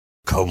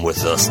Come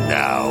with us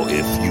now,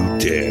 if you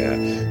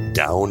dare,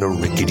 down a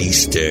rickety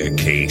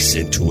staircase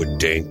into a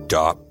dank,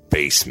 dark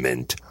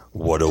basement.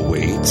 What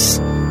awaits?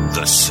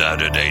 The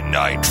Saturday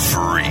Night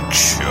Freak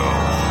Show.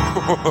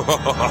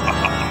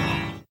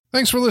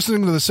 Thanks for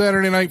listening to the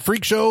Saturday Night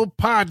Freak Show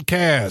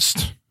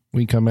podcast.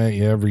 We come at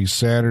you every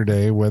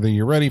Saturday, whether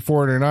you're ready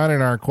for it or not,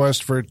 in our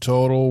quest for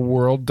total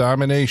world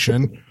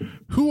domination.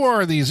 Who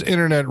are these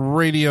internet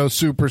radio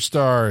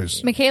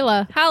superstars?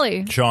 Michaela.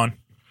 Holly. Sean.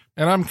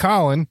 And I'm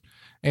Colin.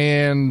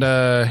 And,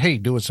 hey,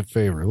 do us a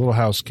favor, a little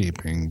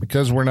housekeeping.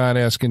 Because we're not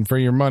asking for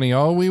your money,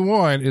 all we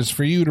want is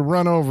for you to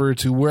run over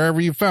to wherever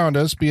you found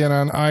us, be it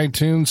on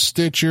iTunes,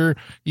 Stitcher,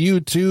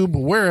 YouTube,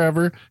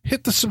 wherever,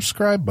 hit the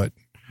subscribe button.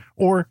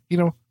 Or,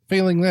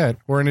 failing that,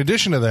 or in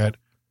addition to that,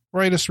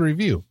 write us a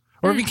review.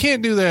 Or if you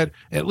can't do that,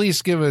 at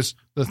least give us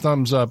the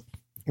thumbs up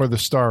or the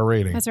star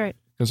rating. That's right.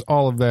 Because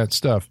all of that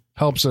stuff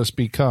helps us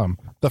become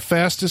the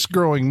fastest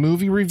growing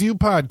movie review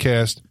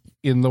podcast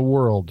in the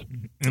world.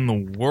 In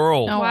the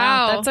world. Oh,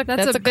 wow.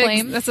 That's a big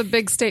claim. That's a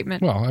big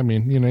statement. Well, I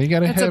mean, you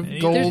got to have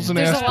goals and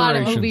There's aspirations. a lot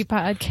of movie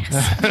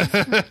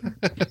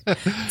podcasts.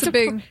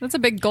 That's a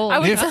big goal.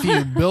 If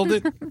you build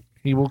it,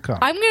 he will come.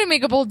 I'm going to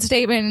make a bold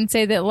statement and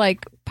say that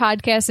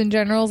podcasts in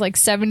general is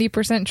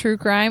 70% true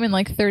crime and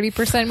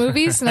 30%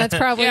 movies, and that's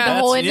probably the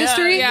whole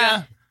industry.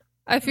 Yeah.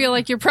 I feel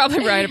like you're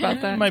probably right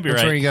about that. Might be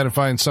That's right. where you got to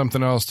find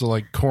something else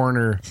to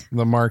corner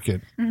the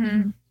market.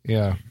 Mm-hmm.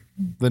 Yeah,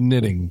 the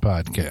knitting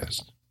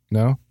podcast.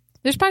 No.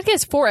 There's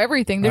podcasts for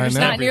everything. They're I just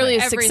know. not nearly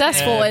as Everything.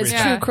 successful as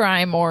Everything. true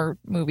crime or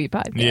movie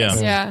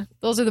podcasts. Yeah.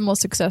 Those are the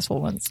most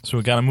successful ones. So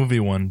we got a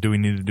movie one. Do we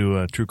need to do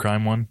a true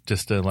crime one?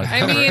 Just to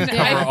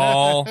I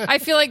all. I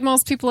feel like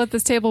most people at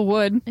this table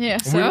would. Yeah.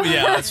 Yeah,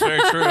 that's very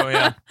true.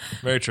 Yeah,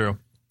 very true.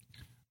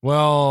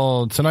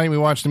 Well, tonight we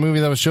watched a movie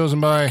that was chosen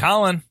by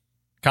Colin,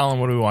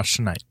 what do we watch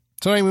tonight?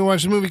 Tonight we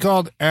watched a movie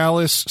called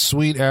Alice,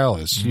 Sweet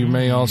Alice. You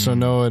may also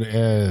know it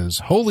as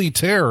Holy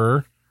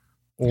Terror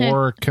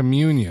or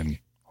Communion.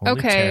 Holy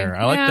Okay, Terror.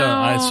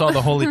 I saw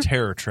the Holy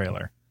Terror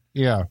trailer,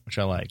 Yeah, which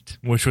I liked,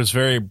 which was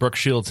very Brooke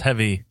Shields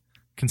heavy,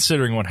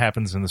 considering what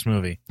happens in this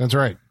movie. that's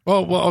right.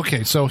 Well,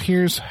 okay, so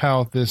here's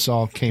how this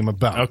all came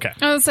about. Okay.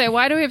 I would say,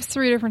 why do we have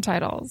 3 different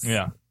titles?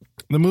 Yeah.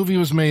 The movie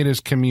was made as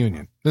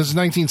Communion. This is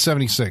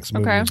 1976. The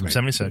movie Okay. was made.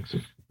 76.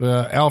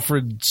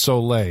 Alfred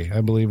Soleil,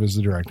 I believe, is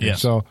the director.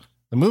 Yes. So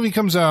the movie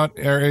comes out,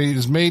 or it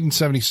is made in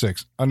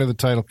 76 under the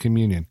title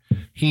Communion.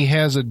 He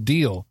has a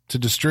deal to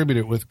distribute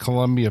it with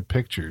Columbia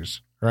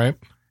Pictures, right?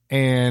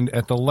 And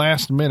at the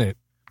last minute,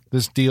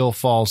 this deal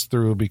falls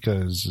through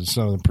because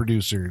some of the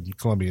producer in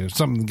Columbia,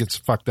 something gets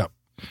fucked up.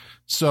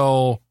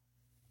 So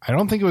I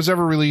don't think it was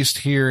ever released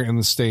here in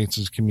the States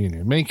as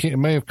Communion. It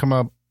may have came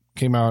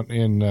out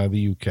in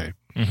the UK.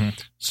 Mm-hmm.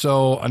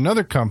 So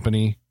another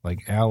company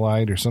like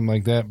Allied or something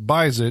like that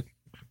buys it.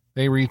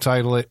 They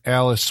retitle it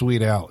Alice,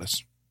 Sweet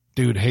Alice.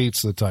 Dude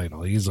hates the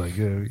title. He's like,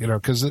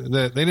 because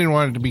they didn't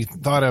want it to be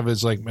thought of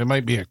as it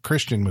might be a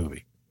Christian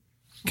movie.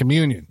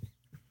 Communion.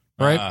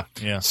 Right?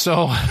 Yeah.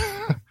 So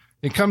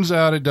it comes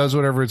out, it does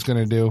whatever it's going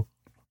to do.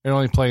 It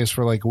only plays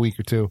for a week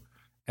or two.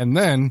 And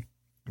then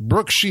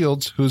Brooke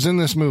Shields, who's in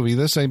this movie,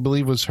 this I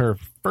believe was her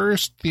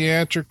first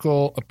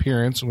theatrical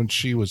appearance when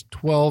she was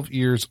 12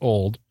 years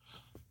old.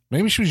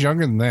 Maybe she was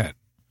younger than that.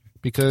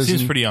 Because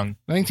Seems in pretty young.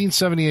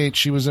 1978,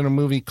 she was in a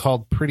movie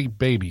called Pretty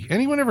Baby.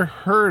 Anyone ever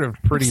heard of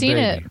Pretty I've seen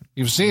Baby? it.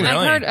 You've seen it?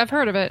 Really? I've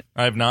heard of it.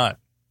 I have not.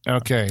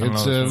 Okay. don't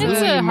It's know a what it's Louis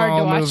hard to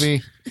Malle watch.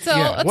 movie. So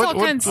Yeah. it's all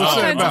kinds what's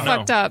it of about?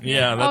 fucked up.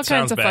 Yeah, that all sounds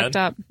kinds of bad. fucked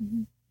up.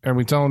 Are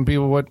we telling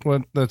people what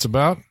that's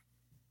about?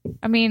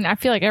 I mean, I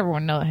feel like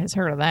everyone has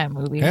heard of that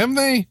movie. Have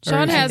they? Sean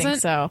Or- I hasn't.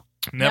 think so.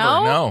 Never.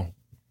 No? No.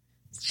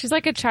 She's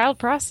like a child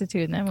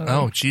prostitute in that movie.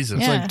 Oh, Jesus.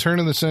 It's Yeah. like turn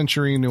of the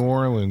century New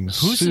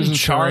Orleans. Who's Susan in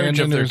charge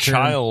Sarandon of their is her-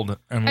 child?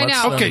 And I lets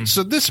know. them- Okay,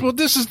 so this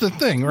is the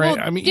thing, right?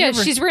 Well, I mean, yeah, you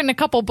ever- she's written a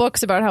couple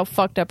books about how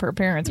fucked up her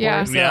parents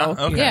Yeah. were. So, Yeah,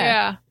 okay.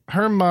 yeah.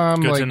 her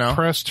mom Good to know.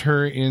 pressed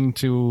her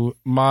into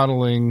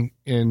modeling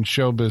in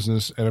show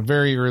business at a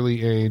very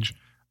early age.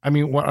 I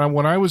mean,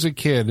 when I was a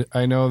kid,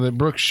 I know that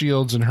Brooke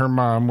Shields and her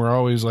mom were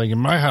always in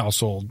my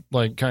household,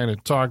 kind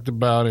of talked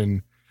about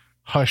in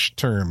hushed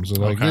terms,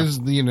 Okay. this,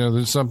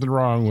 there's something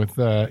wrong with,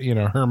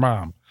 her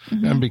mom,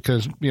 and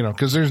because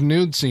there's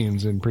nude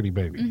scenes in Pretty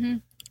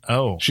Baby.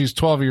 Oh, She's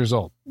 12 years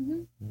old.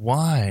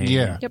 why?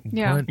 Yeah, Yep.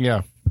 Yeah. What?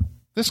 yeah.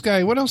 This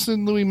guy, what else did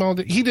Louis Malle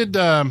do? He did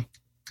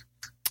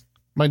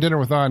My Dinner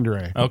with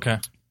Andre. Okay.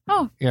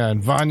 Yeah,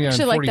 and Vanya on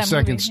Actually like that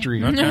 42nd movie.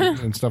 Street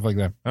Okay. and stuff like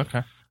that.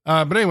 Okay.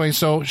 But anyway,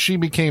 so she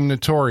became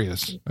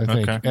notorious, I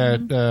think, Okay.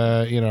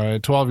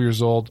 at 12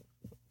 years old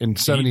in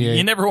 78.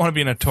 You never want to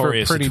be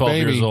notorious at Pretty 12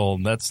 Baby. years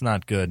old. That's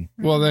not good.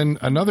 Well, then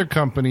another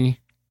company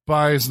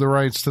buys the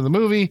rights to the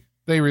movie.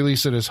 They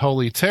release it as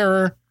Holy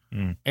Terror.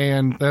 Mm.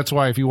 And that's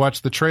why if you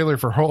watch the trailer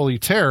for Holy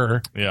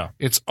Terror, Yeah.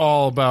 it's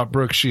all about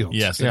Brooke Shields.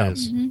 Yes, Yeah. it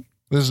is.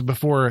 This is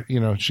before,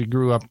 she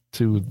grew up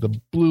to the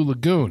Blue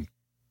Lagoon.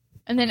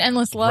 And then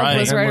Endless Love Right.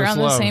 was right Endless around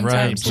the Love, same right.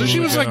 time. So too. she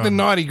was like the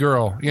naughty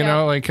girl, Yeah.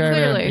 kind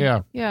of, Clearly.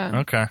 yeah. Yeah.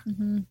 Okay.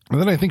 And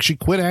then I think she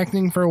quit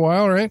acting for a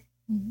while, right?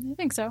 I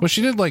think so. Well,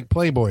 she did like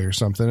Playboy or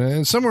something,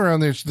 and somewhere around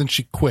there, then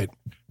she quit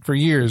for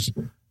years.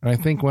 And I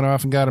think went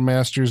off and got a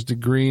master's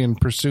degree and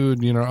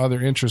pursued,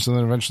 other interests, and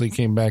then eventually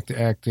came back to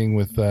acting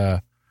with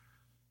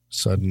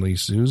Suddenly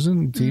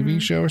Susan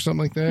TV show or something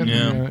like that.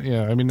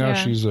 Yeah. I mean, now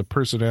she's a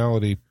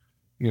personality,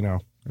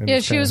 and Yeah,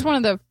 she was one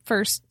of the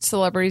first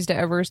celebrities to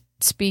ever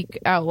speak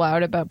out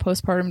loud about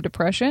postpartum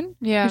depression.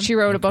 Yeah. And she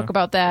wrote a book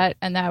about that,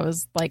 and that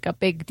was like a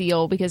big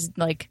deal because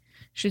like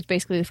she was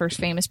basically the first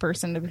famous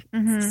person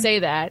to say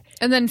that.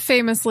 And then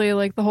famously,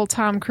 like the whole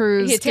Tom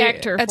Cruise He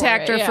attacked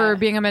her for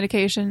being on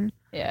medication.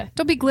 Yeah.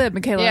 Don't be glib,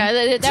 Michaela.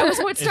 Yeah, that was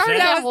what started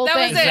that whole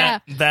thing.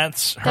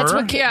 That's her? That's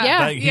what,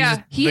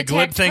 Yeah. The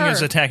glib attacked thing her.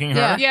 is attacking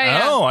her?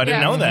 Yeah. Oh, I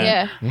didn't know that.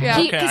 Yeah. Yeah.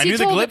 Okay, I knew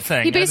the glib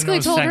thing. He basically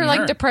told her like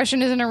her.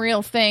 depression isn't a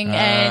real thing,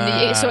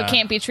 and so it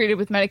can't be treated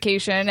with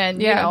medication.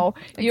 And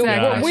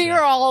exactly. we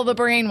are all the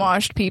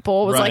brainwashed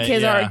people. Was like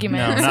his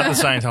argument. No, not the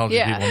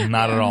Scientology people,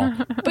 not at all.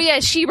 But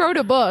yeah, she wrote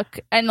a book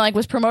and like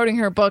was promoting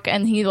her book,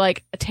 and he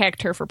like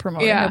attacked her for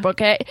promoting her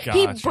book. He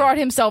Gotcha. brought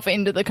himself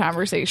into the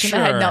conversation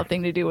that had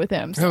nothing to do with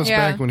him. That was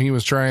back when he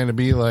was trying to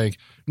be like,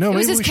 no, It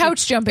was maybe his we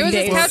couch jumping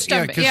days.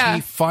 because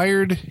he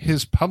fired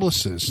his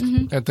publicist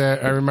at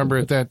that. I remember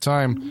at that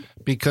time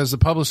because the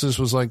publicist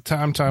was like,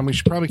 Tom, we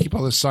should probably keep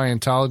all this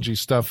Scientology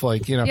stuff.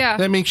 Like,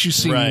 that makes you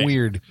seem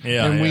weird.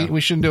 Yeah, and we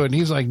shouldn't do it. And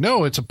he's like,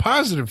 no, it's a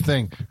positive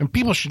thing. And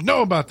people should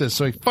know about this.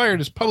 So he fired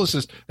his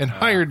publicist and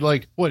hired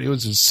it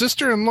was his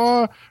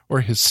sister-in-law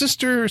or his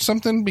sister or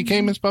something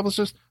became his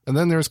publicist. And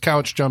then there was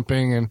couch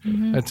jumping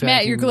and attacking.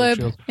 Matt, you're glib.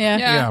 Shields.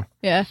 Yeah.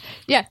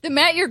 The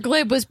Matt, you're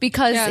glib was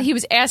because he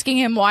was asking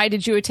him, why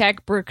did you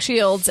attack Brooke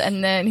Shields?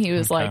 And then he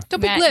was like, don't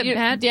be glib,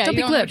 Matt. Yeah, don't you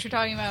be know glib. what you're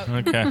talking about.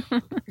 Okay.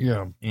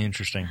 Yeah.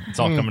 Interesting. It's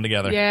all coming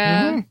together.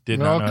 Yeah. Did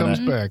It not all know comes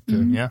that. back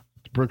to Yeah.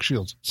 Brooke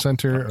Shields,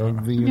 center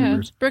of the Yeah.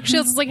 universe. Brooke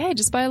Shields is like, hey,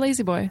 just buy a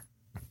Lazy Boy.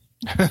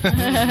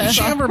 Did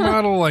she ever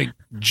model like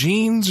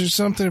jeans or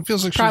something? It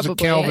feels like she was a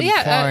Probably. Calvin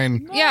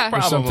Klein Yeah.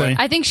 or something.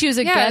 I think she was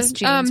a guest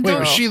jeans Wait, girl.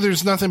 was she?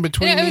 There's nothing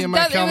between me and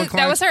my Calvin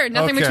Klein. That was her.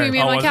 Nothing Okay. between me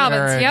and my was it? Calvins.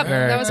 All right, Yep, all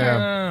right, that was her.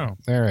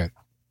 Oh. All right.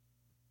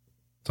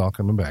 It's all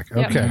coming back.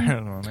 Yep. Okay.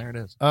 Well, there it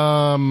is.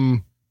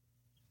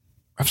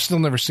 I've still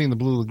never seen the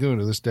Blue Lagoon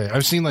to this day.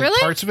 I've seen like Really?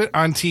 parts of it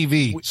on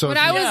TV. So When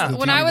it's I the was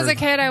TV a version.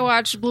 kid, I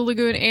watched Blue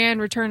Lagoon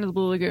and Return to the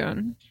Blue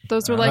Lagoon.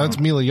 Those were That's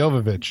Mila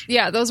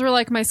Jovovich. those were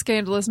like my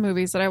scandalous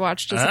movies that I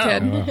watched as a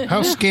kid.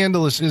 How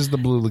scandalous is the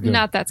Blue Lagoon?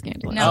 Not that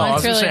scandalous. No, I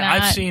was it's gonna really say,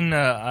 not. I've seen,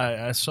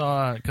 I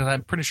saw, because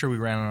I'm pretty sure we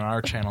ran on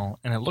our channel,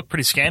 and it looked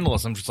pretty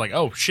scandalous. I'm just like,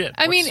 oh shit.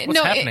 I mean, what's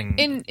happening?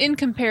 in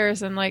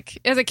comparison, like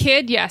as a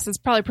kid, yes, it's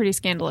probably pretty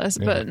scandalous,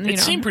 but it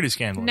seemed pretty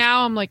scandalous.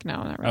 Now I'm like,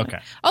 no, not really. Okay.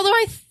 Although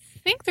I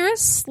think there is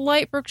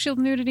slight Brooke Shield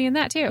nudity in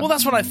that too. Well,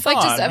 that's what I thought.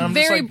 Like just and I'm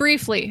just very like,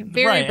 briefly,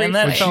 very Right, and briefly.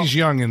 that But felt- she's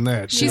young in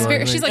that. She's too,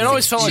 very, I she's think. like It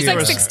always felt she's like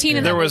like there was- 16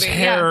 in there that was movie.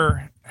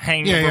 hair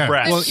hanging Yeah, over yeah.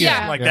 breasts. Well,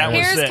 yeah. Like Yeah. that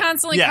was Hair is it.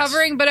 constantly Yes.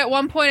 covering, but at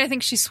one point I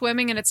think she's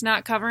swimming and it's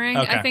not covering.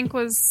 Okay. I think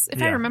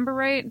if I Yeah. remember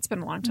right, it's been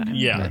a long time.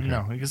 Yeah,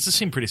 no, because it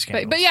seemed pretty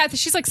scandalous. But yeah,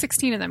 she's like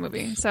 16 in that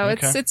movie, so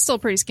Okay. it's still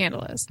pretty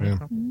scandalous. Yeah.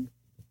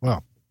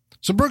 Wow.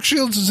 So Brooke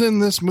Shields is in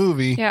this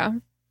movie. Yeah.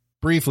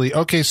 Briefly.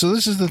 Okay, so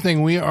this is the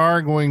thing. We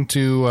are going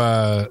to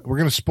we're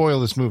going to spoil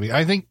this movie.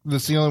 I think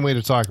that's the only way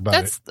to talk about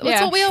That's it.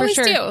 Yeah, what we for always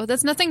sure. do.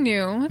 That's nothing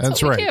new.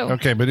 That's what right. we do.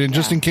 Okay, but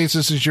just in case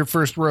this is your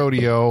first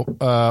rodeo,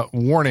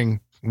 warning.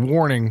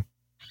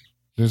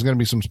 There's going to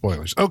be some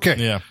spoilers. Okay.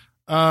 yeah.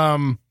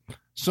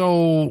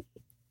 So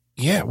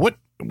yeah, what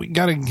we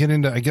got to get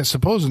into, I guess,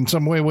 suppose in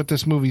some way what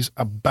this movie's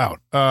about.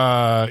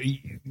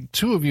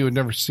 Two of you had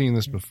never seen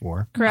this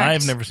before. Correct.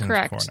 I've never seen this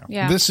Correct. before, no.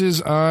 Yeah. This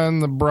is on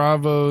the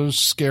Bravo's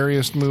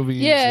scariest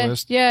movies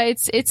list. Yeah,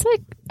 it's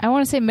like I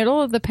want to say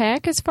middle of the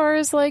pack as far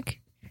as like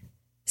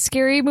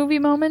scary movie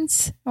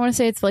moments. I want to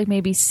say it's like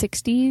maybe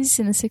 60s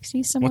in the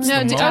 60s somewhere. What's the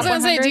I was moment?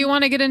 going to say, do you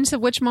want to get into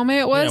which moment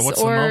it was? Yeah, what's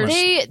the or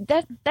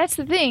moment? That's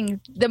the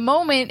thing. The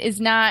moment is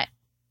not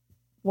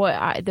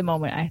the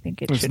moment I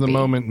think it It's should the be.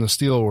 moment in the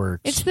steelworks.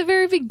 It's the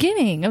very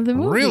beginning of the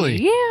movie. Really?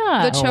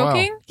 Yeah. the Oh, wow.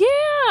 choking?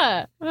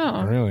 Yeah.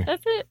 Oh. Really?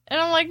 That's it.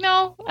 And I'm like,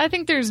 no, I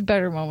think there's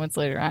better moments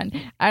later on.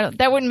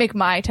 That wouldn't make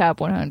my top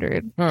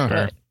 100. Huh.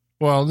 But-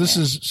 Well, this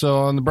is so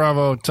on the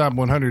Bravo Top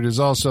 100 is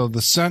also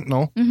The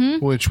Sentinel,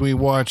 which we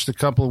watched a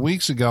couple of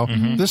weeks ago.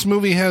 This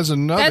movie has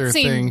another That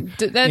scene,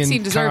 thing. that in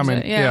scene deserves common.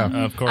 it.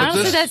 Yeah. Of course.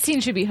 Honestly, This- that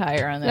scene should be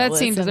higher on that That list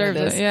scene than deserves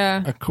is. it.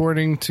 Yeah.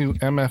 According to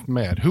MF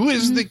Mad, who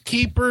is the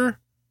keeper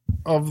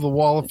of the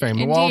Wall of Fame.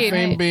 The Wall of Indeed.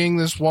 Fame being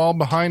this wall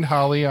behind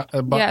Holly. Yes.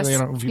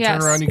 If you Yes.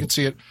 turn around, you can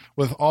see it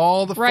with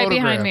all the Right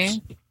photographs behind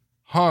me.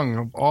 hung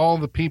of all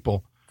the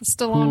people The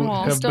Stallone who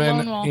wall. have Stallone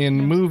been wall.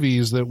 in Mhm.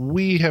 movies that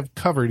we have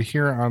covered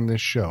here on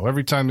this show.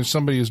 Every time there's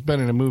somebody who's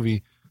been in a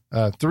movie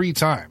 3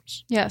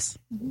 times, Yes.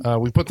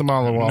 we put them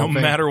on the Wall no of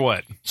Fame. matter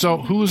what. So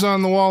who's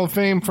on the Wall of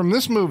Fame from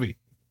this movie?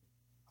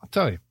 I'll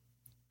tell you.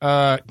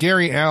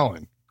 Gary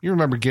Allen. You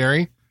remember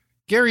Gary?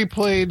 Gary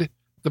played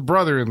the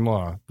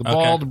brother-in-law, the Okay.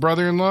 bald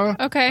brother-in-law.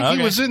 Okay. Okay.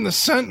 He was in The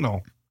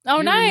Sentinel. Oh,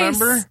 You nice.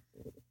 remember?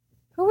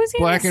 Who was he?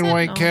 in Black The and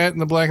White Sentinel? Cat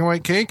and the Black and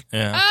White Cake?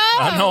 Yeah.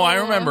 Oh. No, I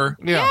remember.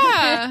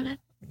 Yeah.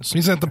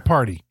 He's at the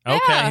party. Okay,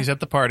 Yeah. he's at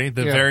the party,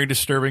 the Yeah. very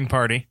disturbing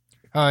party.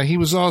 He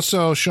was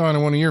also, Sean,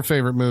 in one of your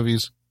favorite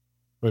movies.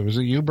 Wait, was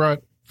it you brought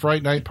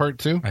Fright Night Part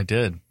 2? I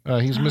did.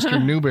 He's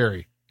Mr.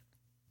 Newberry.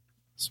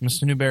 So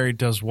Mr. Newberry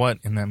does what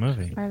in that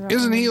movie? I don't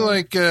Isn't he remember.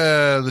 like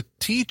the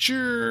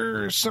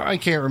teacher? I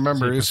can't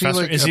remember. Is he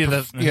Professor- like is a he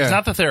prof- the? He's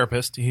not the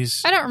therapist.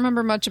 He's I don't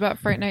remember much about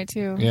Fright Night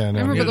 2. Yeah, no,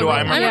 I remember neither the do I.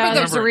 I Remember- remember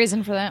There's the a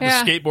reason for that. the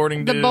Yeah.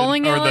 skateboarding The dude,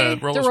 bowling or alley?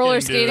 the roller, The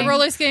roller skating dude. the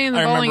roller skating in the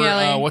I bowling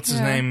remember alley. what's his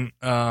Yeah. name?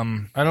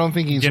 I don't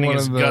think he's Getting one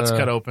his of the guts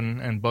cut open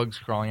and bugs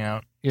crawling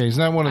out. Yeah, he's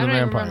not one of I the don't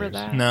even vampires. remember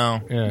that.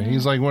 No, Yeah,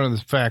 he's like one of the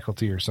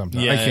faculty or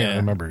something. yeah, I can't yeah.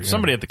 remember. Yeah.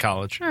 Somebody at the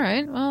college. All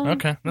right. Well,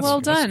 Okay, that's, well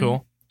done. That's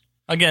cool.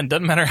 Again,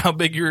 doesn't matter how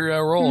big your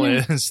role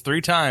is.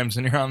 3 times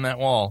and you're on that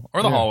wall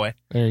or the Yeah. hallway.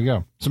 There you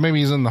go. So maybe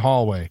he's in the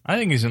hallway. I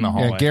think he's in the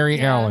hallway. Yeah, Gary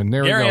Yeah. Allen.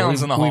 There Gary we go.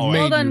 Allen's in the We've hallway. made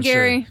Well done, you, sir.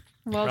 Gary.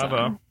 Well Bravo.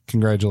 done.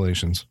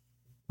 Congratulations.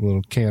 A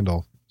little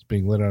candle is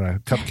being lit on a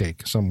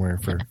cupcake somewhere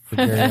for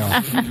Gary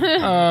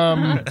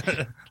Allen.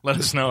 Let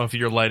us know if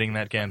you're lighting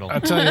that candle. I'll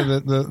tell you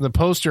the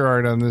poster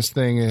art on this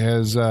thing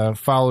has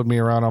followed me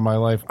around all my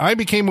life. I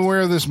became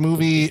aware of this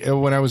movie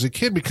when I was a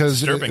kid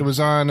because Disturbing. it was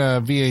on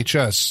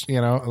VHS,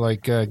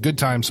 like Good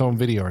Times Home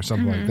Video or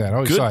something like that. I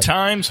always saw Good it.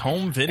 Times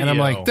Home Video. And I'm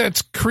like,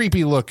 that's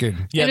creepy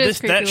looking. yeah, It is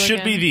that creepy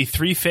should be looking. the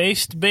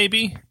 3-faced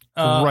baby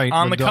Right,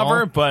 on the the doll.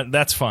 cover, but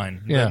that's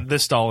fine. Yeah.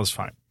 This doll is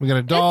fine. We got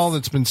a doll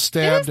that's been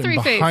stabbed, and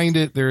three-faced. behind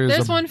it there is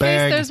There's a one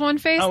bag, face. There's one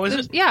face. Oh, is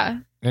There's- it? Yeah.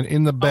 and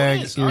in the bag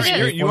Oh, it is, is. All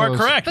right, you one are of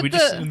those- correct. But We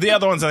just the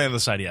other one's on the other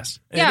side. Yes,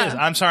 Yeah. it is.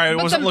 I'm sorry, I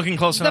But wasn't the- looking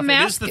close the enough.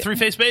 It is mask- the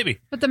 3-faced baby.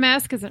 But the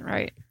mask isn't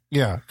right.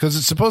 Yeah, because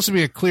it's supposed to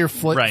be a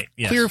Right,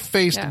 yes.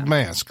 clear-faced Yeah.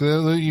 mask.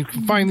 You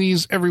can find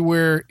these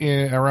everywhere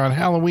around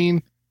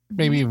Halloween,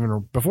 maybe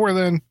even before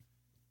then.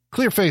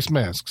 Clear-faced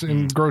masks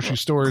in grocery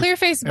stores. Clear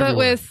face, but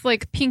everywhere. with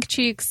like pink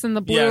cheeks and the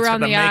blue Yeah, it's got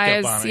around the the makeup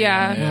eyes. on it,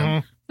 Yeah. yeah.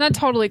 Mhm. Not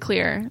totally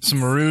clear.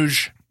 Some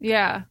rouge.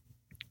 Yeah.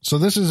 So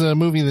this is a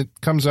movie that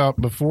comes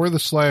out before the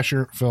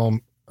slasher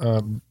film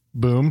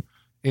boom.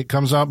 It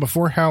comes out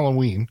before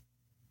Halloween,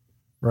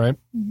 right?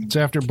 It's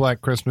after Black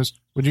Christmas.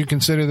 Would you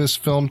consider this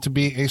film to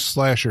be a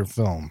slasher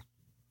film?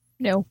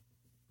 No.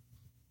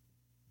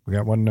 We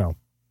got one no.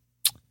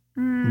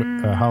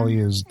 Holly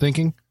is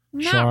thinking.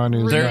 Not Sean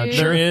is There, not really.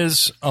 sure. there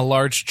is a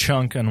large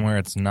chunk on where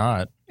it's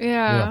not.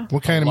 Yeah.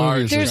 What kind of movie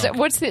Large. is There's this?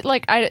 what's the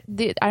like I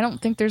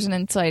don't think there's an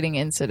inciting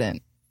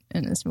incident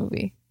in this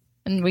movie.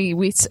 And we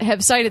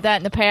have cited that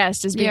in the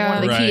past as being Yeah.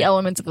 one of the key Right.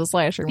 elements of the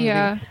slasher movie.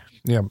 Yeah.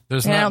 Yeah.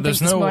 There's And I not. don't There's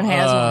think this no. one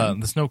has one.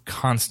 There's no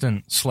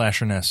constant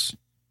slasherness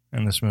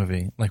in this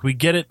movie. Like we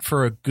get it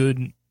for a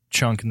good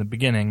chunk in the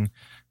beginning,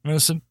 and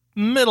there's a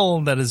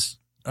middle that is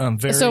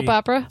very A soap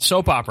opera?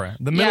 Soap opera.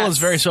 The middle Yes, is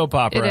very soap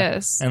opera. It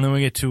is. And then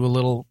we get to a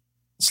little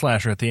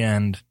slasher at the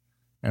end,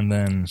 and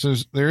then So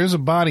there is a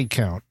body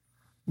count,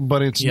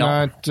 but it's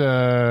Yep.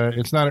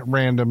 not at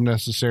random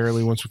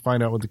necessarily. Once we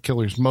find out what the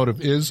killer's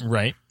motive is,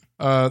 right.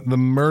 the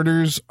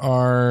murders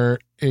are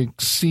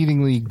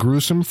exceedingly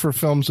gruesome for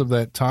films of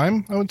that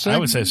time. I would say. I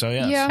would say so.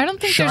 Yes. Yeah. I don't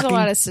think there's Shocking. a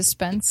lot of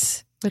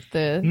suspense with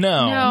the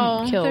No.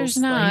 No, kills, there's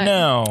like- not.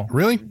 No.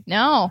 Really?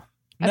 No.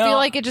 I No. feel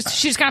like she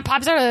just kind of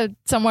pops out of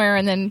somewhere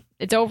and then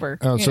it's over.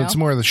 Oh, you so know? it's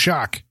more of the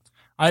shock.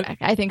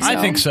 I think so. I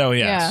think so.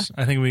 Yes.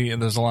 I think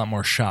there's a lot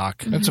more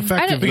shock That's I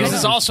effective. don't- because though.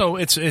 it's also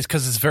it's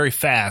because it's very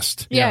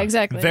fast. Yeah, Yeah.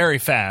 exactly. Very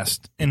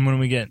fast. And when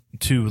we get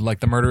to like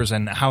the murders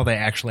and how they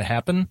actually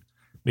happen,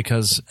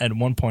 because at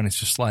one point it's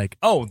just like,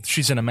 oh,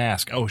 she's in a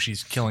mask. Oh,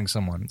 she's killing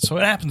someone. So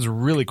it happens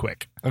really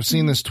quick. I've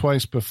seen this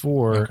twice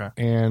before, Okay.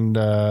 and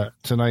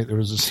tonight there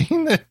was a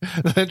scene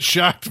that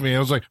shocked me. I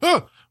was like,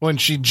 oh, when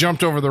she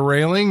jumped over the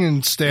railing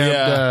and stabbed.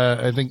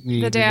 Yeah. I think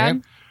the dad?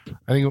 aunt.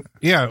 I think,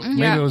 maybe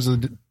Yeah. it was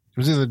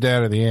either the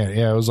dad or the aunt.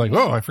 Yeah, I was like,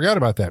 oh, I forgot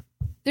about that.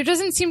 There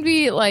doesn't seem to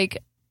be like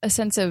a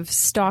sense of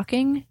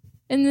stalking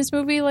in this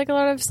movie like a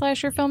lot of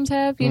slasher films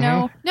have, you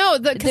know? No,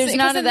 There's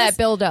none of that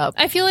build up.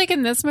 I feel like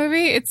in this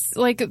movie, it's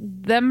like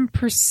them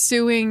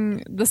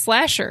pursuing the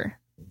slasher.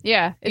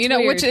 Yeah. It's Which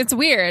weird. it's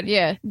weird.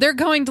 Yeah. They're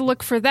going to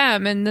look for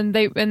them, and then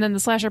the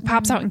slasher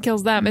pops out and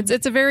kills them.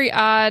 It's a very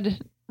odd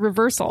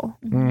reversal.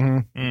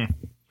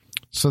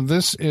 So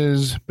this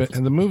is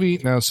the movie.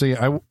 Now, see,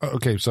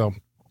 so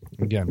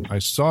again, I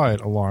saw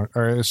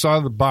I saw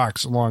the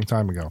box a long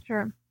time ago.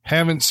 Sure.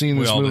 Haven't seen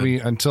We this all movie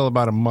until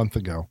about a month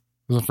ago.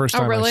 It was the first Oh,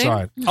 time really? I saw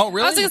it. Oh,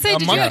 really? I was gonna say, a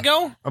did month you-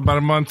 ago? About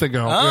a month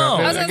ago. Oh. Yeah,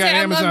 I was I gonna got say,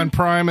 Amazon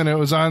Prime and it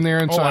was on there,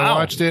 and Oh, so I wow.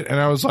 watched it, and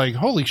I was like,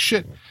 "Holy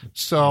shit!"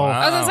 So Wow.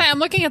 I was gonna say, I'm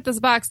looking at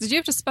this box. Did you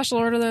have to special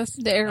order this?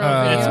 The arrow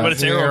Uh, But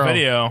it's the Arrow Arrow.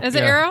 Video. Is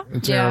it yeah, Arrow?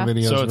 It's Yeah. Arrow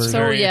Video. So it's So,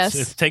 very, yes.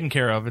 it's taken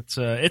care of.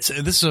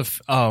 This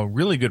is a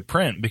really good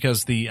print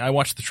because I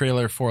watched the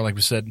trailer for, like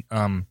we said,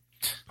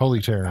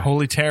 Holy Terror.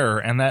 Holy Terror,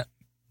 and that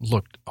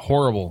looked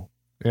horrible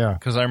Yeah,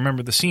 because I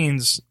remember the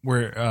scenes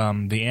where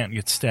the aunt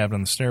gets stabbed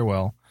on the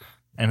stairwell,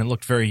 and it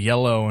looked very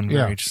yellow and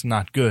very Yeah. just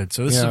not good.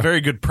 So this is Yeah. a very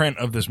good print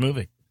of this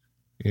movie.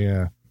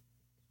 yeah.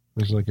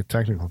 There's like a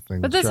technical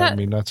thing But that's this driving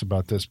me nuts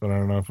about this, but I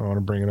don't know if I want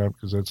to bring it up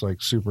because it's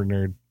like super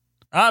nerd.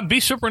 Be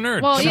super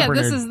nerd. Well, yeah, Super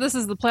this nerd.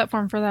 is the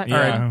platform for that. Yeah.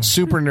 All right,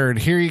 super nerd.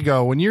 Here you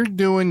go. When you're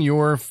doing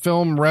your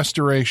film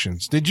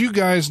restorations, did you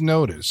guys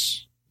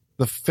notice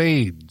the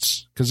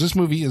fades? Because this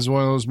movie is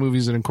one of those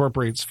movies that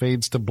incorporates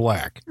fades to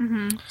black.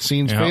 Mm-hmm.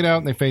 Scenes Yep. fade out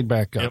and they fade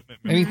back up. Yep.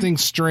 Anything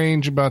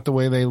strange about the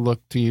way they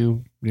look to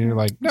you? You're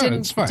like, no,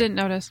 it's fine. Didn't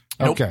notice.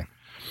 Nope. Okay.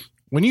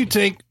 When you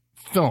take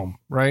film,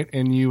 right,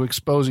 and you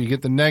expose it, you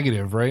get the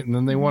negative, right, and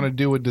then they want to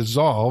do a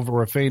dissolve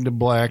or a fade to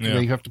black, Yeah. and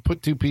they have to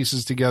put two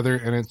pieces together,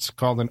 and it's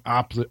called an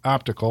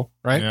optical,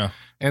 right? Yeah.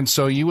 And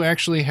so you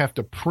actually have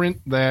to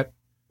print that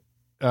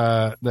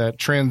that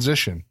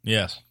transition.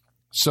 Yes.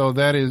 So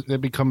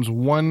it becomes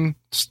one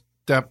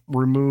step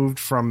removed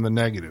from the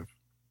negative.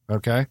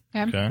 Okay.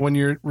 Okay. When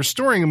you're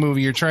restoring a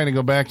movie, you're trying to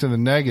go back to the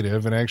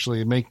negative and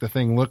actually make the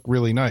thing look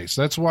really nice.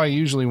 That's why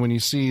usually when you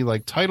see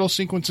like title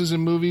sequences in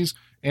movies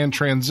and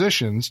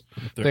transitions,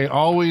 they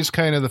always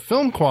kind of the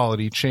film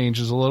quality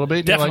changes a little bit.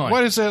 And you're like, Definitely.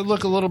 why does that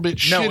look a little bit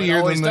No, it shittier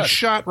always than the does.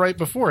 shot right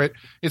before it?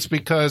 It's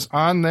because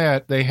on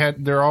that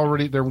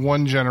they're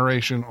one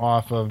generation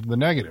off of the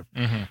negative.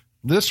 Mm-hmm.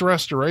 This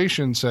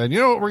restoration said, you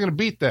know what, we're going to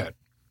beat that.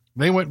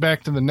 They went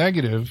back to the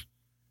negative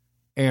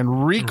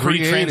and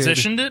recreated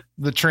Retransitioned it?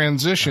 the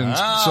transitions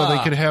so they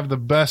could have the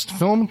best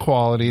film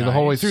quality the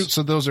whole way Nice. through.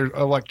 So those are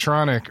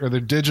electronic or they're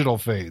digital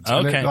fades.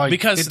 And Okay.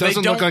 Because it they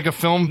doesn't look don't- like a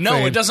film No,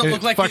 fade. it doesn't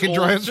look like fucking the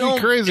old drives film. me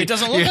crazy. It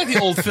doesn't look Yeah. like the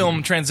old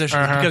film transitions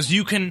Uh-huh. because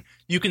you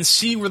can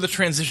see where the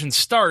transition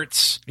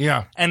starts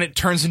Yeah. and it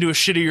turns into a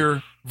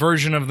shittier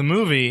version of the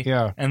movie.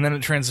 Yeah. And then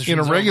it transitions In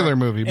a regular over.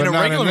 movie, but in a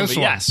not regular in this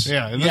movie, one. Yes.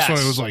 Yeah, in this Yes. one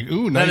it was like,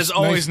 ooh, that nice, is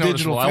always nice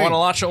noticeable. digital I want to fade.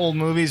 watch old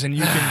movies and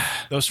you can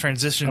those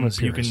transitions I'm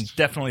a you can purist.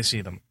 definitely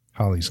see them.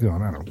 Holly's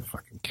going, I don't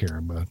fucking care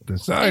about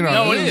this. I know.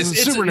 No, it this is.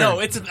 It's super no,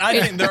 nerd. it's I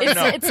think there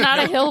no. It's not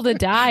a hill to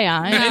die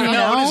on. you No,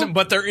 know? it isn't.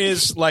 But there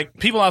is like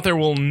people out there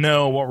will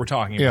know what we're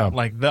talking Yeah. about.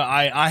 Like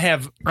I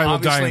have I will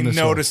die obviously in this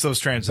noticed those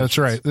transitions. That's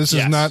right. This is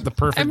Yes. not the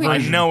perfect I mean-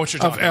 version I know what you're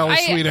of talking about.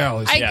 Alice, Sweet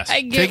Alice. Yes.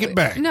 I get Take it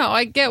back. No,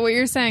 I get what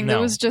you're saying. There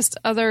No. was just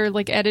other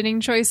like editing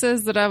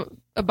choices that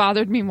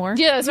bothered me more.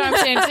 Yeah, that's what I'm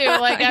saying too.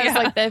 Like I was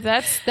Yeah.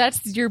 like,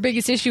 that's your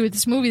biggest issue with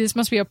this movie. This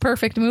must be a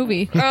perfect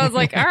movie. I was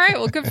like, all right,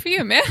 well, good for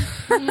you, man.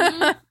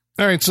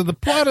 All right, so the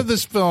plot of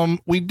this film,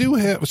 we do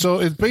have, so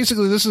it's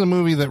basically, this is a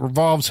movie that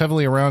revolves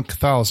heavily around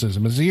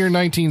Catholicism. It's the year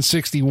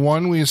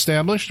 1961 we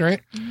established, right?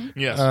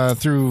 Yes.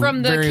 Through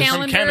From the various,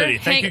 calendar, Kennedy.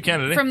 Thank you,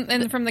 Kennedy.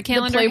 From the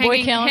calendar,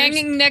 Playboy calendars?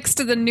 hanging next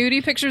to the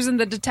nudie pictures in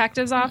the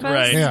detective's office.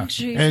 Right. Yeah,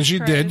 Jesus as you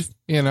did,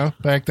 Christ.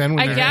 back then when,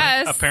 I you,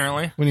 guess.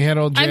 Apparently. when you had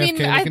old JFK I mean,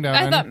 looking down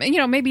I on thought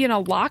you. maybe in a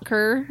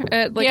locker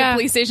at like Yeah. a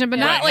police station, but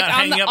Yeah. not like not on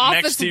hanging the up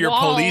office next to your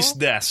wall. police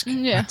desk.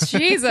 Yeah,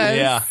 Jesus.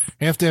 Yeah.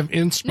 You have to have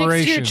next to your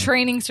inspiration.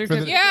 training for the-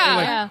 certificate. Yeah.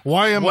 like, Yeah.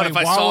 why am What I if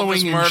I solve wallowing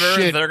this in murder?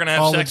 shit They're going to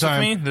have all sex the with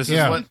time? me? This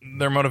Yeah. is what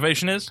their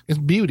motivation is? It's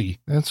beauty.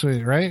 That's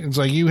what, right? It's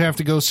like you have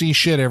to go see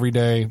shit every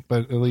day,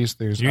 but at least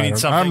there's. You I need don't-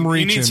 something. I'm You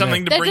reaching need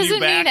something there. to That bring you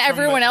doesn't back mean from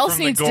everyone the, else from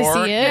the needs to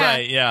gore. see it.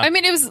 Right, yeah. I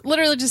mean, it was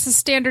literally just a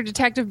standard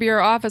detective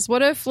bureau office.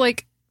 What if,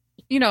 like,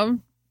 you know,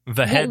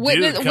 the head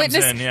dude comes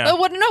in, yeah.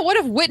 What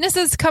if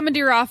witnesses come into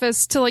your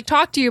office to like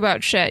talk to you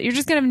about shit? You're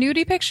just gonna have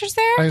nudie pictures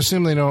there? I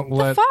assume they don't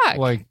let fuck?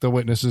 like the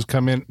witnesses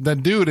come in. The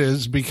dude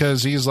is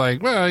because he's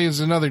like, well, he's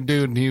another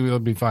dude and he will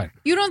be fine.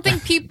 You don't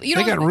think people? You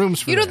They don't, got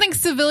rooms for You don't that. think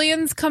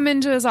civilians come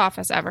into his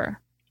office ever?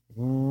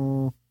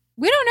 Mm,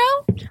 We don't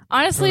know.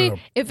 Honestly, I don't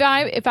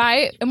if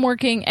I am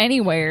working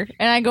anywhere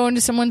and I go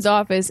into someone's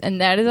office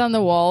and that is on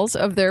the walls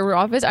of their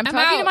office, I'm talking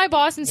out. to my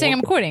boss and saying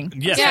I'm quitting.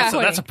 Yes, Yeah.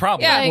 that's a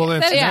problem. Yeah, Well,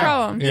 that's that's- a yeah.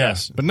 problem.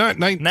 Yes. but not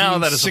 1961. Now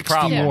that is a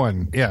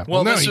problem. Yeah.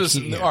 Well, no, this you was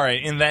can't- yeah. all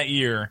right in that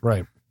year.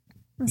 Right.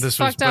 This was,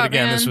 fucked but up,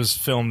 again, this man. was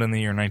filmed in the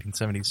year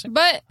 1976.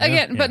 But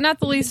again, Yeah. but not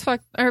the least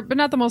fucked, but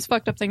not the most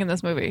fucked up thing in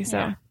this movie.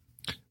 So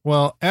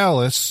Well,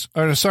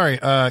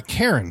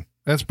 Karen.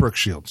 That's Brooke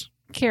Shields.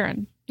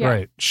 Karen, yeah.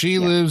 Right. She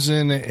lives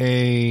in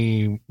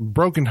a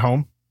broken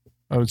home,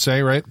 I would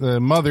say, right? The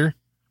mother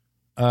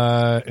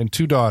and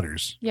two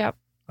daughters. Yep.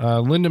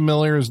 Linda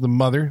Miller is the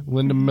mother.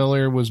 Linda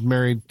Miller was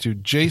married to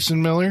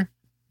Jason Miller.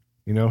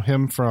 You know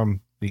him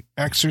from The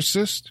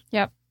Exorcist,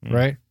 Yep.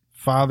 right?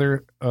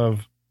 Father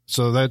of,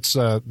 so that's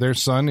their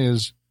son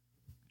is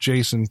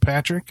Jason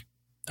Patrick.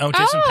 Oh,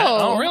 Jason Pat.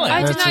 Oh, really? I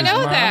did That's not his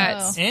know mom.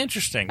 that.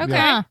 Interesting. Okay.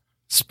 Huh.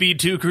 Speed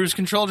 2 Cruise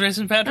Control,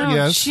 Jason Patrick? Oh,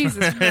 Yes.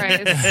 Jesus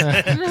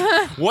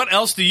Christ. What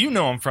else do you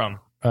know him from?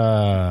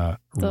 The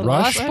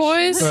Rush. Lost Boys?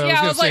 I was yeah, gonna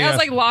I was like, say, I was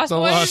like Lost the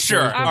Boys. Lost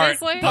Sure. Boys.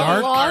 Obviously. Dark? All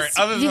right. Lost-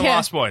 Other than yeah.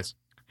 Lost Boys.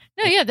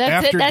 No, yeah,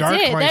 that's After it. That's Dark,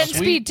 it. My That's Sweet.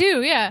 Speed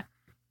too. Yeah.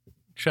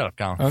 Shut up,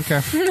 Colin.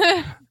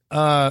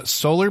 Okay.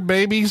 Solar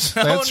Babies.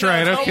 That's Oh, no,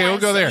 right. no, Okay, we'll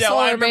go there. Yeah, well,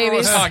 I Solar remember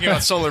us Babies. talking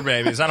about Solar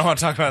Babies. I don't want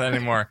to talk about that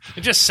anymore.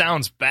 It just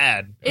sounds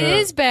bad. It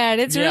is bad.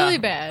 It's Yeah, really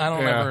bad. I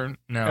don't Yeah. ever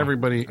know.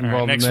 Everybody All right,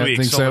 involved in next that week,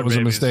 thinks Solar that was a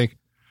Babies. mistake.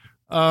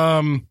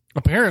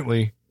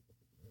 Apparently,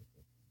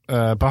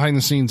 behind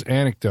the scenes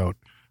anecdote,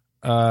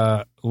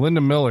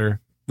 Linda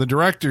Miller, the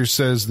director,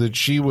 says that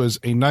she was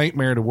a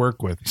nightmare to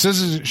work with.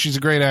 Says she's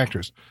a great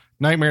actress,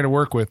 nightmare to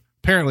work with,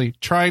 apparently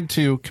tried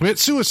to commit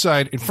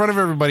suicide in front of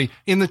everybody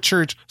in the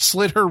church,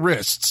 slit her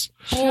wrists.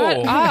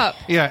 Shut up.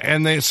 Yeah,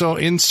 and so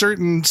in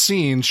certain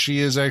scenes, she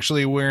is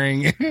actually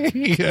wearing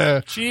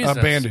a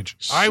bandage.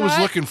 I was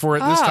looking for it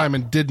this time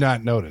and did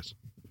not notice.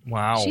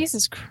 Wow.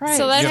 Jesus Christ.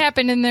 So that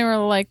happened, and they were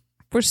like,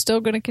 "We're still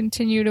going to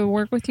continue to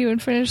work with you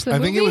and finish the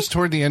movie." I think it was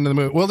toward the end of the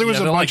movie. Well, there was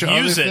a bunch of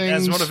other use it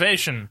things. as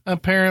motivation.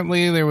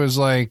 Apparently, there was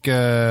like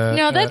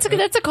No, that's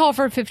a call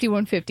for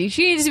 5150.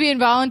 She needs to be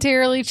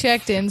involuntarily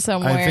checked in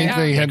somewhere. I think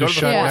they had Go to to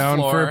the shut fourth down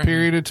floor. for a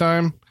period of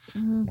time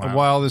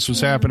while this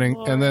was happening.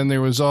 And then there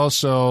was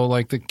also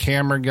like the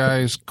camera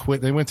guys quit.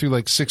 They went through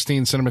like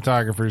 16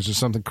 cinematographers or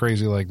something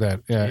crazy like that.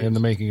 Yeah, in the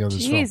making of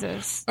this film.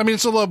 Jesus. I mean,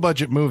 it's a low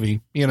budget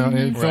movie. You know,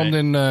 it filmed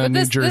in But New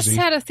this Jersey.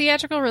 had a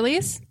theatrical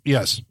release?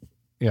 Yes.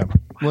 Yeah.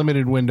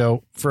 Limited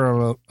window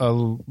for a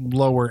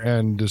lower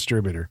end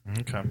distributor.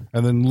 Okay.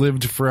 And then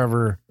lived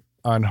forever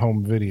on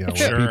home video where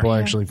Sure. people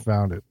actually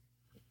found it.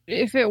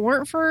 If it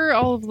weren't for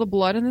all of the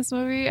blood in this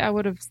movie, I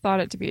would have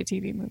thought it to be a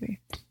TV movie.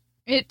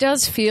 It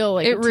does feel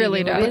like It a TV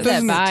really movie. does. It's that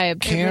Doesn't vibe.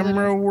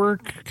 camera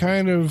work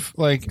kind of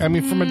like, I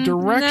mean, from a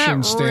direction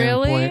Not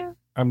standpoint, really.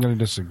 I'm going to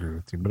disagree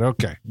with you, but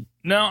okay.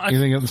 No, You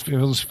think it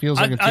feels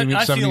like a TV,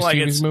 I 70s feel like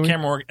TV its movie?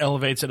 camera work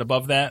elevates it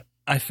above that.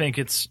 I think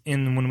it's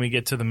in when we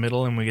get to the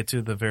middle and we get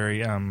to the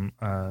very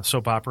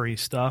soap opera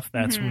stuff.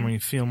 That's when we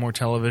feel more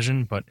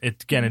television. But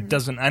it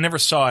doesn't. I never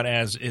saw it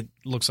as it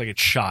looks like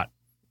it's shot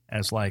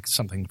as like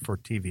something for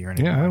TV or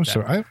anything. Yeah, like I'm that.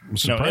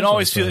 surprised. No, it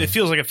always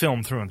feels like a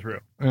film through and through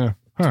Yeah.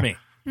 Huh. to me.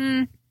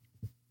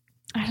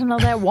 I don't know,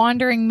 that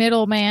wandering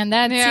middle, man.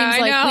 That Yeah, seems I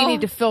like we know.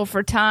 need to fill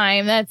for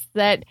time. That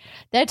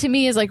to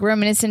me is like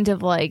reminiscent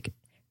of like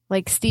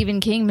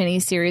Stephen King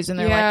miniseries, and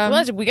they're Yeah.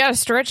 like, we got to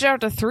stretch it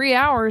out to 3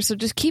 hours, so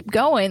just keep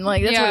going.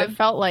 Like that's Yeah. what it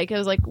felt like. I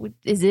was like,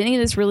 is any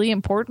of this really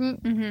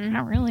important? Mm-hmm.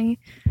 Not really.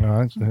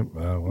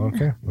 Well,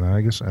 okay. Well,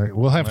 I guess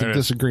we'll have to Right.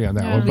 disagree on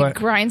that Yeah, one. it But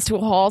grinds to a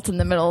halt in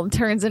the middle and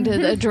turns into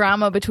a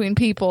drama between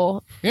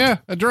people. yeah,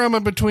 a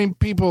drama between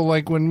people,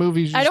 like when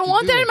movies. I don't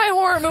want that in my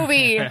horror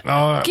movie.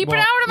 Keep it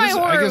out of my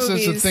horror I guess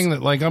that's the movies. thing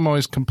that like I'm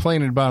always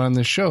complaining about on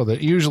this show,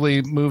 that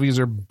usually movies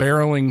are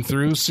barreling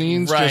through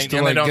scenes Right, just to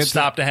and like they don't get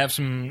stop to have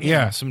some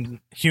some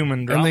human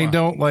to, drama. and they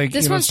don't like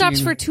This you know, one stops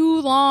scene- for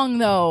too long,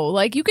 though.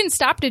 Like, you can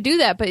stop to do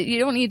that, but you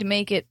don't need to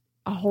make it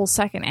a whole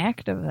second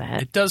act of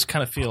that. It does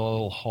kind of feel a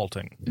little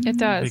halting It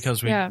does.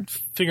 because we yeah.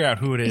 figure out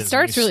who it is.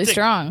 starts and we really stick-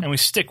 strong. and we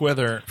stick with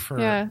her for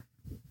Yeah.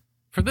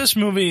 this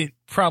movie.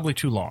 Probably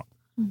too long.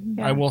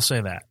 Yeah. I will say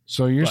that.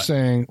 So you're But-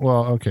 saying,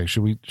 well, okay,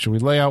 should we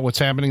lay out what's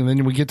happening and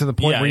then we get to the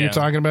point Yeah, where yeah. you're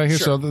talking about here,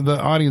 Sure. so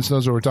the audience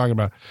knows what we're talking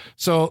about.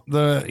 So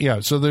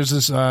so there's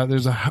this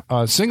there's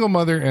a single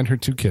mother and her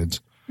two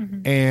kids,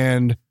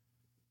 and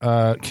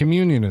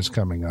communion is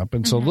coming up,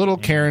 and so little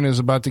Karen is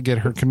about to get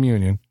her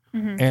communion,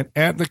 and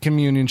at the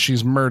communion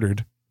she's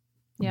murdered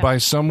Yeah. by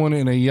someone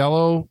in a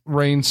yellow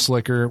rain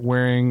slicker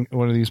wearing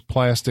one of these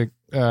plastic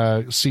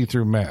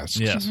see-through masks.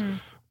 Yes.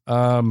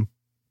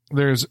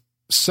 There's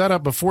set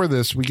up before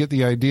this, we get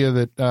the idea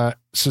that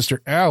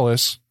Sister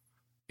Alice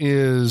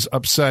is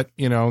upset,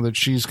 that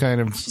she's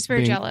kind of She's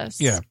very jealous.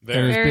 Yeah, Very.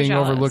 and is Very being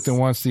jealous. overlooked and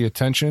wants the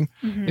attention.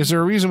 Mhm. Is there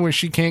a reason where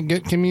she can't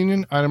get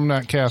communion? I'm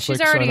not Catholic,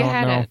 She's already so I don't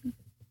had know. it.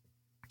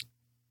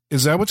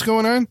 Is that what's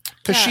going on?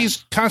 Because Yeah.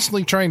 she's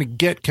constantly trying to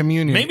get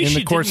communion Maybe in she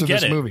the course didn't of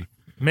this get it. movie.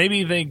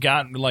 Maybe they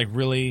got like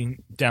really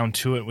down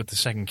to it with the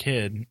second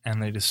kid,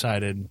 and they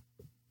decided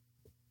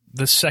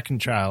the second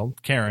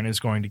child, Karen, is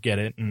going to get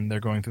it, and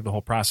they're going through the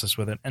whole process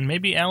with it. And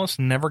maybe Alice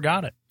never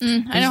got it.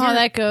 I know how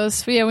that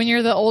goes. But yeah, when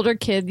you're the older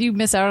kid, you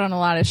miss out on a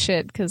lot of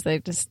shit because they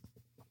just.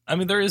 I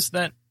mean, there is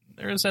that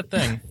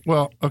thing.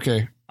 Well,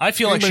 okay. I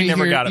feel like she Anybody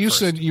never here- got it. You first.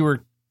 said you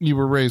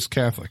were raised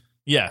Catholic,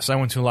 Yes, I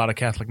went to a lot of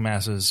Catholic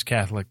masses.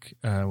 Catholic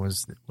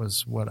was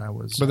what I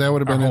was. but that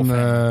would have our been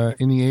whole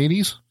in the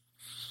 80s,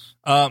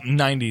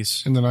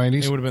 90s. in the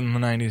 90s. It would have been in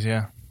the 90s.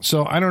 Yeah.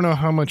 So I don't know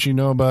how much you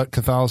know about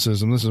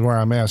Catholicism. This is where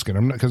I'm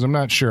asking. Because I'm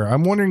not sure.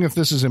 I'm wondering if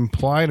this is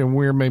implied and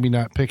we're maybe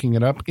not picking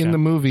it up. In Okay. the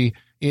movie,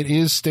 it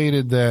is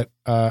stated that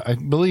I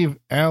believe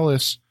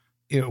Alice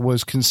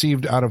was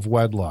conceived out of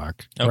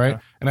wedlock, Okay. right?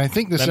 And I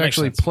think this That makes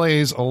actually sense.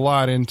 plays a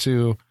lot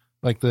into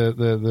like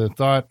the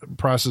thought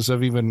process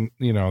of even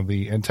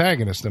the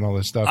antagonist and all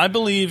this stuff. I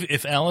believe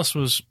if Alice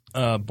was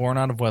born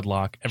out of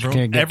wedlock,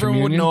 can't get everyone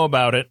would communion? know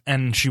about it,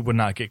 and she would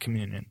not get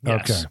communion.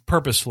 Yes, Okay.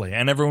 purposefully,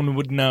 and everyone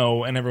would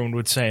know, and everyone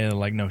would say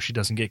like, "No, she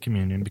doesn't get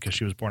communion because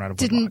she was born out of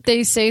Didn't wedlock."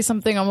 they say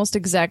something almost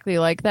exactly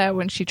like that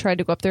when she tried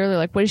to go up there? They're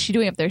like, what is she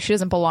doing up there? She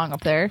doesn't belong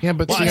up there. Yeah,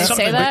 but Well, see, Did they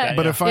something say like that? that,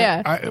 But yeah.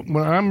 if I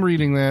when I'm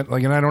reading that,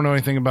 like, and I don't know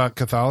anything about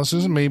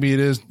Catholicism, maybe it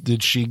is.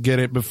 Did she get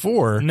it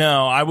before?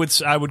 No, I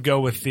would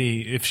go with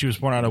if she was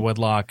born out of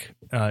wedlock,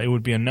 it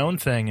would be a known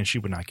thing, and she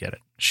would not get it.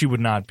 She would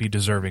not be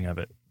deserving of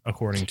it,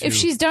 according to. If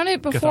she's done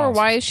it before, Catholicism.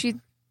 why is she?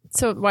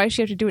 So why does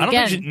she have to do it I don't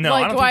again? think she, no,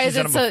 like, I don't why think is she's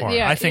done it it so? before.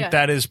 Yeah, I think yeah.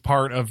 that is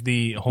part of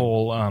the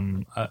whole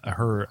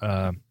her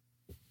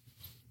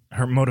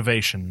her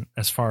motivation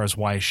as far as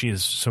why she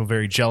is so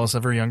very jealous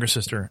of her younger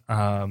sister,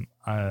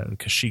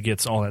 because she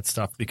gets all that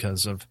stuff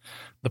because of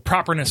the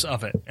properness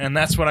of it. And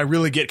that's what I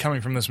really get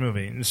coming from this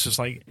movie. It's just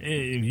like,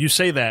 you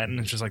say that, and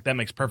it's just like, that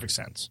makes perfect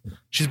sense.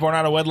 She's born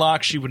out of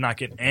wedlock. She would not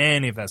get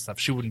any of that stuff.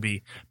 She wouldn't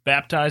be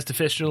baptized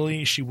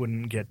officially. She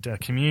wouldn't get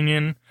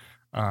communion.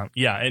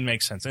 Yeah, it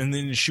makes sense. And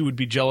then she would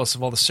be jealous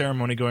of all the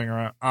ceremony going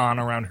on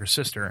around her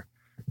sister.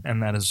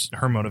 And that is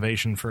her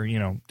motivation for,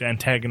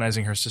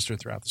 antagonizing her sister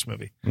throughout this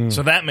movie.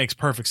 So that makes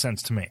perfect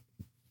sense to me.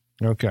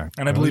 Okay.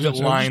 And I believe it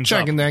lines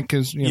checking up. that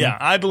because, Yeah,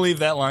 I believe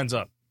that lines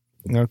up.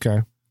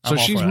 Okay. So I'm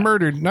all she's for that.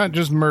 murdered, not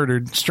just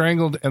murdered,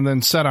 strangled, and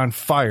then set on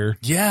fire.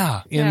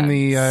 Yeah.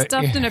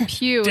 stuffed in a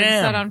pew and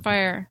Damn. set on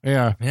fire.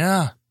 Yeah.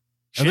 Yeah.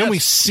 And then we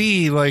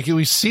see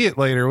it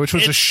later, which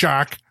was a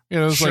shock.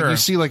 It's Sure. like you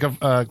see like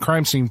a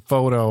crime scene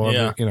photo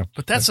of it,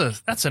 But that's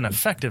an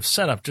effective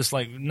setup. Just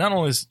like, not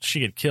only does she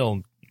get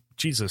killed,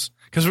 Jesus,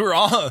 because we were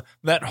all,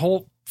 that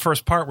whole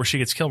first part where she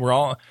gets killed, we're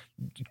all,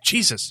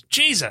 Jesus.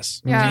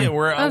 Yeah.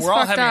 We're That was all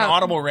fucked having an up.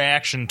 audible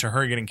reaction to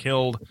her getting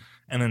killed,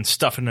 and then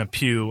stuffed in a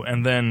pew,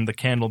 and then the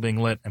candle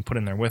being lit and put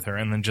in there with her,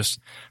 and then just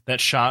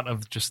that shot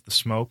of just the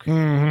smoke.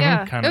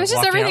 Yeah. Kind It of was just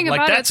walking everything out.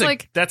 about it. That's It's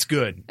like, that's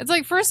good. it's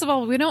like, first of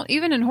all, we don't,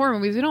 even in horror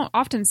movies, we don't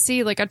often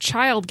see like a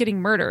child getting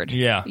murdered.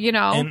 Yeah.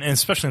 And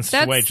especially in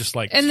such a way, just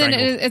like and then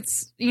strangled.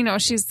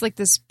 it's she's like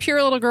this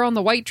pure little girl in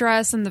the white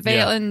dress and the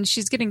veil, Yeah. and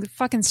she's getting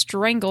fucking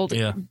strangled.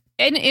 Yeah.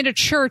 In a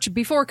church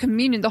before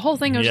communion. The whole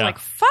thing was Yeah. like,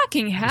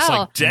 fucking hell. It's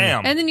like,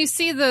 damn. And then you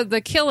see the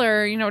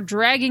killer,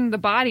 dragging the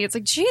body. It's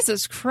like,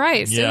 Jesus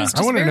Christ. It Yeah. was I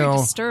just want to very know,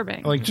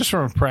 disturbing. like, just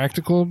from a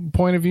practical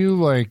point of view,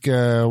 like,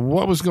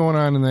 what was going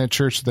on in that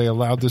church that they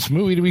allowed this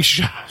movie to be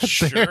shot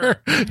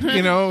there?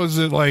 Was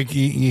it like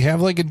you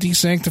have like a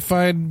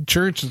desanctified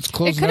church that's it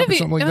closing could up have or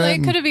something like that?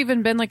 it could have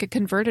even been like a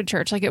converted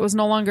church. Like it was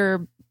no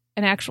longer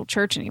an actual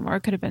church anymore.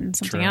 It could have been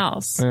something True.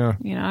 else. Yeah.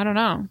 I don't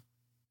know.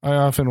 I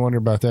often wonder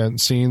about that in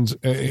scenes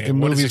in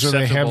What is movies where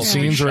they have acceptable to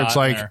be scenes where it's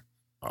shot in like, there?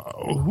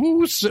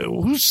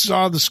 who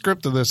saw the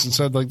script of this and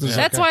said like this?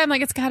 That's why I'm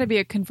like, it's got to be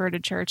a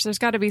converted church. It's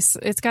got to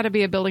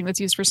be a building that's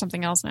used for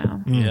something else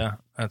now. Yeah,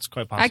 that's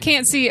quite possible. I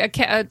can't see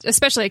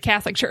especially a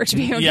Catholic church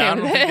being okay I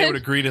with don't think they it. would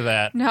agree to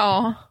that.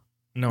 No,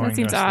 Knowing that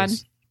seems this odd.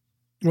 is-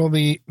 Well,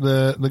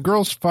 the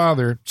girl's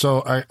father.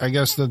 So I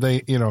guess that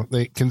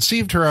they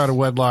conceived her out of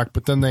wedlock,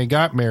 but then they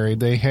got married.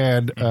 They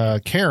had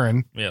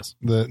Karen, Yes.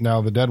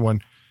 the dead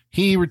one.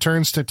 He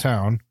returns to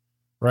town,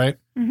 right,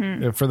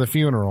 for the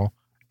funeral,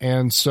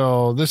 and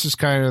so this is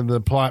kind of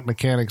the plot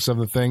mechanics of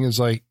the thing. Is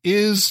like,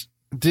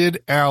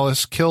 did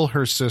Alice kill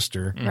her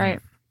sister, Right.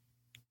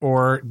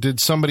 or did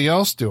somebody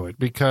else do it?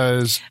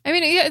 Because I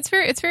mean, yeah, it's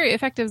very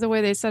effective the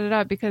way they set it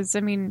up because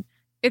I mean,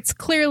 it's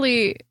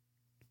clearly.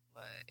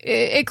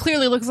 It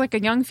clearly looks like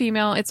a young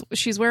female.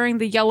 She's wearing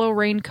the yellow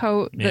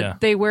raincoat that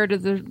they wear to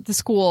the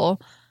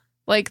school.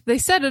 Like they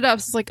set it up.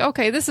 So it's like,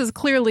 okay, this is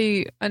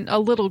clearly a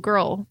little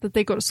girl that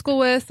they go to school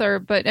with.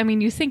 But I mean,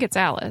 you think it's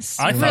Alice.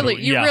 I thought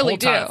you really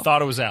do.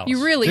 thought it was Alice.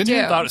 You really Did do.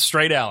 you? thought it was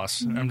straight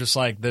Alice. I'm just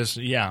like this.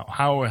 Yeah.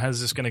 How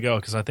is this going to go?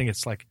 Because I think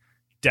it's like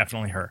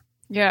definitely her.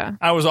 Yeah.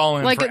 I was all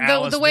in Like for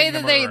Alice the way being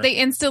that the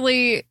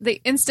murderer. they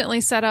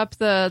instantly set up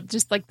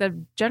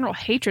the general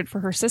hatred for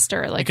her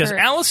sister. Like because her,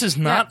 Alice is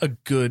not a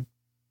good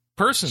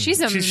person. She's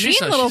a mean she's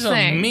little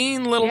thing. A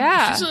mean little.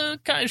 Yeah.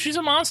 She's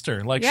a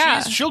monster. Like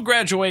Yeah. she'll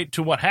graduate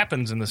to what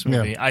happens in this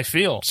movie. I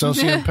feel.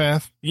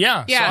 sociopath.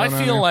 Yeah. Yeah. So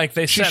I feel like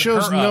they She set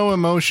shows her up. no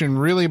emotion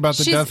really about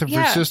the She's- death of her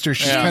yeah. sister.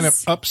 She's Yeah. kind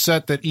of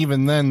upset that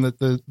even then that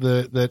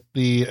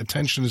the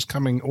attention is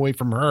coming away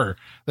from her.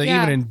 That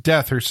Yeah. even in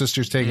death her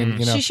sister's taken.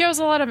 Mm. She shows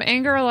a lot of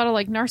anger, a lot of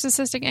like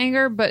narcissistic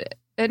anger, but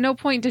at no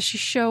point does she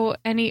show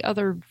any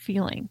other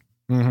feeling.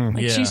 Mhm.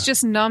 Like Yeah. she's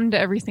just numb to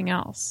everything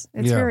else.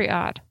 It's Yeah. very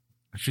odd.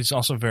 She's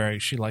also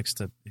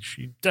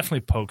she definitely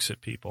pokes at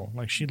people.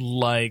 Like she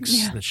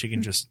likes that she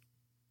can just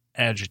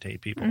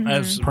agitate people. Mhm.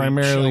 As we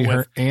Primarily show her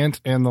with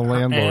aunt and the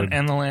landlord.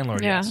 and the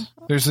landlord. Yeah.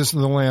 Yes. There's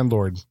the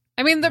landlord.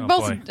 I mean, they're Oh,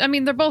 both. boy. I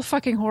mean, they're both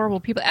fucking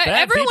horrible people.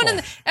 Everyone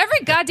people. every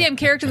goddamn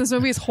character in this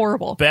movie is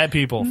horrible. Bad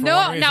people. For No,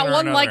 one reason not or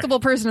one another. likable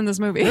person in this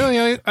movie.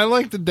 Really, I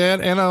like the dad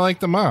and I like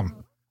the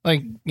mom.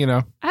 Like I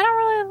don't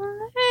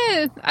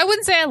really. I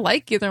wouldn't say I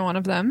like either one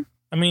of them.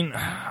 I mean,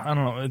 I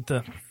don't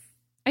know.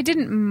 I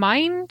didn't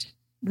mind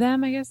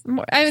them. I guess.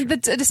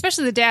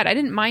 Especially the dad. I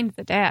didn't mind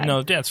the dad.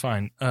 No, Dad's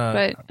fine.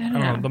 But I don't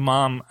know. The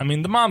mom. I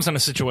mean, the mom's in a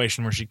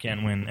situation where she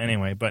can't win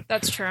anyway. But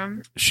That's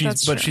true.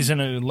 she's true. she's in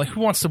a like.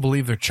 Who wants to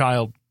believe their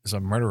child is a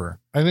murderer?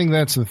 I think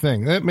that's the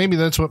thing. Maybe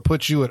that's what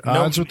puts you at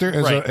odds with her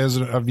as right. as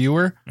a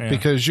viewer Yeah.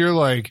 because you're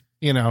like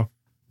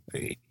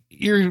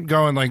you're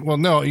going like, well,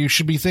 no, you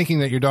should be thinking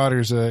that your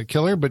daughter's a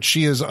killer, but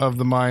she is of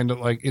the mind that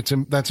like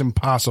that's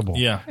impossible.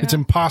 Yeah. It's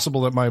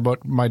impossible that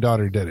my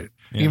daughter did it.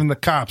 Yeah. Even the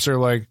cops are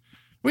like,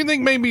 we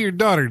think maybe your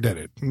daughter did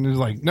it, and it's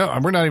like, no,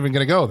 we're not even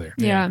going to go there.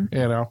 Yeah.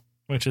 You know.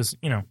 Which is,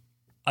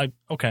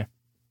 okay.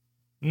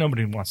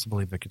 Nobody wants to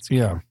believe their kid's a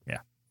Yeah. killer.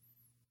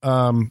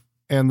 Yeah.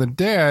 And the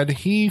dad,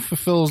 he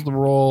fulfills the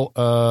role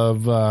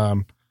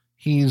of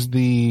he's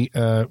the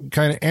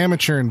kind of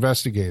amateur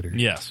investigator.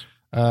 Yes.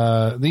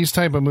 these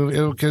type of movies,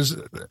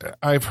 because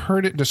I've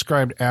heard it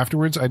described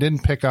afterwards. I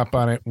didn't pick up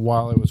on it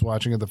while I was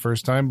watching it the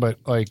first time, but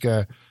like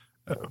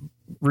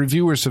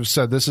reviewers have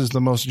said this is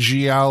the most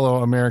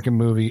giallo American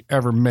movie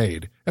ever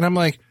made, and I'm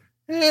like,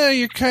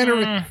 you're kind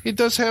of. It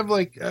does have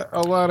like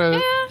a lot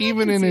of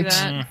even in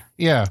its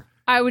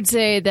I would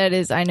say that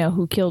is I Know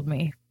Who Killed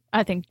Me.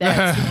 I think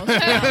that's the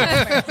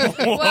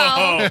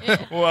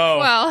most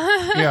Well,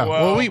 yeah.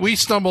 Well, we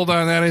stumbled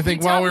on that. I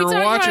think while we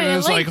were watching it,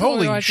 it's like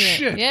holy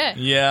shit.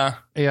 Yeah.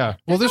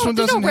 Well, this one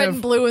doesn't no red have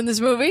and blue in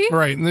this movie,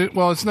 right.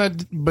 Well, it's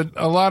not, but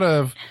a lot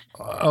of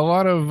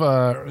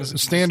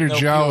standard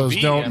giallos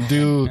don't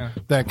do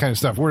that kind of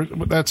stuff.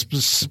 That's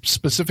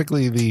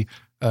specifically the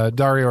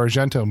Dario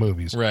Argento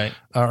movies, right?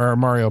 Or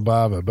Mario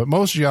Bava. But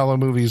most giallo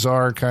movies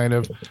are kind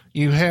of,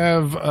 you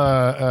have,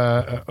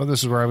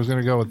 this is where I was going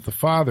to go with the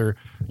father.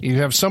 You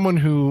have someone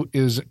who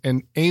is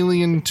an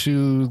alien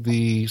to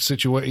the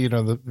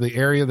situation, the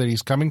area that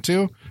he's coming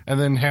to, and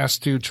then has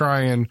to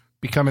try and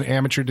become an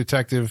amateur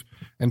detective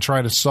and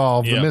try to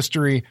solve the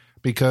mystery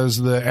because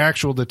the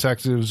actual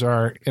detectives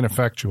are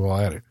ineffectual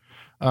at it.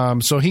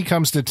 So he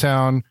comes to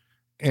town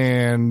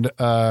and,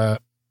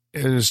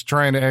 is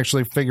trying to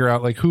actually figure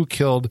out like who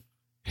killed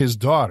his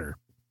daughter,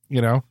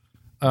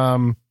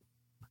 and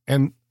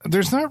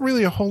there's not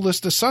really a whole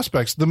list of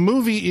suspects. The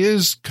movie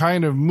is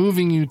kind of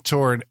moving you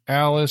toward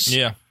Alice.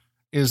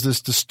 Is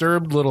this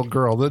disturbed little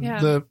girl.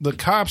 The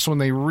cops, when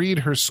they read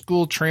her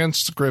school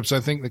transcripts,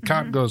 I think the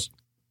cop goes,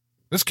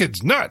 this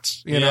kid's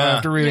nuts,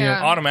 after reading it.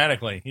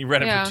 Automatically. He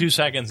read it for 2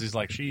 seconds. He's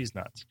like, she's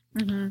nuts.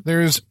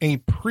 There's a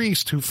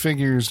priest who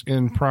figures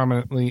in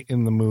prominently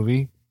in the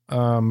movie.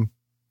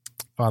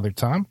 Father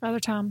Tom.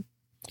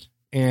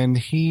 And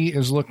he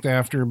is looked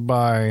after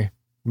by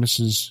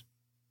Mrs.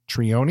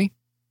 Trioni.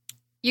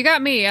 You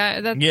got me.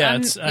 I think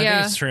it's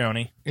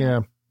Trioni.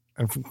 Yeah.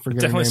 I forget it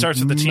definitely starts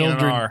with the T and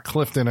an R.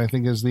 Clifton, I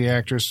think, is the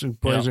actress who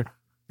plays her,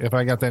 if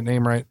I got that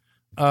name right.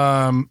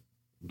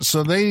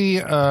 So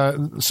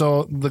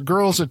the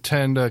girls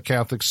attend a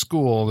Catholic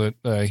school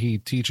that he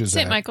teaches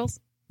St. at. Michael's.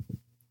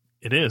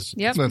 It is.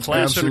 Yep. That's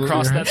plastered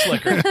across that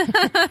slicker.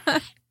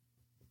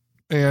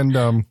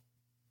 And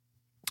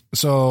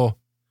so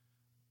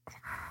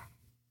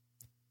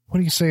what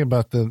do you say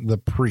about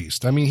the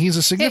priest? I mean, he's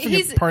a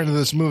significant part of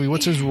this movie.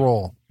 What's his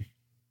role?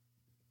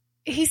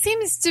 He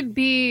seems to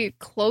be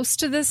close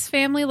to this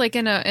family, like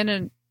in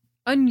an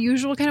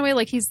unusual kind of way.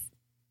 Like he's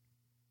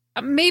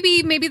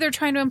maybe they're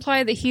trying to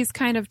imply that he's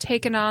kind of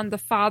taken on the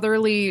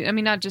fatherly. I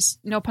mean, not just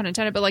no pun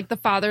intended, but like the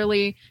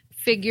fatherly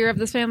figure of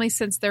this family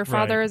since their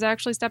father has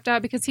actually stepped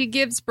out, because he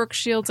gives Brooke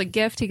Shields a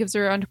gift. He gives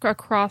her a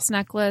cross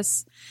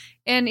necklace.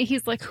 And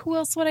he's like, who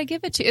else would I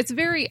give it to? It's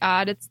very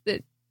odd. It's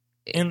that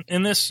in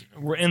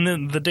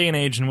the day and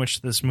age in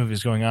which this movie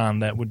is going on,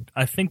 that would,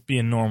 I think, be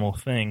a normal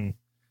thing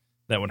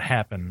that would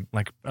happen.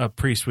 Like a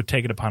priest would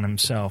take it upon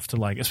himself to,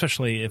 like,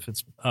 especially if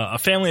it's a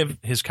family of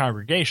his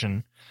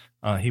congregation,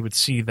 he would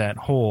see that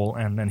hole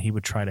and then he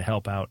would try to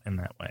help out in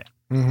that way.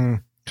 Mm-hmm.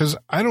 Because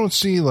I don't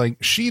see,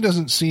 like, she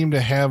doesn't seem to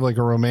have like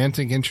a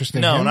romantic interest in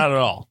him. No, not at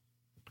all.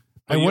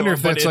 I wonder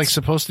if that's like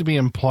supposed to be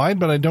implied,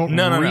 but I don't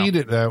read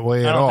it that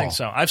way at all. I don't think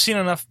so. I've seen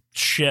enough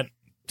shit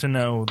to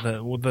know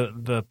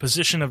the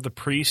position of the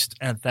priest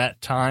at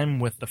that time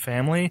with the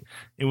family.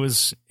 It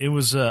was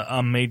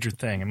a major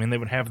thing. I mean, they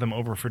would have them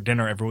over for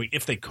dinner every week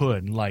if they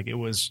could. Like, it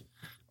was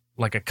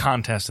like a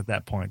contest at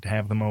that point to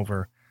have them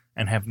over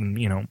and have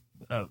them,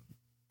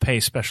 pay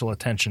special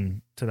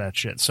attention to that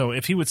shit. So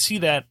if he would see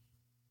that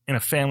in a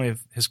family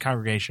of his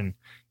congregation,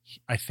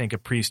 I think a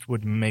priest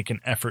would make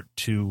an effort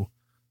to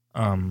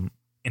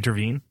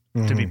intervene,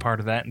 to be part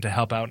of that and to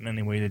help out in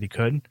any way that he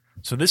could.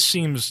 So this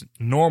seems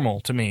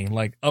normal to me,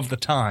 like of the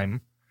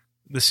time.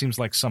 This seems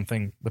like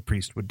something the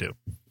priest would do.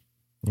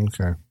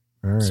 Okay.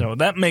 All right. So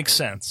that makes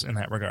sense in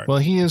that regard. Well,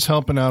 he is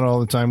helping out all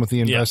the time with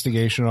the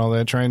investigation and all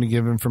that, trying to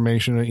give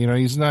information.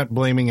 He's not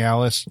blaming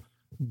Alice,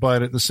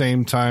 but at the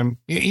same time,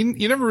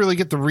 you never really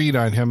get the read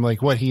on him,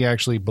 like what he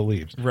actually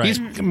believes. Right.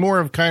 He's more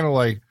of kind of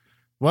like,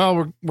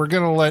 well, we're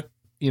going to let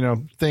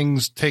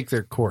things take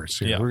their course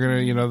here. We're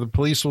going to, the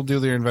police will do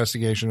their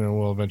investigation and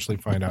we'll eventually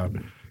find out,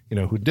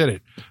 who did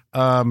it.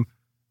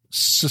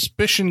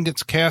 Suspicion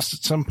gets cast at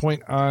some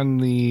point on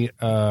the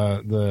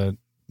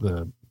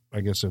I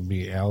guess it'd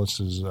be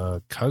Alice's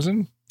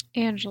cousin.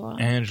 Angela,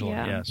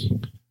 yes.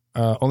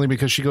 Only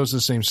because she goes to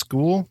the same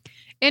school.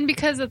 And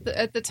because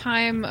at the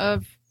time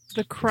of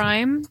the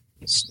crime,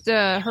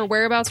 her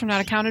whereabouts were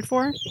not accounted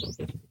for.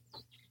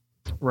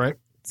 Right.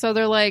 So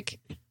they're like,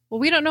 well,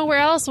 we don't know where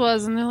Alice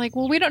was. And they're like,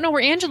 well, we don't know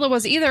where Angela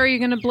was either. Are you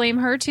going to blame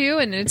her too?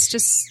 And it's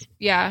just,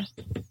 The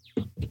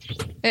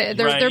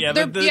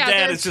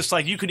dad is just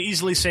like, you could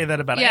easily say that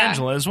about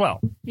Angela as well.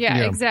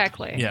 Yeah,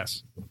 exactly.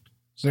 Yes.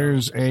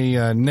 There's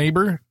a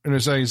neighbor, and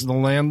he's the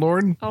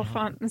landlord.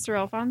 Mr.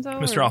 Alfonso?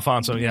 Mr.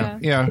 Alfonso, yeah.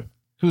 Yeah,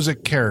 who's a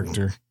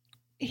character.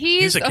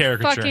 He's a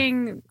caricature.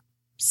 Fucking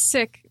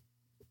sick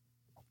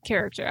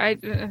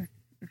character.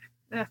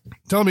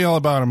 Tell me all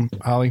about him,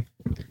 Holly.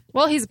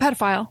 Well, he's a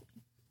pedophile,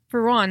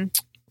 for one.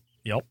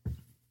 Yep.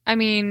 I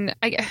mean,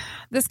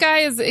 this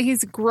guy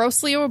he's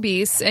grossly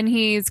obese, and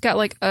he's got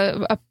like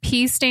a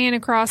pee stain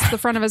across the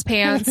front of his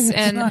pants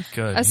and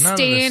a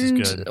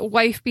stained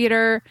wife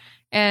beater.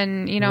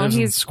 And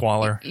he's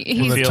squalor.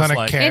 He's a ton of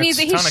cats. And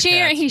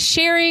he's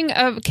sharing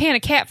a can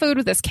of cat food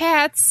with his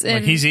cats.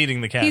 And he's eating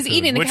the cat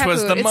food, which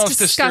was the most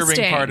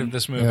disturbing part of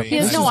this movie. He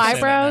has no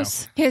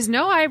eyebrows. He has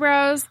no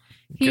eyebrows.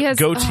 He has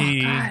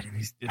goatee.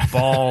 He's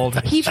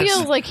bald. He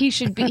feels like he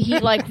should be.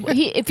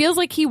 It feels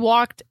like he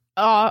walked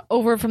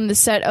over from the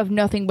set of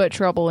Nothing But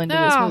Trouble into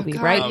this movie,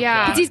 God, right?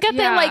 Yeah, because he's got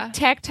that like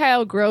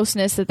tactile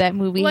grossness that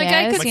movie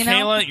has.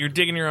 Michaela, you're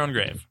digging your own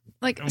grave.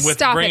 Like,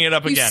 stop bring it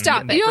up again.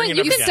 Stop it. You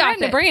can stop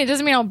it. Bring it.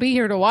 Doesn't mean I'll be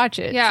here to watch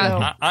it.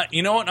 Yeah. So.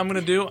 You know what I'm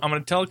going to do? I'm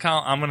going to tell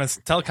Colin.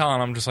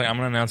 I'm just like, I'm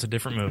going to announce a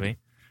different movie.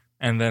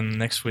 And then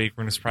next week,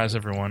 we're going to surprise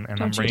everyone.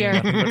 And I'm bringing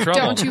Nothing But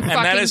Trouble. Don't you fucking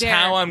And that is dare.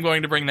 how I'm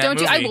going to bring that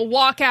movie. I will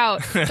walk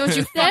out. Don't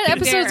you That fucking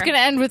episode's dare. going to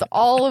end with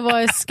all of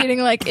us getting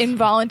like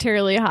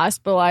involuntarily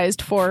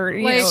hospitalized for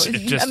just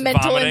a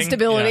mental vomiting.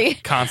 instability. Yeah,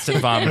 constant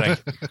vomiting.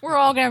 We're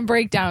all going to have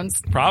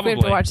breakdowns. Probably. We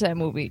have to watch that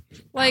movie.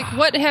 Like,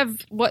 what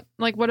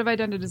have I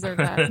done to deserve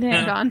that?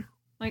 Yeah. Don?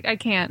 Like, I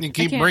can't. You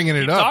keep I can't. bringing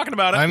it Keep up. talking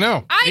about it. I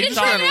know. I He's didn't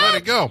trying bring to it let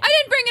up. it go. I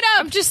didn't bring it up.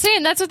 I'm just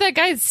saying that's what that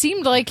guy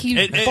seemed like he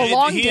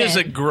belonged in. He is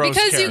a gross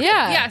Because character.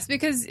 yes,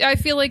 because I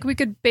feel like we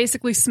could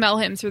basically smell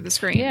him through the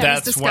screen. Yeah.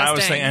 That's what I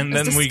was saying. And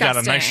then we got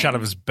a nice shot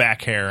of his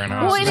back hair. And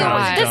I Well, was and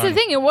like, that's the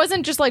thing. It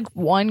wasn't just like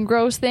one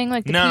gross thing,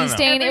 like the pee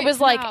stain. It was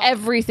like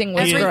everything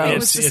was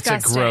gross. It's a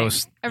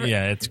gross.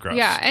 It's gross.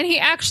 Yeah, and he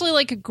actually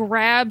like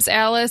grabs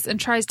Alice and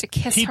tries to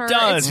kiss her. He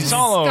does. He's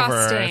all over.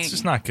 Disgusting. It's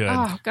just not good.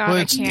 Oh God, Well,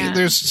 I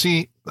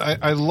can't.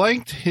 I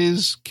liked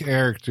his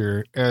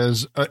character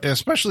as,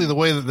 especially the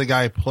way that the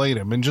guy played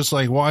him, and just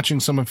like watching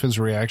some of his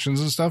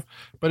reactions and stuff.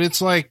 But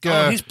it's like,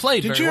 he's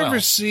played. Did very you well. ever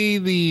see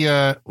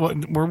the?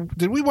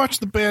 Did we watch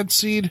The Bad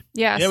Seed?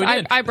 Yes, Yeah, we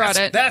did. I brought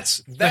it.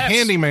 That's The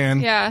Handyman.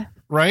 Yeah.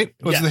 Right?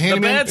 Was the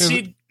Handyman? Bad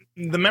Seed?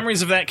 The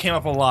memories of that came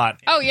up a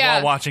lot. Oh yeah,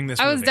 while watching this,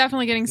 I was movie.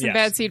 definitely getting some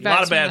bad seed. A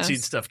lot of vibes bad from seed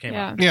this. stuff came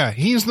Yeah. up. Yeah,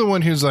 he's the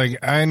one who's like,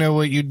 I know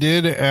what you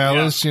did,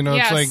 Alice. Yeah. It's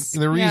Yes.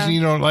 like the reason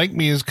you don't like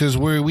me is because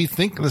we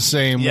think the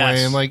same Yes.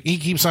 way, and like he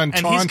keeps on And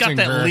taunting he's got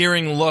that her.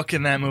 leering look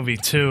in that movie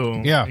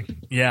too. Yeah.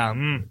 Yeah.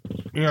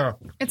 Yeah,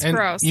 It's and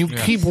gross. You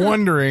keep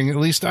wondering. At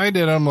least I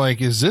did. I'm like,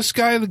 is this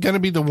guy going to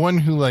be the one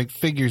who like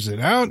figures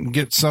it out and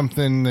gets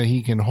something that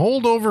he can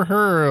hold over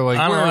her? Or, like,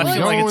 I don't where know. are I we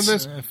feel going like with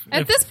this?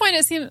 At this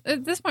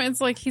point,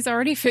 it's like he's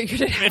already figured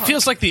it out. It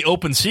feels like the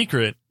open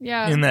secret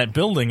Yeah. in that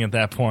building at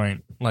that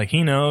point. Like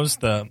he knows,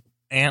 the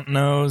aunt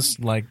knows.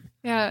 Like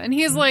Yeah, and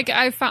he's like,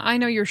 I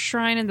know your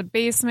shrine in the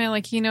basement.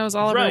 Like he knows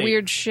all of her Right.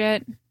 weird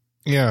shit.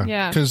 Yeah,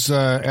 Yeah. Because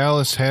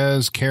Alice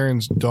has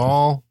Karen's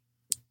doll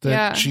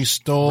that she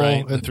stole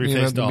Right, the at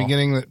three-faced the doll.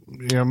 beginning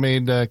that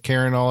made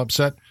Karen all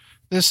upset.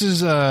 This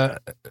is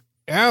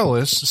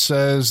Alice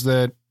says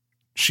that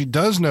she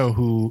does know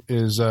who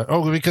is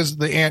because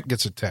the aunt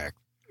gets attacked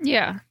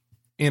Yeah.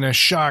 in a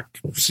shock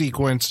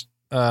sequence.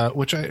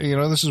 Which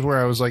this is where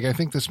I was like, I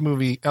think this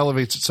movie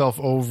elevates itself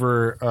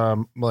over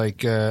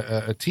like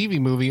a TV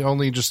movie.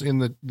 Only just in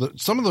the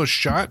some of those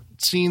shot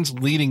scenes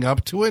leading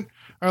up to it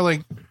are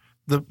like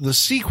the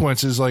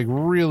sequence is like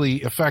really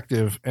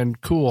effective and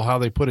cool how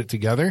they put it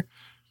together.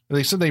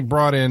 They said they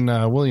brought in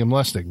William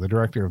Lustig, the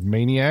director of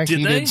Maniac.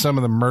 He did some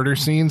of the murder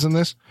scenes in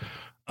this.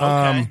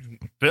 okay,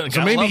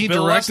 So maybe he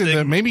directed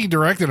them. Maybe he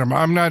directed them.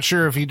 I'm not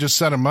sure if he just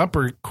set them up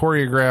or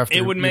choreographed.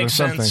 It would make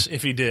something. sense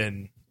if he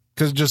did.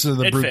 Because just of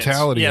the It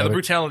brutality. Fits. Yeah, of the it.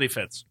 brutality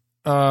fits.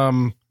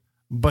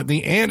 But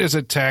the aunt is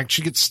attacked.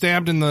 She gets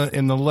stabbed in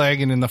the leg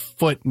and in the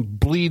foot and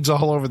bleeds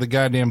all over the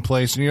goddamn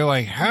place. And you're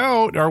like,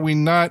 how are we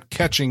not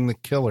catching the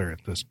killer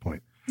at this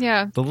point?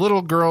 Yeah. The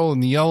little girl in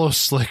the yellow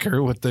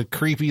slicker with the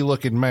creepy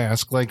looking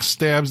mask like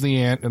stabs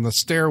the aunt in the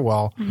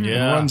stairwell and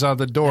runs out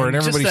the door, and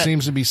everybody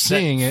seems to be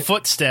seeing it.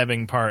 Foot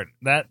stabbing part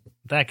that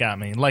got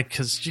me. Like,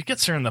 because she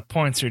gets her in the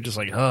points. You're just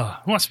like, oh,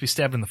 who wants to be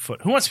stabbed in the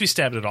foot? Who wants to be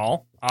stabbed at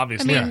all?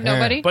 Obviously,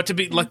 Nobody. But to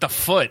be like the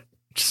foot,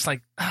 just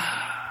like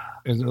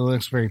It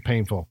looks very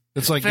painful.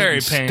 It's like Very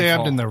getting stabbed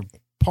painful. in the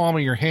palm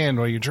of your hand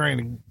while you're trying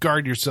to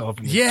guard yourself.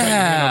 And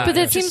Yeah. But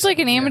that seems like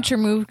an amateur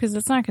move because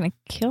it's not going to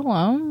kill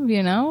him,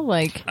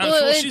 Like,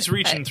 well, she's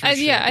reaching through.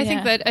 shit. I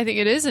think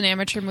it is an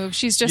amateur move.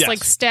 She's just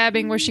like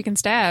stabbing where she can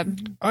stab.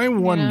 I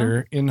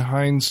wonder, in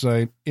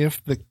hindsight,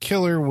 if the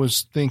killer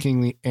was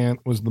thinking the aunt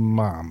was the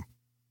mom.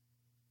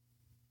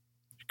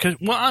 Because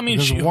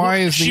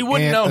Because she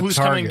wouldn't know aunt a who's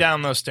coming target?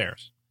 down those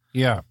stairs.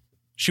 Yeah.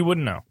 She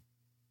wouldn't know.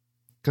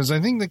 Because I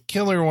think the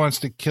killer wants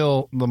to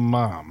kill the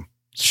mom.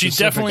 She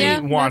Specifically.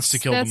 definitely wants to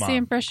kill the mom. That's the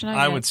impression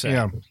I get. would say.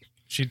 Yeah.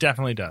 She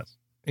definitely does.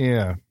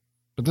 Yeah.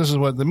 But this is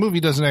what the movie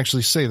doesn't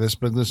actually say this,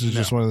 but this is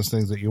just one of those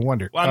things that you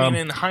wonder. Well, I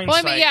mean, in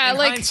hindsight,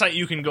 hindsight,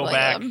 you can go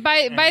back.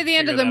 By the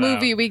end of the figure that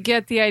movie, we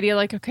get the idea,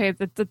 like, okay,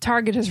 the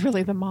target is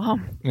really the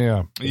mom.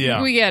 Yeah.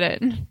 Yeah. We get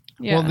it.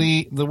 Yeah. Well,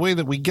 the way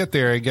that we get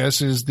there, I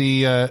guess, is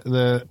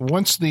the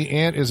once the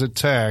aunt is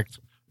attacked,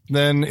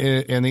 then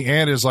and the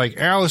aunt is like,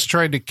 Alice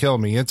tried to kill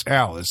me. It's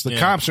Alice. The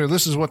cops are.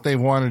 This is what they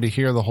wanted to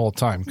hear the whole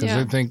time because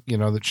they think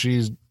that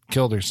she's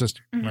killed her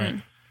sister.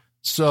 Right.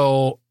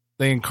 So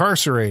they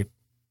incarcerate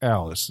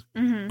Alice,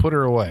 put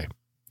her away.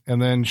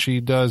 And then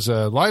she does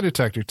a lie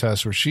detector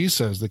test where she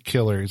says the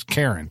killer is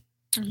Karen.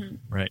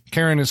 Right.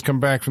 Karen has come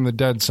back from the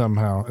dead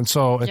somehow. And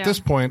so at this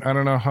point, I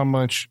don't know how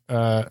much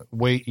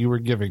weight you were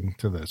giving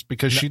to this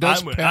because she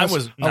does pass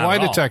a lie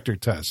detector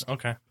test.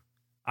 Okay.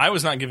 I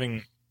was not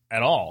giving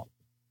at all.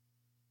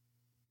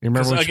 You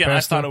remember again,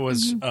 I thought it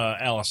was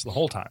Alice the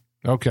whole time.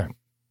 Okay.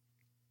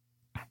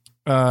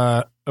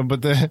 So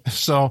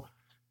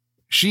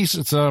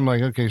I'm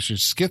like, okay,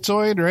 she's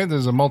schizoid, right?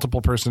 There's a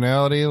multiple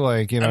personality,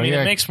 like, it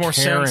makes more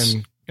Karen,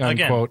 sense.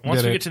 Unquote, again,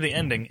 once we get to the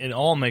ending, it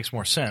all makes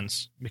more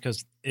sense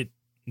because it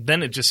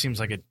just seems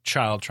like a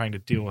child trying to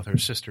deal with her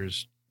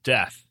sister's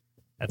death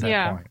at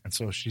that point. And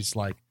so she's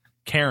like,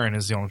 Karen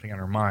is the only thing on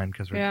her mind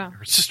because her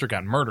sister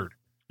got murdered.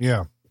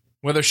 Yeah.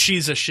 Whether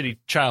she's a shitty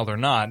child or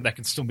not, that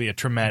can still be a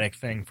traumatic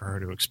thing for her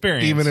to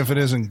experience. Even if it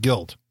isn't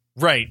guilt.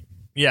 Right.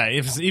 Yeah.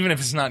 Even if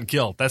it's not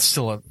guilt, that's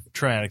still a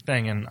traumatic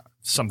thing and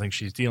something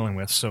she's dealing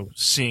with. So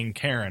seeing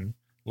Karen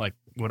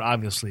would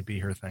obviously be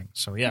her thing.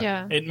 So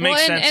it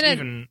makes sense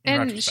in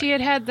retrospect. She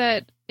had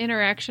that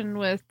interaction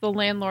with the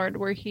landlord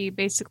where he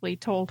basically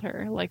told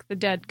her the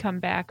dead come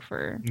back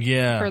for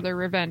further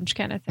revenge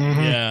kind of thing.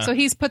 Mm-hmm. So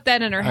he's put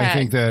that in her head. I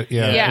think that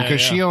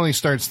because she only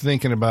starts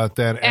thinking about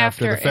that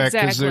after the fact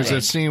because there's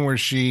that scene where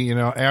she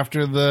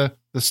after the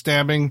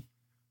stabbing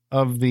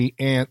of the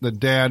aunt, the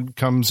dad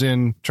comes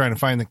in trying to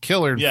find the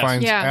killer and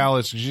finds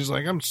Alice, and she's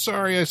like, "I'm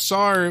sorry, I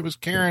saw her. It was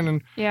Karen,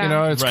 and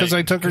it's because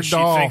I took her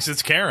doll." She thinks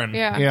it's Karen.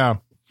 Yeah.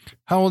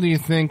 How old do you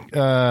think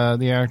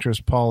the actress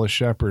Paula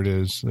Shepherd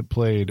is that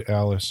played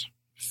Alice?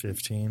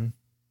 15.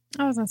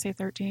 I was gonna say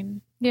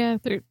 13. Yeah,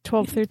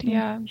 12, 13.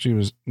 Yeah. She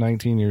was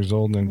 19 years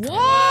old. And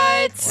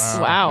what?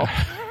 Wow.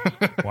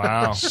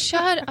 Wow.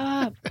 Shut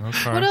up.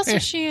 Okay. What else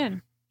is she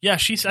in? Yeah,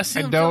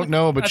 I don't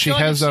know, but she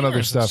has done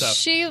other stuff.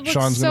 She looks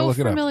Sean's so look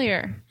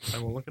familiar. I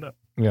will look it up.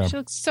 Yeah. She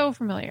looks so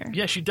familiar.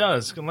 Yeah, she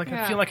does.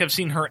 I feel like I've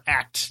seen her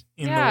act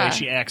in the way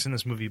she acts in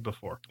this movie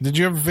before. Did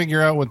you ever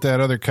figure out what that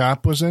other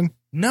cop was in?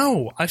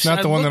 No.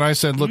 Not the one that I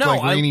said looked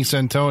like Rainey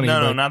Santoni.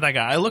 No, not that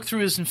guy. I looked through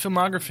his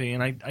filmography,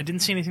 and I didn't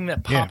see anything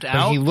that popped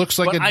out. But he looks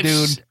like a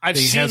dude. I've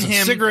seen has him,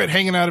 a cigarette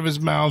hanging out of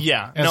his mouth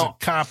as a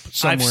cop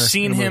somewhere. I've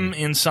seen him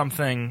in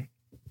something.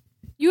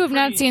 You have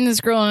not seen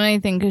this girl in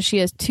anything because she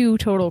has 2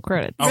 total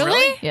credits. Oh,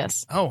 really?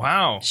 Yes. Oh,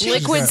 wow.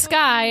 Liquid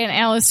Sky and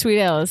Alice,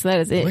 Sweet Alice. That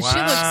is it. She looks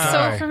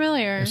so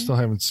familiar. I still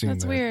haven't seen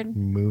that weird.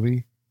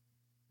 movie.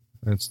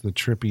 That's the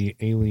trippy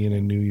alien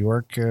in New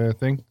York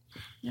thing.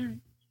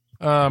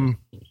 All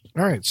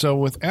right. So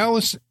with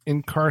Alice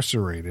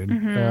incarcerated,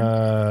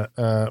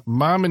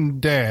 mom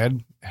and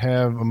dad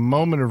have a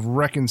moment of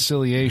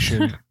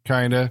reconciliation,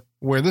 kind of,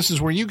 where this is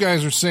where you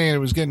guys are saying it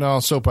was getting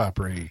all soap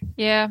opera-y.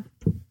 Yeah.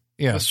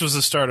 Yeah. This was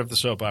the start of the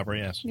soap opera,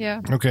 yes.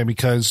 Yeah. Okay,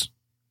 because...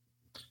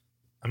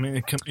 I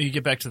mean, you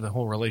get back to the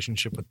whole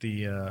relationship with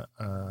the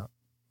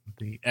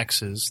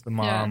exes, the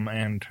mom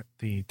and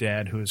the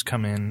dad who has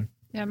come in.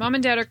 Yeah, mom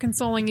and dad are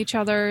consoling each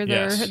other.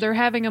 They're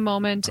having a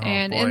moment,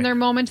 and in their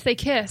moment they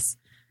kiss.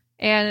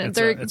 And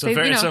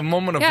it's a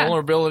moment of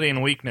vulnerability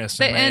and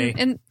weakness.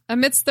 And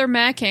amidst their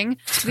macking,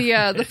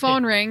 the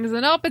phone rings,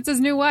 and it's his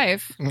new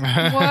wife.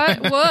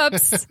 What?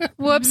 Whoops.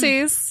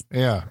 Whoopsies.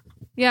 Yeah.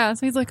 Yeah,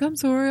 so he's like, I'm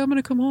sorry, I'm going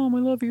to come home. I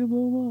love you,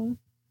 blah, blah.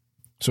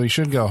 So he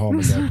should go home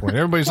at that point.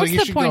 Everybody's like,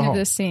 you should go home. What's the point of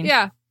this scene?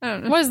 Yeah. I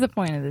don't know. What is the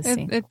point of this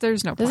scene?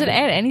 There's no point. Does it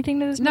add anything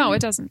to this movie? No, it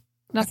doesn't.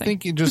 Nothing. I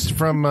think you just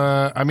from,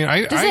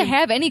 does it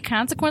have any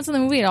consequence in the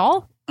movie at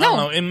all? I don't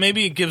know. And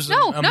maybe it gives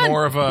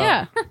more of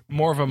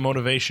a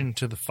motivation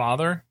to the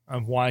father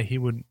of why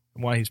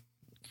he's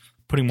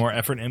putting more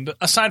effort in. But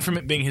aside from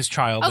it being his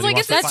child, I was like,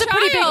 that's a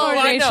pretty big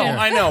motivation.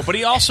 I know, but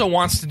he also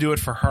wants to do it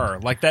for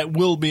her. Like that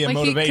will be a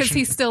motivation because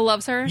he still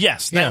loves her.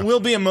 Yes, that will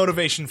be a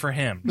motivation for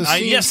him.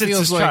 Yes, it's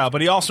his child,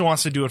 but he also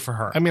wants to do it for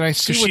her. I mean, I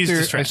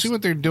see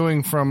what they're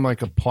doing from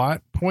like a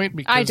plot point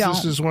because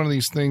this is one of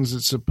these things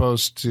that's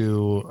supposed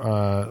to,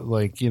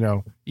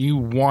 you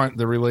want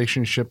the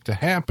relationship to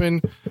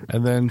happen,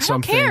 and then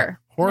something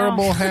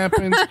horrible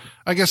happens.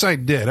 I guess I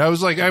did. I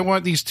was like, I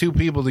want these 2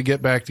 people to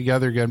get back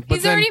together again. But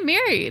he's already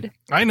married.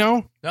 I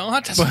know. No,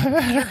 that doesn't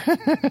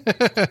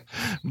matter.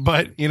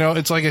 But,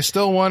 it's like I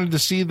still wanted to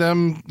see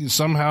them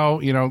somehow,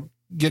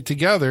 get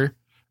together.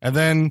 And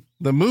then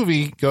the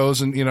movie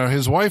goes and,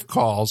 his wife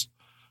calls.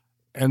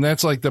 And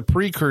that's like the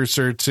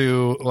precursor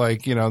to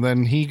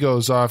then he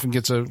goes off and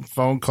gets a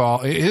phone call.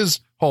 His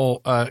whole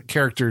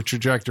character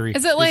trajectory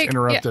is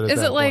interrupted at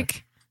that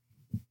point.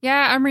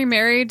 Yeah, I'm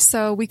remarried,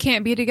 so we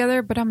can't be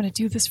together, but I'm going to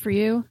do this for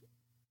you.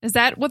 Is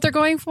that what they're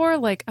going for?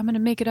 Like, I'm going to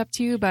make it up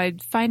to you by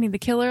finding the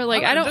killer?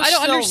 Like, I don't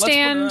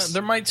understand.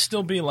 There might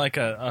still be like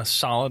a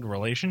solid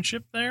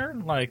relationship there.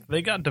 Like,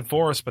 they got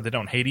divorced, but they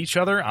don't hate each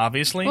other,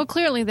 obviously. Well,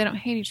 clearly they don't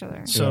hate each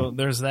other. So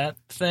there's that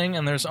thing,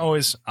 and there's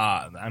always, but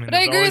I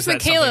agree with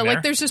Michaela.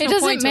 Like, there's just no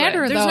point to it. It doesn't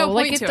matter, though. There's no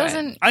point to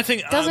it. I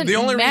think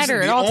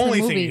the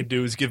only thing he could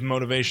do is give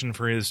motivation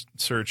for his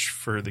search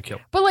for the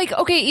killer.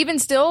 But even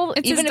still,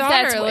 it's even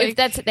if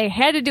if they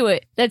had to do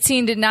it, that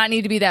scene did not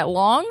need to be that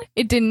long.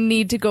 It didn't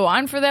need to go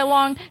on for for that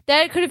long.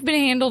 That could have been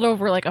handled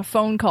over like a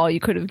phone call. You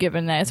could have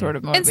given that sort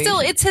of motivation. And still,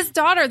 it's his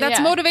daughter. That's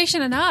Yeah.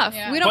 motivation enough.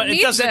 Yeah. We don't But need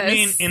it doesn't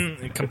this. mean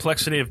in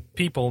complexity of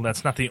people,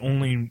 that's not the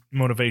only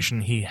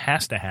motivation he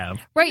has to have.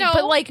 right,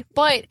 No.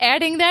 but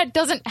adding that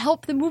doesn't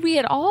help the movie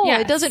at all.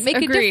 Yes, It doesn't make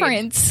agreed. a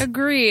difference.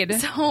 Agreed.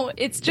 So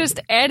it's just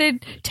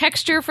added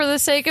texture for the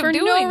sake of For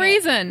doing no it.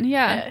 reason.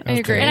 Yeah, I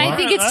agree. And I Well,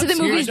 think it's to the that's-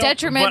 movie's I don't-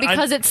 detriment but I-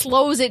 because it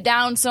slows it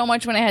down so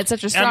much when it had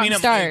such a strong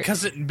start.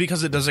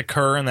 because it does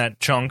occur in that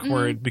chunk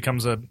where Mm-hmm. it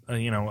becomes a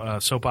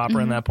soap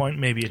opera. In that point,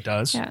 maybe it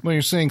does. Yeah. Well,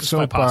 you're saying quite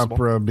soap possible.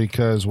 opera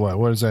because what?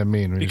 What does that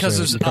mean? When Because you're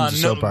there's saying it becomes a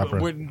soap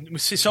opera? we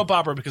see soap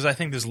opera because I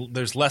think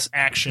there's less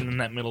action in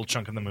that middle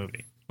chunk of the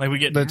movie. Like we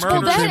get That's murder.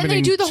 Well, that and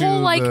they do the contributing whole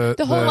to like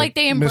the whole like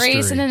they embrace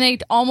mystery. and then they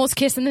almost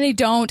kiss and then they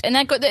don't and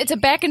it's a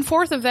back and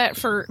forth of that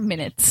for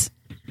minutes.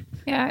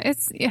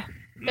 That's a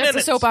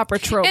Minutes. soap opera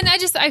trope. And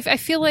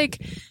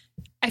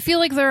I feel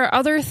like there are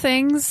other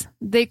things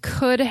they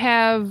could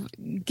have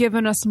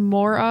given us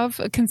more of,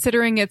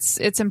 considering its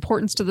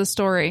importance to the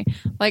story.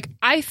 Like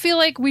I feel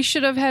like we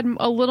should have had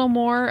a little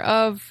more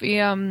of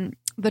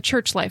the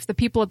church life, the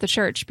people at the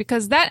church,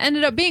 because that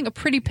ended up being a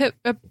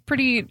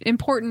pretty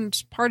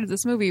important part of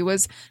this movie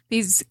was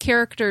these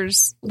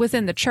characters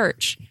within the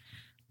church.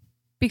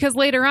 Because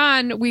later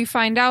on, we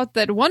find out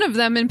that one of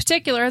them in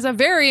particular has a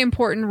very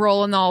important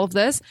role in all of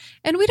this,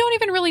 and we don't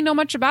even really know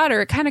much about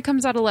her. It kind of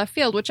comes out of left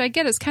field, which I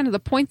get is kind of the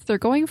point that they're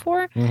going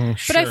for.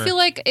 But I feel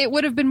like it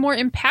would have been more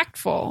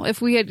impactful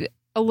if we had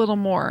a little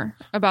more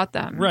about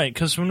them. Right,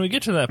 because when we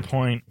get to that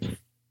point,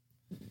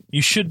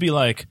 you should be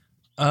like,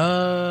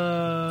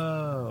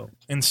 oh.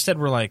 Instead,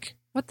 we're like,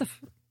 What the?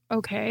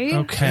 Okay.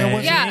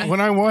 okay. Yeah.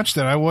 When I watched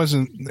it,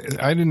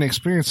 I didn't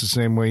experience the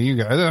same way you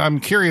guys. I'm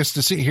curious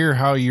to hear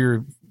how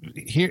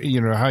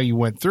how you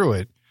went through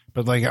it,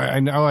 but like I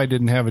know I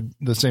didn't have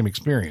the same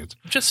experience.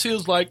 It just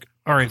feels like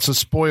All right, so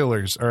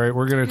spoilers. All right,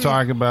 we're going to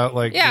talk about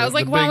like Yeah, I was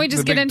like, why don't we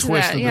just get into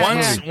that?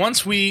 Yeah.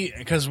 once we,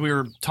 because we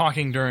were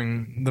talking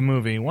during the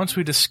movie, once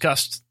we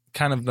discussed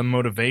kind of the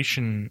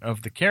motivation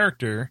of the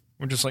character,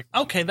 we're just like,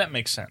 okay, that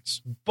makes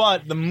sense.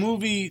 But the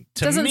movie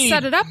to Doesn't me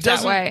set it up that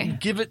doesn't way.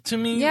 give it to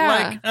me Yeah.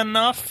 like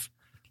enough.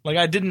 Like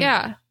I didn't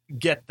Yeah.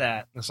 get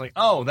that. It's like,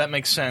 oh, that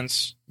makes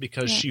sense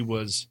because she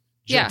was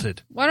Yeah.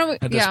 jilted Why don't we?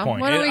 at this point.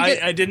 Why don't we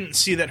get I didn't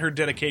see that her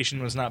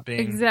dedication was not being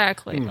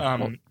exactly?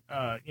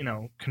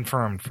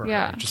 confirmed for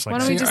Yeah. her. Just Why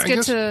like don't we See, just I get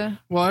guess- to?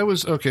 Well, I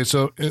was okay.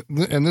 So,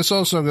 and this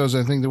also goes,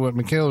 I think, to what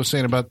Michaela was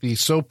saying about the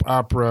soap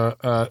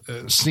opera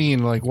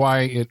scene. Like,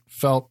 why it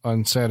felt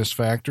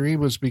unsatisfactory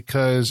was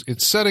because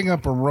it's setting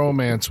up a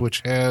romance,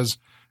 which has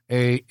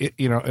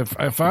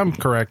if I'm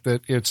correct,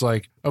 that it's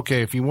like,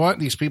 okay, if you want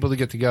these people to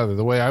get together,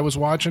 the way I was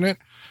watching it,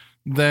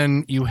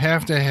 then you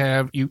have to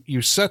have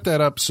you set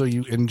that up so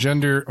you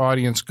engender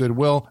audience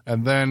goodwill,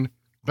 and then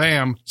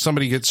bam,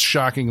 somebody gets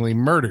shockingly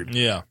murdered.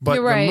 Yeah. But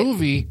You're right. the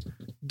movie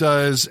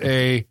does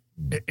it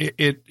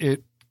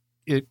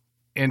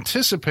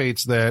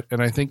anticipates that,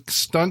 and I think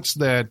stunts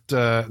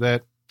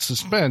that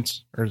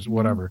suspense or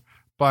whatever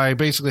by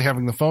basically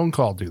having the phone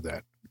call do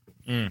that.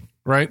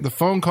 Right, the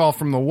phone call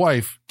from the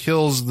wife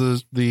kills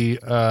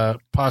the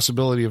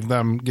possibility of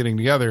them getting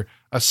together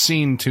a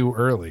scene too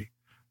early.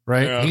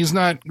 Right, Yeah. he's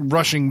not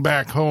rushing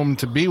back home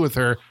to be with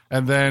her,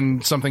 and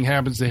then something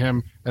happens to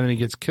him, and then he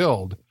gets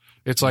killed.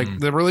 It's like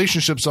the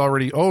relationship's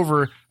already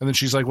over, and then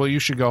she's like, well, you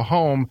should go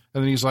home.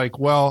 And then he's like,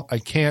 well, I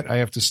can't. I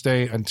have to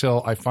stay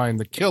until I find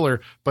the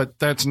killer. But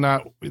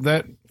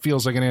that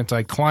feels like an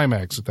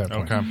anticlimax at that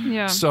point. Okay.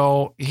 Yeah.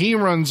 So he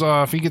runs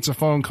off. He gets a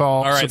phone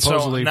call, All right. So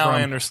supposedly now from...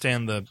 I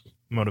understand the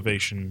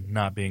motivation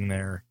not being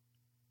there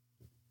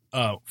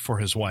for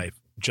his wife,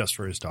 just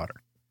for his daughter.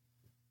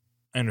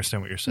 I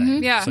understand what you're saying.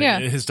 Mhm. Yeah. So Yeah.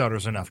 his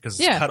daughter's enough because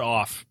it's Yeah. cut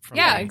off. From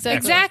Yeah, the- exactly.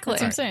 Exactly.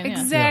 That's what I'm saying.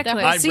 Yeah. Exactly.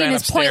 That I scene ran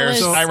is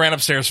upstairs. pointless. I ran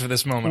upstairs for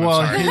this moment.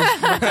 Well,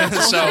 I'm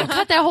sorry. so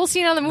Cut that whole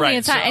scene out of the movie. right.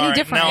 It's not so, any all right,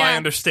 different. Now Yeah. I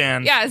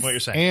understand Yes. what you're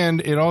saying. And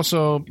it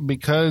also,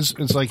 because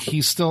it's like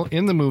he's still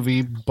in the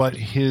movie, but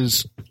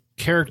his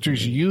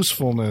character's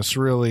usefulness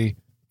really,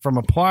 from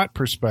a plot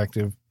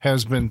perspective,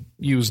 has been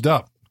used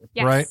up.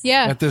 Yes. Right?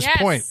 Yeah. At this Yes.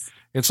 point.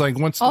 It's like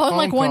once the All in phone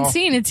like one call-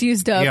 scene, it's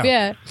used up. Yeah.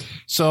 Yeah.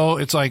 So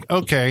it's like,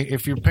 okay,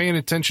 if you're paying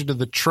attention to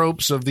the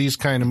tropes of these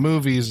kind of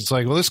movies, it's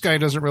like, well, this guy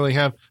doesn't really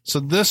have. So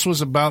this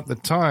was about the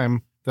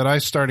time that I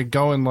started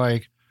going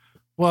like,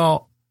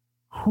 well,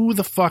 who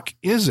the fuck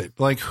is it?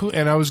 Like who?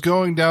 And I was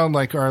going down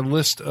like our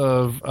list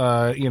of,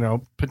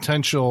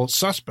 potential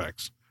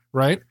suspects,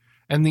 right?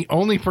 And the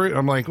only person,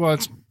 I'm like, well,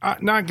 it's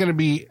not going to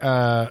be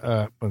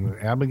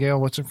Abigail.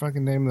 What's her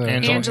fucking name?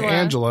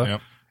 Angela.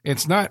 Yep.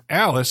 It's not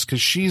Alice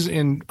because she's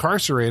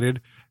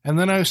incarcerated. And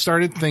then I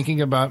started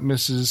thinking about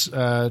Mrs.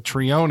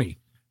 Trioni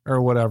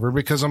or whatever,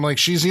 because I'm like,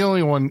 she's the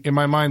only one in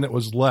my mind that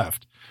was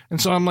left. And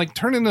so I'm like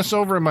turning this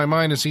over in my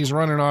mind as he's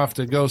running off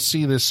to go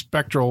see this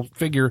spectral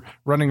figure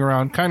running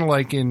around, kind of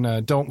like in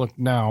Don't Look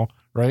Now,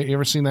 right? You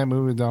ever seen that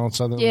movie with Donald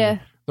Sutherland? Yeah.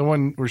 The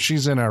one where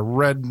she's in a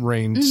red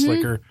rain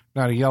slicker,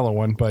 not a yellow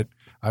one, but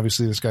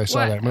obviously this guy saw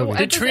What? that movie. At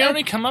Did this-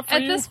 Trioni come up for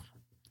at you? this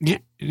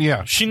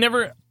Yeah. She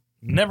never.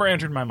 Never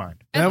entered my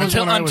mind. That was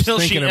until, when I was until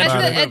she thinking entered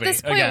about the it. At movie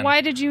this point, again.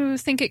 why did you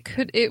think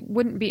it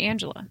wouldn't be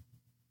Angela?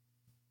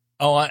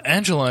 Oh,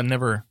 Angela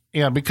never.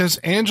 Yeah, because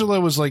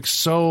Angela was like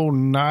so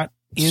not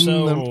in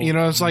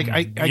it's like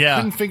I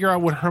couldn't figure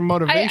out what her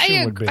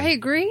motivation would be. I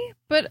agree,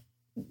 but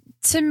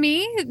to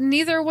me,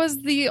 neither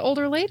was the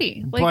older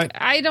lady. Like,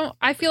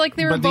 I feel like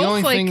they were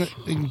both like.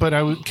 But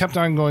I kept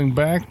on going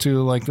back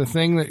to like the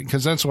thing that,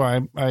 because that's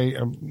why I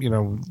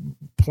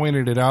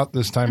pointed it out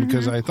this time,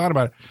 because I thought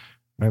about it.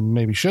 I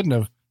maybe shouldn't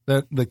have.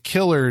 That the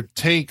killer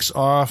takes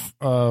off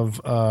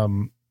of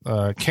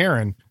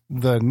Karen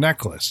the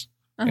necklace.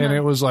 And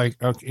it was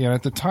like, okay,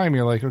 at the time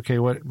you're like, okay,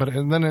 what? But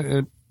and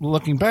then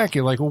looking back,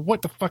 you're like, well,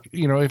 what the fuck?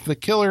 If the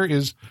killer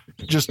is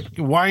just,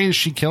 why is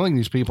she killing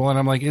these people? And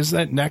I'm like, is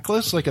that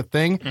necklace like a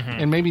thing?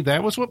 And maybe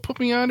that was what put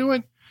me onto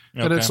it.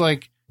 But it's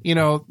like, you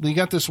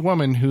got this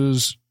woman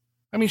who's,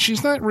 I mean,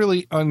 she's not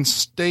really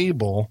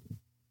unstable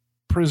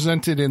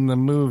presented in the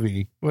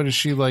movie. What is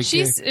she like?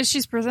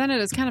 She's presented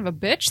as kind of a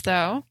bitch,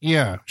 though.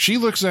 Yeah, she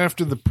looks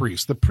after the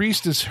priest. The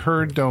priest is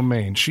her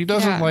domain. She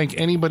doesn't like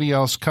anybody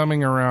else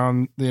coming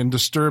around and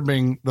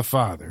disturbing the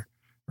father,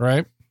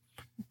 right?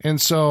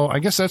 And so I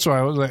guess that's why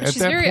I was like, at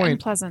she's that very point,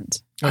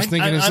 unpleasant. I was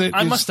thinking,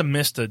 I must have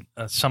missed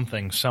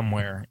something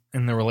somewhere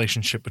in the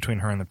relationship between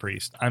her and the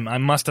priest. I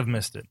must have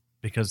missed it,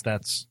 because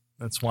that's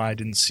why I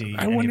didn't see.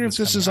 I wonder if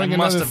this is coming.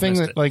 like another thing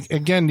that, like,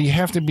 again, do you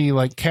have to be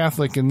like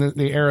Catholic in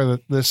the era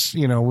that this,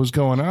 was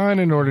going on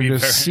in order to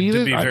see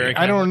it?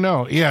 I don't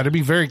know. Yeah, to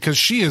be very, because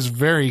she is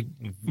very,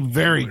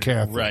 very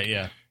Catholic. Right,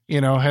 yeah.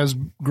 Has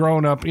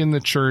grown up in the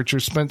church or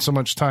spent so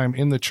much time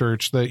in the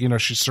church that,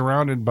 she's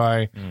surrounded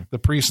by the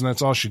priest, and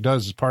that's all she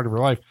does is part of her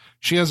life.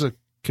 She has a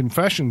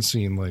confession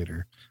scene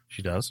later.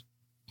 She does.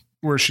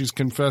 Where she's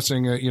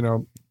confessing,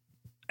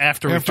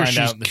 after she's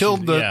out that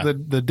killed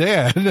the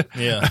dad,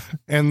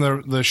 and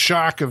the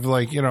shock of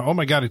like, oh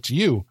my God, it's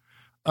you,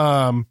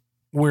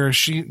 where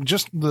she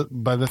just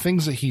by the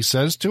things that he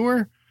says to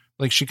her,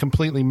 like she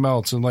completely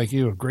melts, and like,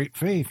 you have great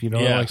faith,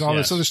 like all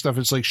this other stuff.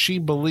 It's like she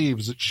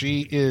believes that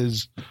she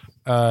is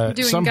doing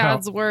somehow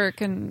God's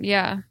work, and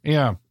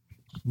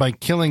by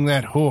killing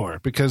that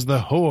whore, because the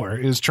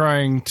whore is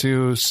trying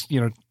to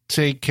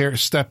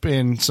step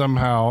in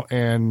somehow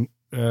and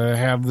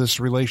have this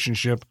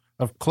relationship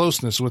of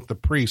closeness with the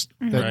priest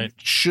that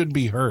should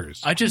be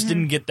hers. I just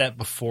didn't get that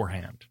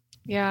beforehand.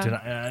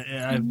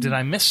 Yeah. Did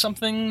I miss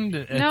something?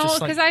 No,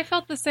 because I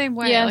felt the same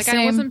way. Yeah, like same.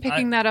 I wasn't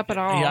picking that up at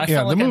all. I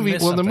felt like the I movie.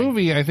 missed Well, the something.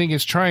 movie, I think,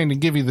 is trying to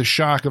give you the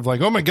shock of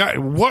like, oh my God,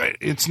 what?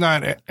 It's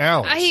not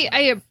Alice.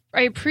 I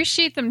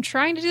appreciate them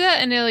trying to do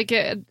that, and like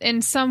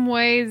in some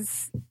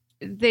ways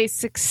they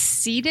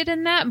succeeded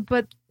in that,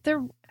 but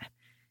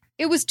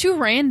it was too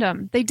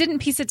random. They didn't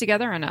piece it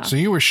together enough. So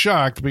you were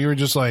shocked, but you were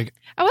just like,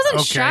 I wasn't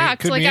okay,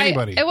 shocked. Could like be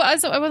anybody. I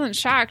wasn't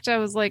shocked. I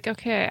was like,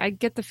 okay, I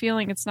get the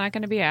feeling it's not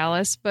going to be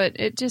Alice, but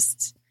it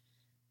just,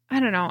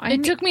 I don't know.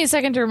 It took me a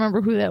second to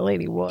remember who that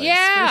lady was.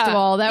 Yeah. First of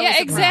all, that was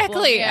the exactly.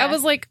 problem. Yeah. I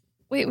was like,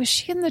 wait, was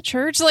she in the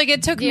church? Like,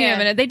 it took me a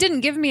minute. They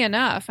didn't give me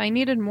enough. I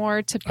needed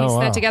more to piece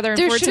that together and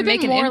there for it to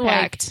make an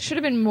impact. Should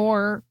have been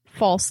more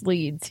false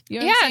leads.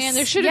 You know what I'm saying?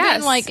 There should have yes.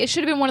 been like, it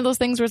should have been one of those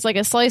things where it's like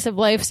a slice of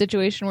life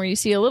situation where you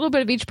see a little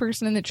bit of each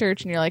person in the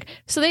church and you're like,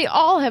 so they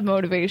all have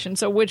motivation.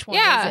 So which one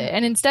is it?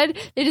 And instead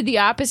they did the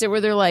opposite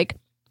where they're like,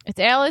 it's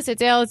Alice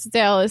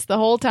the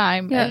whole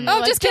time. Yeah. And Oh,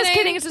 like, just kidding.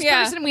 kidding. It's this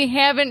person we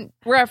haven't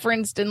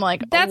referenced in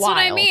like That's a while.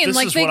 what I mean. This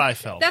like is what I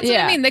felt. That's what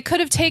I mean. They could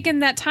have taken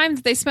that time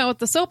that they spent with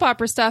the soap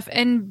opera stuff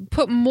and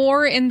put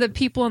more in the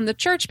people in the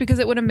church, because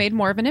it would have made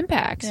more of an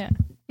impact.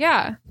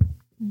 Yeah.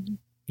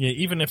 Yeah,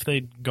 even if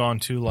they'd gone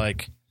to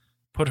like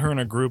put her in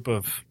a group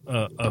of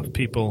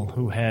people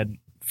who had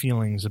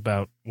feelings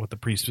about what the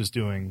priest was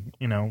doing,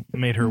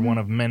 made her one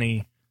of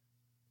many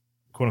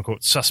quote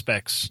unquote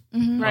suspects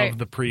of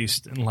the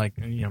priest, and like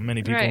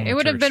many people. Right. In It the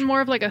would have church. been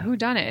more of like a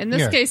whodunit. In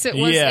this Yeah. case, it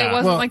was. Yeah. It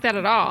wasn't Well, like that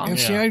at all. And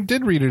see, I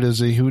did read it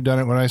as a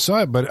whodunit when I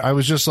saw it, but I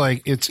was just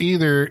like,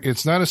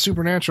 it's not a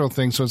supernatural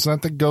thing, so it's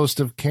not the ghost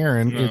of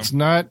Karen. No. It's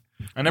not.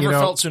 I never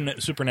felt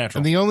supernatural.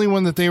 And the only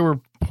one that they were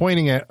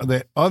pointing at,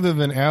 that other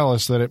than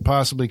Alice, that it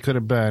possibly could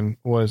have been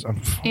was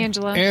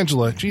Angela.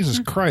 Angela. Jesus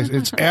Christ.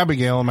 It's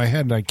Abigail in my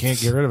head and I can't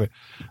get rid of it.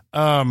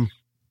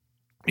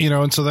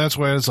 And so that's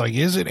why it's like,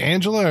 is it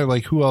Angela, or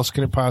like who else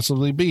can it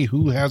possibly be?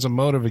 Who has a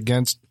motive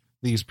against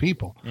these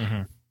people?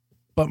 Mm-hmm.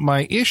 But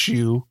my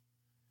issue,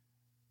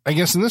 I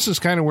guess, and this is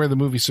kind of where the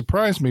movie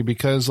surprised me,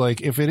 because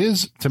like, if it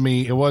is, to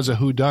me, it was a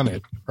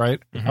whodunit, right?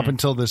 Mm-hmm. Up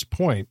until this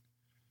point,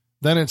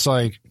 then it's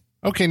like,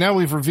 okay, now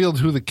we've revealed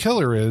who the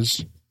killer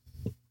is,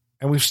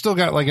 and we've still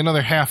got like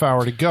another half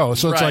hour to go.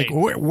 So it's Right.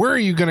 like, where are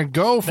you going to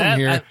go from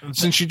here,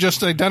 since you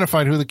just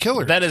identified who the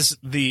killer is? That is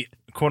the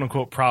quote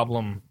unquote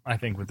problem, I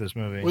think, with this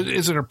movie.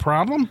 Is it a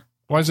problem?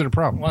 Why is it a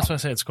problem? Well, that's why I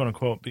say it's quote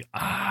unquote.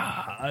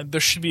 There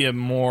should be a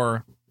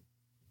more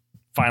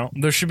final.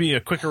 There should be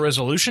a quicker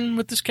resolution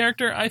with this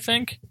character, I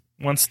think,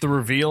 once the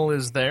reveal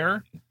is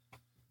there.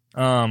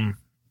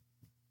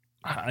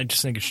 I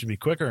just think it should be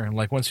quicker.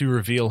 Like once you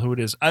reveal who it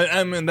is,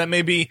 I mean, that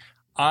may be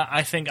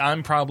I think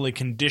I'm probably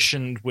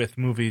conditioned with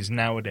movies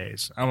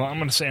nowadays. I'm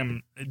going to say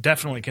I'm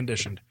definitely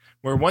conditioned.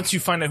 Where once you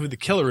find out who the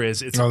killer is,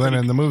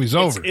 then the movie's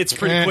over. It's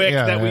pretty quick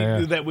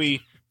that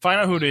we find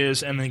out who it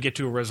is and then get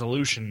to a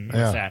resolution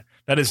with that.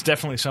 That is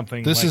definitely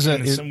something we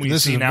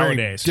see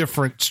nowadays. Very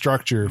different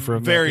structure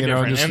from very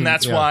different, and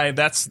that's why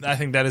I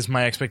think that is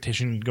my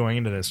expectation going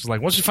into this. It's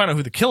like once you find out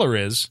who the killer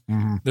is,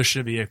 there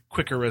should be a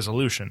quicker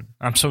resolution.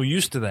 I'm so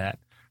used to that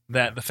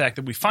the fact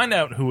that we find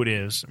out who it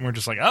is and we're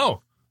just like,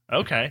 oh,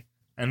 okay,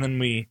 and then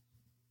we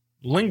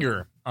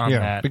linger on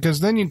that because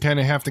then you kind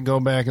of have to go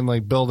back and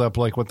like build up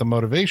like what the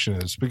motivation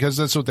is, because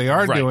that's what they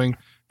are doing.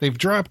 They've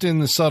dropped in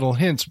the subtle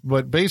hints,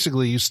 but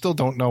basically you still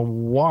don't know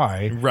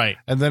why. Right.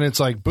 And then it's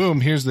like,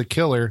 boom, here's the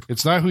killer.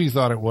 It's not who you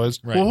thought it was.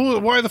 Right. Well,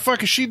 why the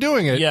fuck is she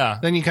doing it? Yeah.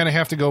 Then you kind of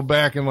have to go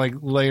back and like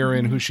layer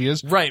in who she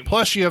is. Right.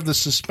 Plus you have the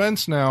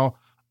suspense now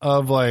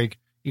of like,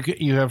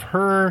 you have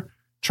her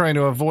trying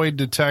to avoid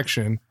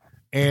detection,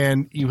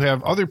 and you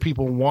have other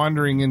people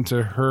wandering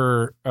into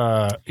her,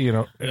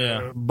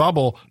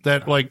 bubble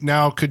that like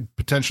now could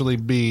potentially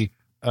be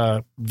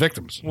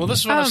victims. Well, this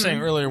is what I was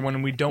saying earlier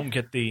when we don't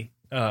get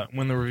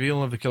when the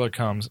reveal of the killer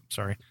comes.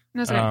 Sorry,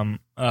 where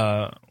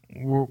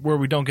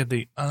we don't get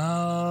the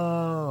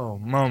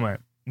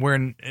moment where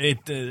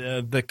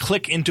the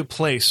click into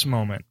place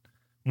moment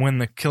when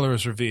the killer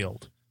is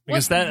revealed,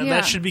 because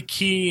that should be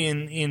key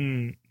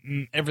in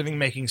everything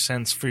making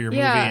sense for your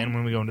movie and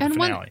when we go into the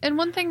finale. And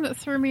one thing that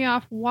threw me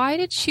off: why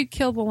did she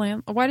kill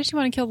the Why did she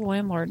want to kill the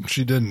landlord?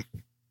 She didn't.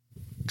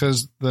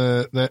 Because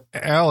the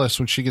Alice,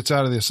 when she gets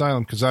out of the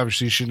asylum, because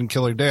obviously she didn't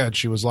kill her dad,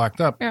 she was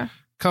locked up. Yeah.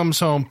 Comes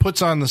home,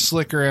 puts on the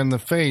slicker and the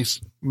face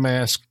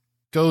mask,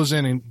 goes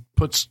in and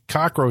puts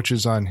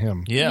cockroaches on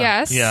him. Yeah.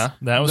 Yes. Yeah.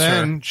 That was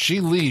then her. She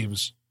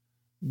leaves.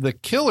 The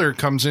killer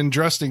comes in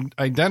dressed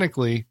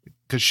identically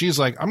because she's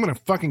like, I'm going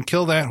to fucking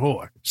kill that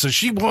whore. So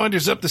she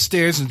wanders up the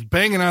stairs and is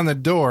banging on the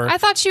door. I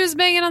thought she was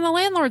banging on the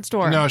landlord's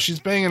door. No, she's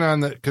banging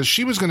on because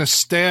she was going to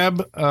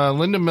stab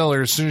Linda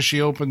Miller as soon as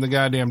she opened the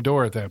goddamn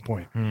door at that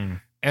point.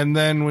 And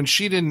then when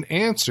she didn't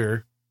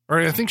answer, or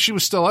I think she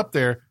was still up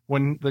there,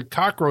 when the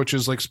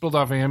cockroaches like spilled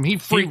off of him, he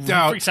freaked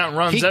out. Freaks out and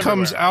runs he everywhere.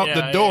 Comes out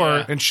the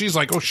door, and she's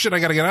like, oh shit, I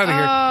got to get out of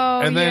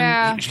here. And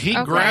then he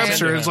grabs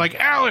her and is like,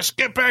 Alice,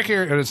 get back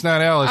here. And it's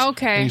not Alice.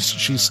 Okay.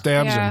 She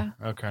stabs him.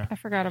 Okay. I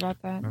forgot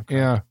about that. Okay.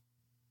 Yeah.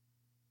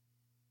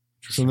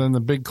 So then the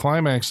big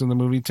climax in the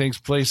movie takes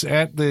place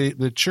at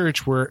the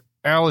church where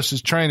Alice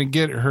is trying to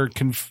get her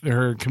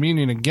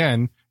communion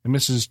again, and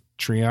Mrs.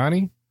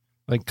 Triani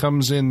like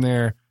comes in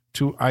there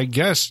to, I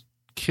guess,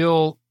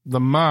 kill the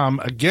mom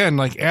again,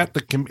 like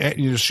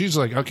she's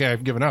like, okay,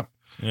 I've given up.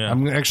 Yeah.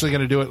 I'm actually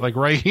going to do it like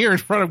right here in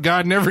front of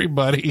God and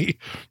everybody.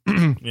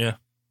 Yeah.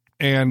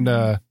 And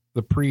the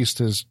priest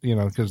is,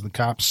 because the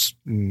cops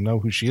know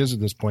who she is at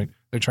this point,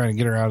 they're trying to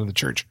get her out of the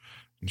church,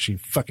 and she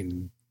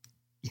fucking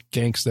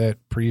ganks that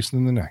priest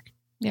in the neck.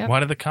 Yeah.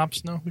 Why do the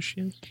cops know who she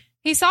is?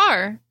 He saw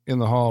her in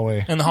the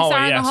hallway. In the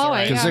hallway,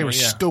 yes. Because they were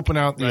scoping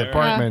out the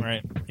apartment.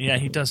 Right. Yeah,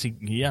 he does. He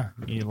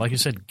like you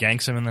said,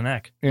 ganks him in the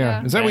neck.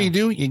 Yeah. Is that what you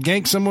do? You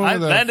gank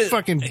someone with a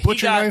fucking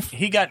butcher knife?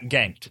 He got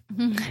ganked.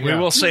 We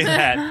will say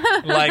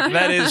that. Like,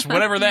 that is,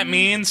 whatever that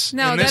means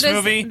in this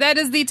movie. That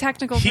is the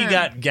technical term. He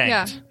got ganked.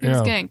 Yeah, he was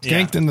ganked.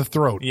 Ganked in the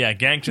throat. Yeah,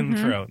 ganked in the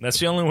throat. That's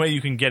the only way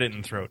you can get it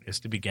in the throat, is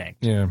to be ganked.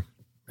 Yeah.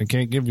 I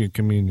can't give you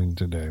communion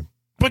today.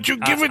 But you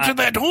give it to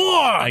that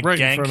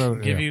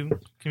whore! Give you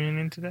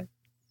communion today?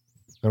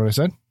 Is that what I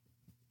said?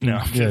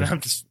 No, yeah. I'm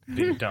just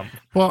being dumb.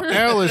 Well,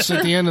 Alice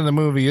at the end of the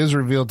movie is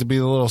revealed to be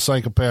the little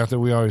psychopath that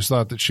we always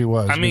thought that she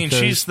was. I mean,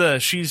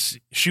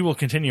 she will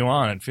continue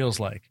on, it feels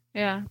like.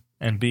 Yeah.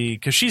 And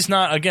because she's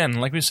not, again,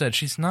 like we said,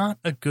 she's not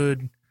a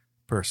good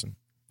person.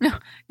 No. Yeah.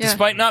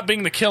 Despite not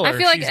being the killer, I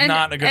feel like, she's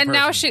not a good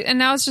person.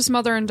 Now it's just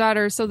mother and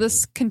daughter, so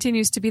this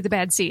continues to be the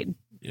bad seed.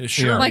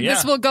 Sure.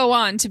 This will go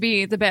on to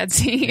be the bad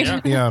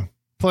seed. Yeah.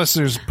 Plus,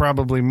 there's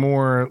probably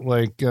more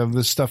like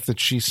the stuff that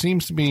she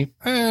seems to be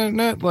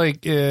not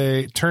like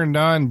turned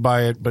on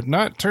by it, but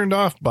not turned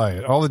off by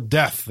it. All the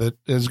death that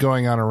is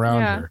going on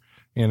around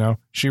her,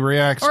 she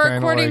reacts. Or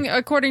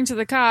according to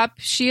the cop,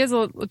 she is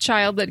a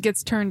child that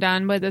gets turned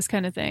on by this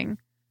kind of thing.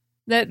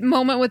 That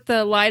moment with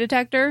the lie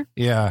detector.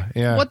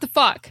 Yeah. What the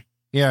fuck?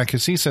 Yeah,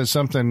 because he says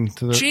something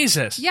to the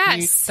Jesus.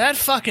 Yes, that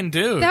fucking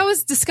dude. That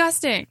was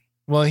disgusting.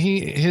 Well,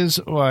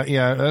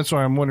 that's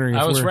why I'm wondering.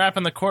 I was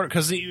wrapping the cord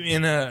because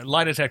in a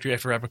lie detector you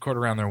have to wrap a cord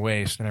around their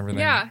waist and everything.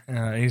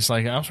 Yeah. He's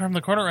like, I was wrapping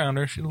the cord around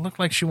her. She looked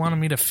like she wanted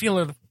me to feel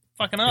her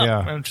fucking up. Yeah.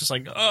 And I'm just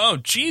like, oh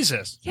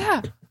Jesus.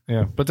 Yeah.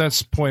 Yeah, but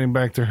that's pointing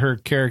back to her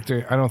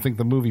character. I don't think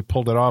the movie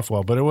pulled it off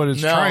well. But what it's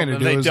trying to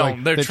do is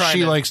like that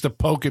she likes to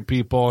poke at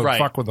people and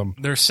fuck with them.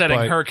 They're setting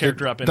her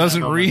character up.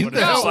 Doesn't read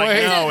that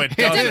way. No, it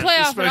doesn't. It didn't play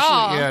off at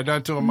all. Yeah,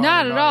 not to a mom.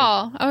 Not at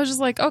all. I was just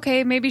like,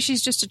 okay, maybe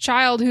she's just a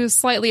child who's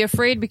slightly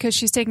afraid because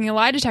she's taking a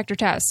lie detector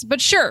test. But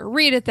sure,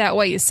 read it that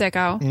way, you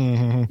sicko.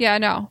 Mm-hmm. Yeah,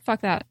 no,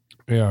 fuck that.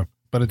 Yeah,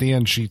 but at the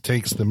end, she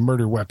takes the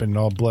murder weapon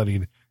all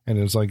bloodied and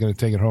is like going to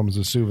take it home as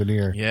a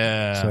souvenir.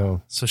 Yeah.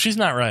 So she's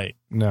not right.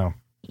 No.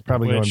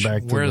 Probably going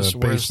back to the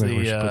basement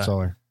where she puts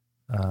all her.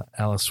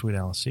 Alice, Sweet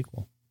Alice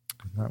sequel.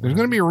 There's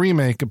going to be a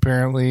remake,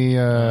 apparently.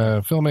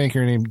 A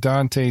filmmaker named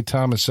Dante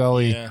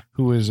Tomaselli,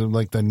 who is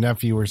like the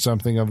nephew or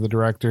something of the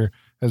director,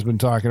 has been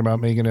talking about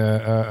making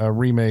a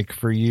remake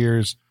for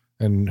years,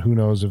 and who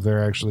knows if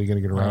they're actually going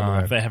to get around to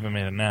that. If they haven't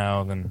made it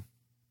now, then...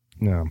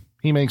 No.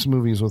 He makes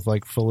movies with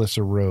like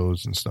Felissa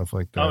Rose and stuff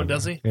like that. Oh,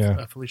 does he?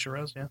 Yeah. Felicia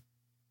Rose, yeah.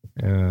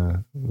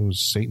 It was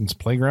Satan's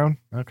Playground.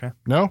 Okay.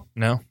 No,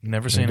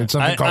 never seen it.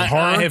 Something called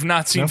horror. I have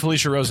not seen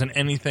Felicia Rose in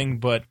anything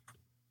but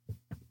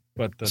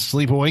the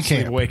Sleepaway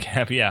Camp. Sleepaway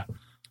Camp, yeah.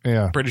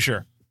 Pretty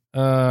sure.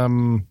 I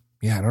don't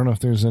know if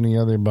there's any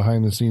other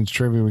behind the scenes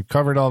trivia. We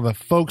covered all the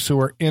folks who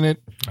are in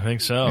it. I think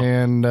so.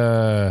 And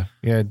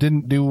it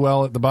didn't do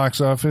well at the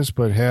box office,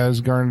 but has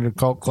garnered a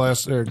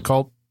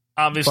cult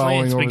Obviously,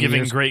 it's been given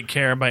years. Great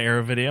care by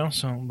Arrow Video. I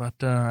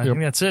think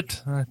that's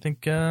it. I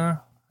think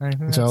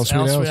it's Alice,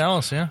 Sweet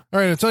Alice. Yeah. All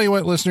right, I'll tell you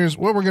what, listeners,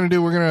 what we're going to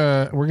do, we're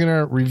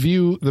gonna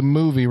review the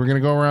movie. We're going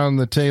to go around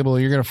the table.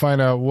 You're going to find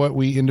out what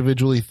we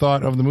individually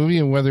thought of the movie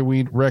and whether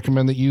we'd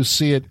recommend that you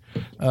see it.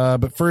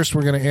 But first,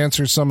 we're going to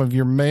answer some of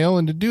your mail,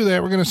 and to do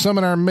that, we're going to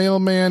summon our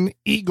mailman,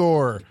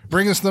 Igor.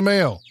 Bring us the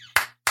mail.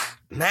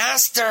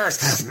 Masters,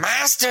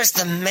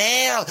 the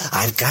mail.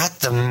 I've got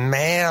the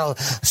mail.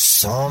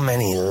 So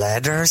many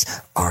letters.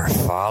 Our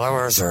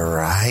followers are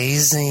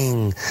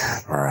rising.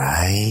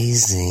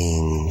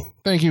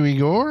 Thank you,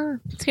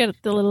 Igor. It's got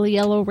the little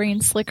yellow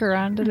rain slicker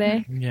on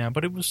today. Yeah,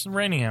 but it was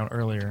raining out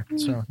earlier,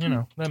 so,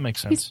 that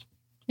makes sense.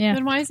 Yeah.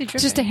 Then why is he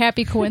dripping? Just a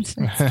happy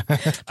coincidence.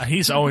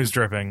 He's always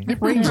dripping.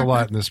 It rains a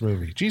lot in this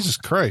movie. Jesus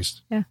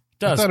Christ. Yeah.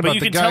 Does, I thought but about you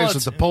the can tell guys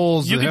it's at the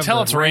poles. You that can have tell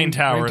the it's rain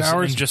towers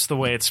towers. and just the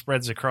way it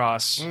spreads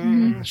across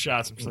the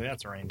shots. I'm like,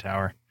 that's a rain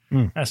tower.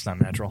 That's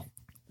not natural.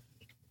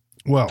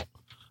 Well,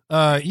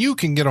 you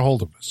can get a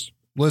hold of us,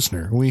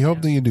 listener. We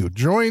hope that you do.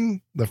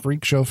 Join the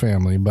Freak Show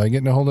family by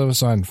getting a hold of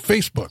us on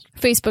Facebook.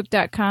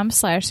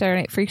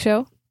 Facebook.com/Saturday Night Freak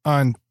Show.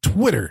 On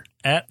Twitter.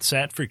 At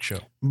Sat Freak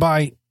Show.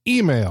 By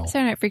email.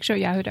 Saturday Night Freak Show,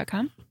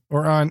 yahoo.com.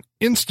 Or on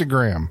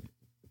Instagram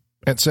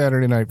at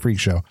Saturday Night Freak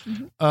Show.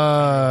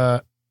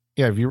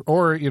 If you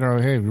write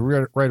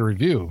a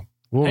review,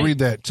 we'll read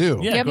that too.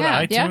 Yeah, go to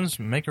iTunes,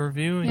 make a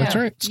review. That's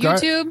right.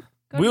 YouTube.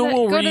 We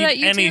will read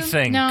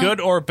anything, good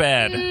or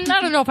bad.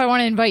 I don't know if I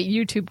want to invite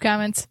YouTube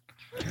comments.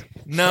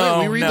 No,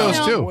 we read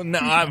those too. No,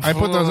 I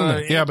put those in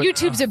there. Yeah, but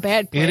YouTube's a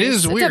bad place. It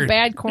is weird. It's a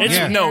bad corner.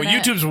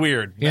 YouTube's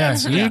weird.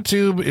 Yes,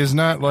 YouTube is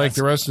not like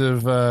the rest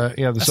of the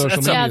social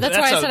media. Yeah, that's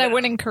why I said I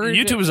wouldn't encourage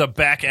YouTube it. is a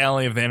back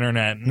alley of the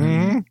internet.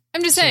 I'm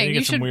just saying,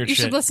 you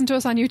should listen to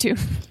us on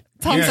YouTube.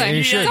 That's all I'm saying.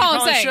 You should. That's all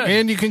I'm saying.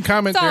 And you can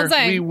comment there.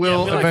 We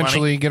will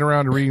eventually get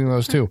around to reading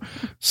those too.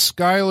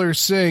 Skylar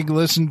Sig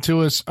listened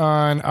to us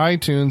on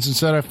iTunes and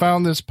said, I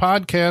found this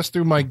podcast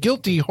through my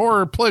guilty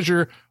horror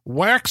pleasure,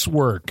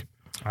 Waxwork.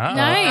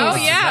 Nice.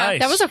 Oh, yeah. Nice.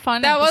 That was a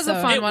fun It one. was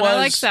I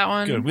liked that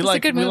one. Good. We a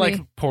good movie.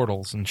 like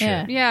portals and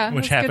shit. Yeah,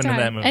 which it was a good happened in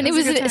that time. movie. And it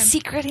was a good a time.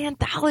 secret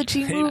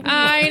anthology movie.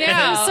 I know.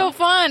 It was so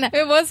fun.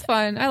 It was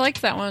fun. I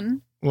liked that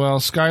one.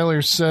 Well,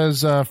 Skylar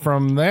says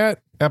from that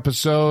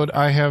episode,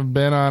 I have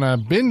been on a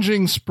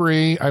binging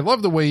spree. I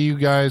love the way you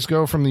guys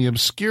go from the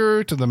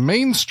obscure to the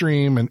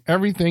mainstream and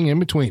everything in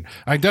between.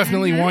 I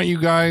definitely want you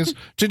guys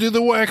to do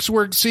the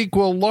Waxwork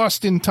sequel,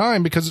 Lost in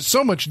Time, because it's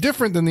so much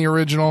different than the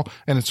original,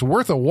 and it's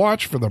worth a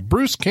watch for the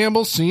Bruce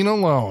Campbell scene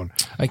alone.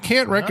 I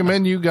can't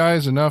recommend you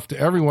guys enough to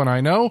everyone I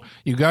know.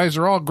 You guys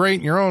are all great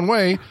in your own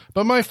way,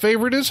 but my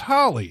favorite is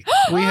Holly.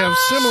 We have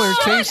similar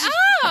tastes.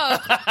 Oh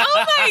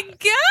my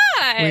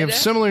God. We have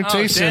similar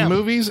tastes in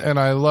movies, and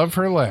I love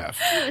her laugh.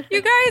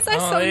 You guys, I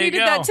so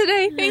needed that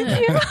today. Thank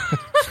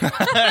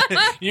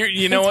you.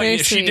 You know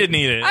what? She did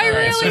need it. I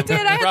really did.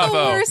 I had the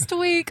worst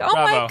week. Oh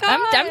my God.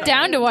 I'm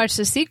down to watch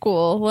the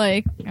sequel.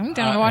 Like, I'm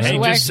down to watch the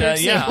Waxwork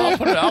sequel. I'll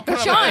put it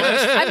Sean,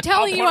 I'm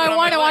telling you I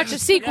want to watch a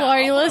sequel. Are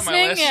you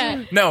listening?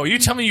 Yeah. No, you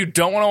tell me you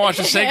don't want to watch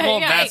a sequel.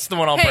 That's the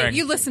one I'll bring.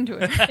 You listen to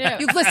it.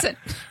 You listen.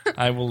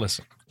 I will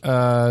listen.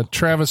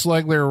 Travis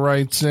Legler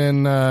writes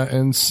in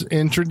and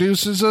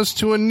introduces us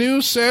to a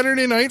new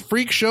Saturday Night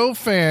Freak Show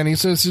fan. He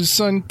says his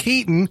son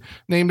Keaton,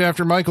 named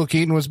after Michael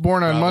Keaton, was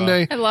born on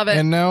Monday. I love it.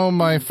 And now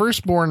my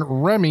firstborn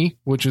Remy,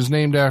 which is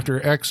named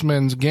after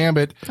X-Men's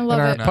Gambit, and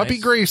our puppy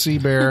Gracie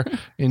Bear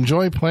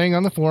enjoy playing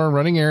on the floor and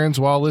running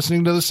errands while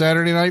listening to the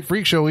Saturday Night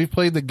Freak Show. We've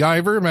played the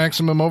Guyver,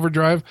 Maximum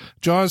Overdrive,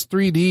 Jaws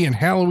 3D, and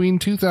Halloween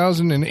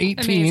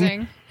 2018.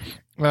 Amazing.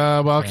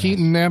 While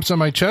Keaton naps on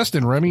my chest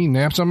and Remy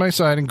naps on my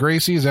side and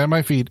Gracie is at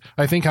my feet,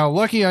 I think how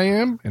lucky I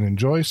am and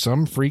enjoy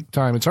some freak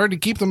time. It's hard to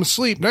keep them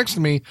asleep next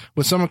to me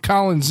with some of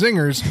Colin's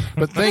zingers,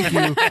 but thank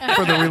you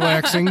for the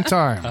relaxing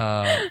time.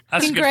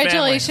 That's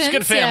Congratulations. A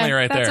good family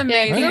right That's there.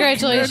 amazing.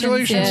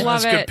 Congratulations. Yeah.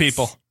 Love That's it. good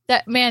people.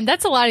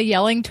 That's a lot of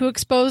yelling to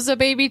expose a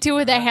baby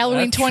to. That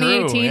Halloween That's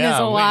 2018 true. is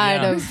a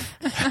lot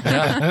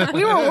of.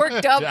 We were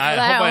worked up for I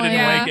that hope I one.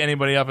 didn't wake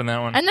anybody up in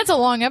that one. And that's a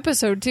long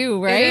episode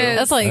too, right? It is.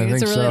 That's like I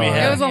it's think a really so. long.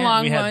 It was a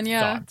long we had one,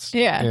 thoughts.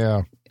 Yeah.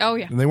 Yeah. Oh,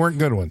 yeah. And they weren't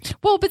good ones.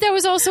 Well, but that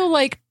was also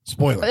like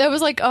Spoiler. that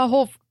was like a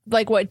whole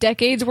like what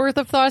decades worth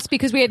of thoughts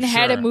because we hadn't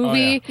had a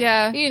movie.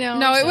 Yeah. You know.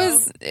 No,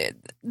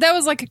 that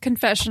was like a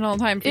confessional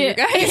time for you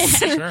guys.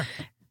 Sure.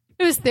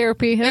 It was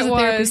therapy. It was a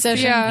therapy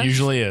session. Yeah.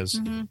 Usually is.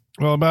 Mm-hmm.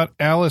 Well, about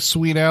Alice,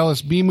 Sweet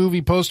Alice,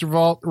 B-Movie Poster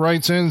Vault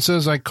writes in and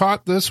says, I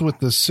caught this with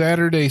the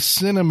Saturday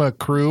Cinema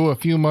crew a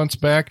few months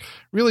back.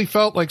 Really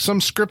felt like some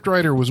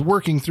scriptwriter was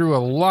working through a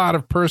lot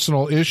of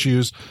personal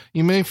issues.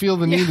 You may feel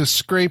the need to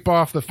scrape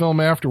off the film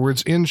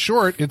afterwards. In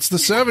short, it's the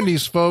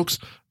 70s, folks.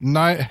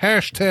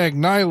 Hashtag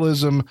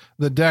nihilism,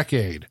 the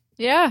decade.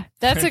 Yeah,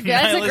 that's a great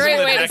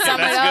way to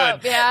sum it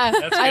up. Yeah,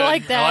 I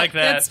like that. I like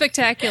that. That's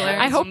spectacular.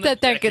 I hope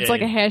that gets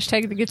like a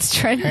hashtag that gets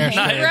trending. Right?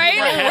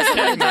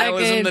 Hashtag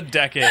nihilism the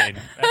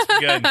decade. That's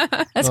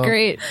good. That's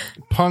great.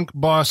 Punk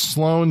boss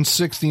Sloan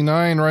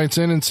 69 writes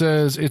in and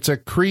says it's a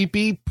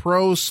creepy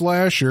pro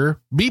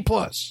slasher B+.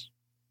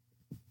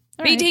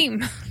 B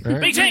team.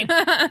 Big team.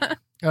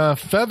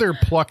 Feather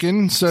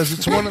Plucking says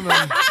it's one of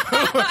them.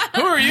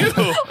 Who are you?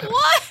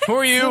 What? Who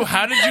are you?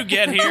 How did you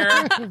get here?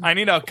 I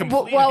need a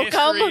complete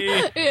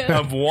history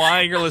of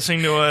why you're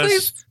listening to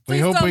us.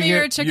 Please tell me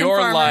you're a chicken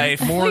farmer.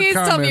 Life. More Please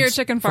tell me you're a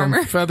chicken farmer.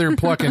 From Feather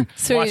Plucking.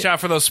 Watch out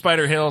for those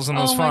spider hills and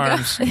those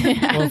farms.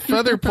 Well,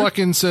 Feather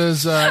Plucking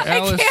says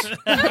Alice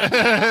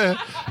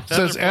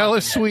says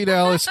Alice, Sweet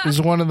Alice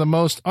is one of the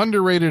most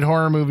underrated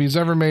horror movies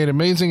ever made.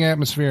 Amazing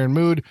atmosphere and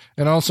mood,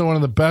 and also one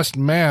of the best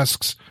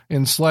masks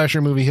in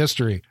slasher movie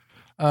history.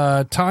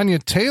 Tanya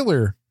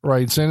Taylor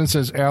writes in and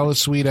says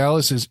Alice, Sweet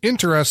Alice is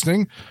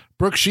interesting.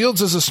 Brooke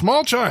Shields is a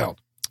small child.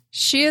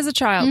 She is a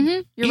child.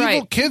 Mm-hmm. You're Evil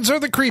right. kids are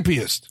the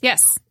creepiest.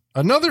 Yes.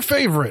 Another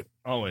favorite.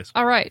 Always.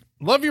 All right.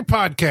 Love your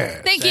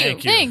podcast. Thank you.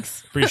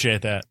 Thanks.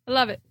 Appreciate that. I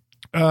love it.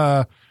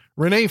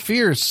 Renee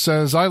Fierce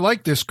says, I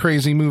like this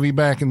crazy movie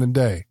back in the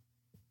day.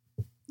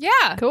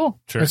 Yeah. Cool.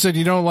 Sure. I said,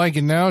 you don't like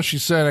it now? She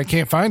said, I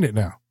can't find it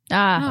now.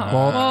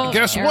 Well,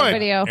 guess Arrow what?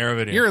 Video. Arrow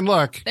Video. You're in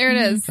luck. There it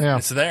is. Yeah.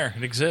 It's there.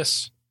 It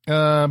exists.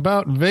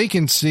 About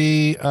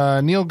Vacancy,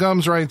 Neil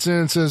Gums writes in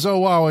and says, oh,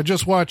 wow, I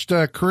just watched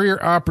Career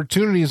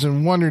Opportunities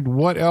and wondered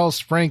what else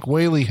Frank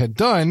Whaley had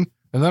done.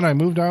 And then I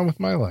moved on with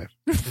my life.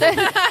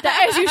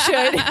 As you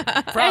should.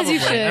 Probably. As you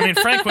should. I mean,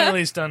 Frank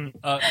Whaley's done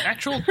an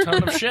actual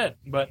ton of shit,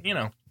 but, you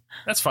know,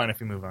 that's fine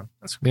if you move on.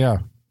 That's cool. Yeah.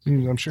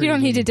 I'm sure you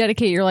don't need to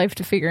dedicate your life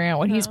to figuring out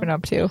what he's been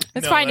up to.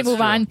 It's fine to move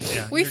true. on.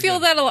 Yeah, We feel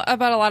good. that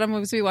about a lot of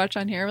movies we watch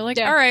on here. We're like,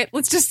 all right,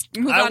 let's just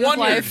move on with wondered,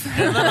 life.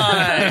 and then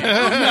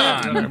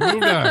I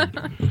moved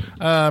on.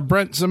 Moved on.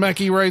 Brent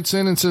Zemecki writes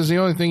in and says the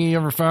only thing he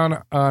ever found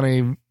on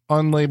a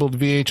unlabeled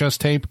VHS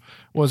tape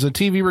was a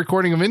TV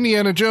recording of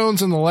Indiana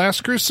Jones and the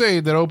Last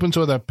Crusade that opens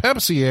with a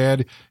Pepsi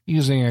ad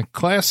using a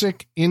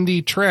classic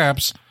indie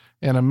traps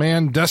and a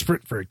man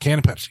desperate for a can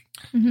of Pepsi.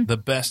 Mm-hmm. The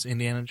best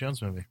Indiana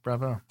Jones movie.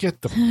 Bravo.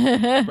 Get the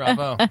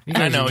Bravo. You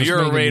guys I know, are just you're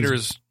a making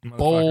Raiders motherfucker,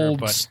 bold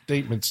but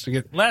statements to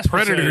get. Last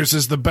Predators Crusade-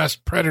 is the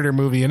best Predator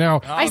movie. And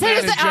now, I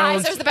said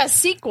it was the best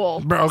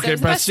sequel. okay,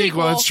 best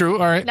sequel. That's true.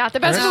 All right. Not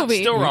the best All right.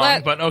 movie. still wrong,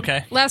 Let- but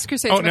okay. Last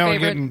Crusade's Oh, my now we're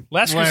favorite. getting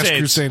Last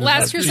Crusade.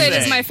 Last Crusade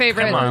is my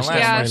favorite. Come on, Last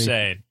Yeah.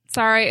 Crusade.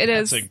 Sorry, it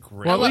is. That's a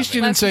great Well, at least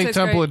you didn't Last say Crusade's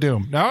Temple great. of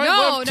Doom. Now, I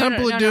love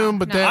Temple of Doom,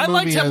 but that I movie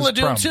like Temple has of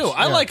Doom problems. too.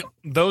 I Yeah. like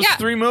those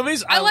three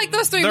movies. I like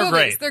those three they're movies.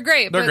 Great. They're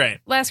great. They're but great.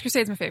 Last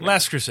Crusade's my favorite.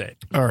 Last Crusade.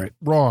 All right,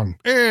 wrong.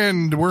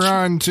 And we're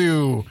on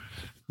to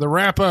the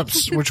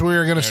wrap-ups, which we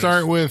are going to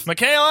start with.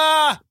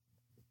 Michaela!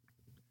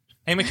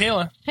 Hey,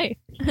 Michaela. Hey.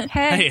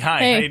 Hey, hi.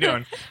 Hey. How you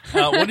doing?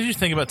 What did you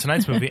think about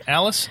tonight's movie,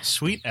 Alice,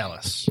 Sweet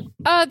Alice?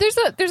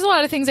 There's a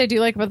lot of things I do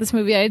like about this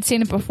movie. I had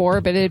seen it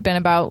before, but it had been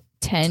about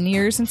 10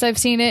 years since I've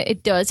seen it.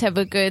 It does have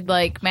a good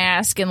like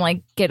mask and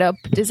like get up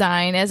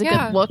design, as a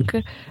good look.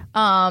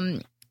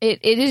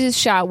 It is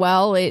shot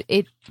well.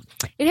 It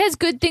has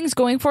good things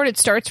going for it. It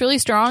starts really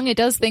strong. It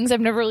does things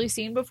I've never really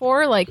seen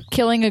before, like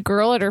killing a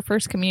girl at her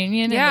first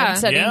communion and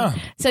then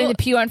setting the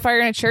pew on fire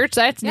in a church.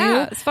 That's new.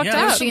 It's fucked Yeah,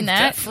 up. there's seen some-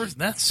 that.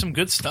 That's some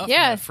good stuff.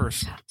 Yeah. in that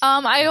first.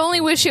 I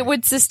only wish it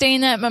would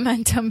sustain that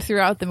momentum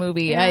throughout the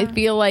movie. Yeah. I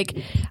feel like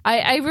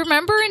I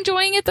remember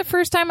enjoying it the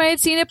first time I had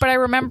seen it, but I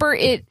remember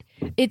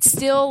it's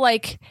still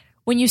like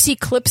when you see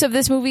clips of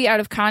this movie out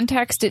of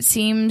context, it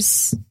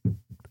seems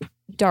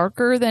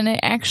darker than it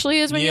actually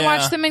is when you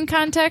watch them in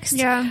context.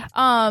 Yeah.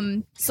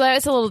 So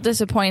that's a little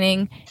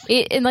disappointing.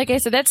 And like I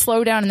said, that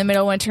slowdown in the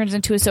middle when it turns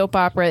into a soap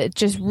opera, it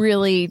just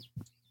really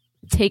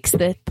takes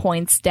the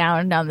points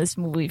down this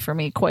movie for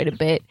me quite a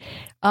bit.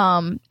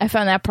 I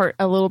found that part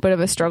a little bit of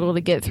a struggle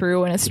to get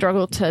through and a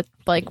struggle to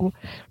like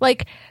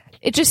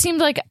it just seemed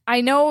like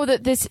I know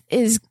that this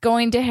is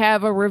going to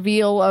have a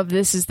reveal of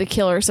this is the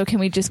killer, so can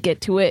we just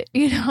get to it?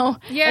 You know?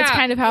 Yeah. That's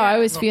kind of how I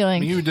was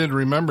feeling. You did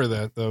remember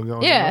that, though.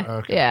 Going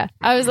Yeah.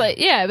 I was like,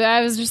 but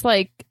I was just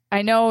like,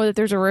 I know that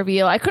there's a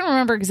reveal. I couldn't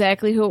remember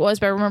exactly who it was,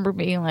 but I remember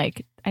being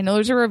like, I know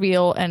there's a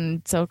reveal,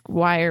 and so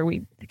why are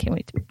we? Can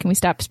we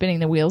stop spinning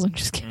the wheels and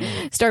just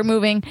start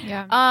moving?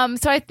 Yeah.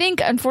 So I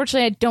think,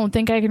 unfortunately, I don't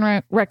think I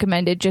can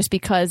recommend it just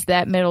because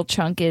that middle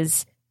chunk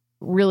is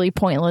really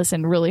pointless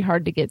and really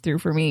hard to get through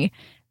for me.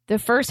 The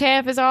first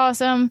half is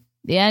awesome.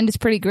 The end is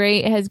pretty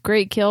great. It has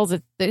great kills.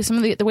 Some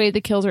of the way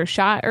the kills are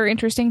shot are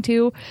interesting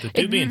too. The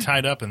dude being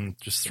tied up and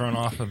just thrown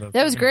off of the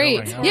that was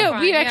great. Yeah,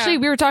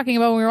 we were talking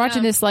about when we were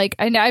watching this. Like,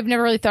 I've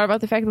never really thought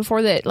about the fact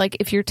before that, like,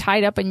 if you're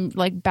tied up and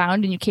like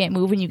bound and you can't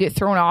move and you get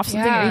thrown off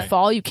something or you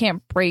fall, you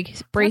can't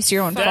brace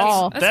your own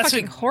fall. That's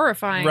fucking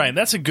horrifying. Right,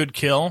 that's a good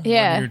kill.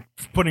 Yeah, when you're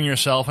putting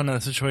yourself into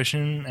the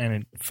situation and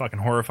it fucking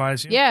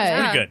horrifies you. Yeah,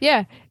 it's pretty good.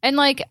 Yeah, and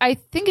like I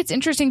think it's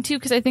interesting too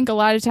because I think a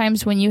lot of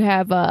times when you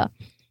have a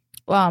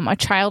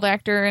child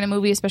actor in a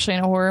movie, especially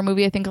in a horror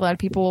movie, I think a lot of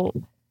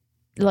people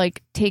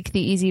like take the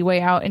easy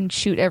way out and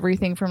shoot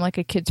everything from like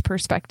a kid's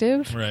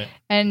perspective. Right.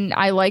 And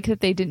I like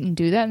that they didn't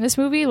do that in this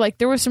movie. Like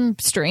there were some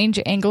strange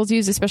angles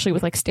used, especially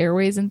with like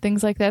stairways and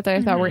things like that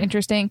I thought were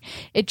interesting.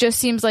 It just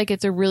seems like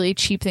it's a really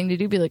cheap thing to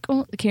do. Be like,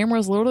 oh, the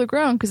camera's low to the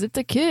ground because it's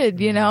a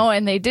kid, you know,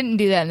 and they didn't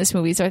do that in this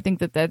movie. So I think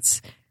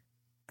that's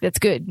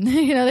good.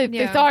 You know,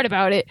 they thought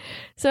about it.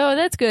 So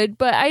that's good.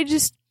 But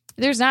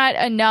there's not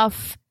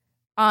enough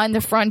on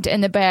the front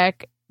and the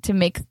back to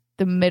make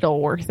the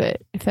middle worth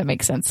it, if that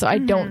makes sense. So I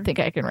don't think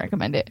I can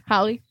recommend it.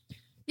 Holly?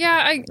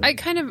 Yeah, I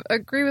kind of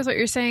agree with what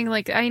you're saying.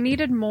 Like, I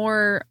needed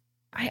more.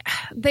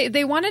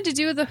 They wanted to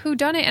do the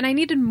whodunit, and I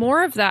needed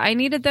more of that. I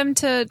needed them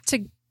to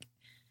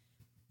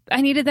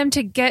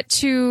get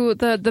to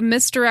the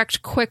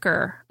misdirect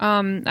quicker.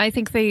 I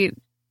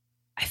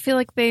feel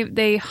like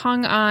they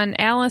hung on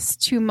Alice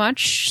too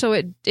much, so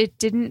it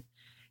didn't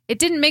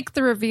make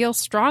the reveal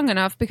strong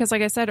enough because,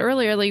 like I said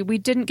earlier, like, we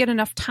didn't get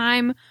enough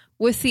time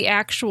with the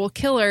actual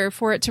killer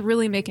for it to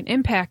really make an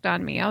impact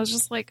on me. I was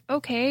just like,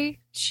 okay,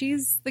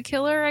 she's the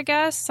killer, I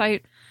guess. I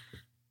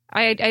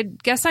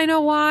guess I know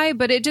why,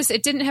 but it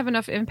didn't have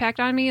enough impact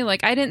on me.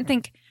 Like, I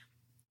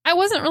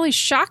wasn't really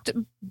shocked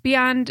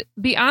beyond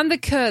the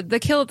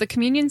kill at the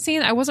communion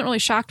scene. I wasn't really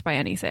shocked by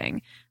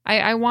anything.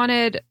 I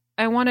wanted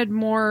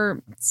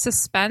more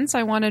suspense.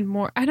 I wanted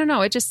more, I don't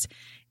know. It just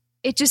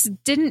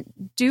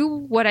didn't do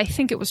what I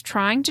think it was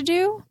trying to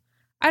do.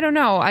 I don't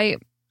know.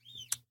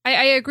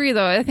 I agree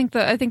though. I think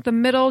the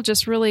middle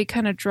just really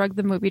kind of dragged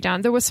the movie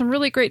down. There was some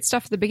really great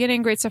stuff at the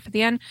beginning, great stuff at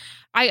the end.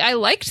 I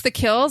liked the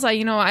kills.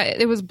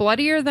 It was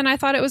bloodier than I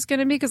thought it was going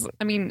to be because,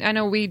 I mean, I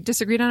know we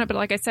disagreed on it, but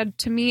like I said,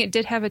 to me, it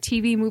did have a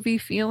TV movie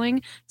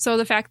feeling. So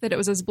the fact that it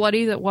was as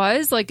bloody as it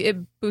was, like, it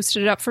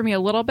boosted it up for me a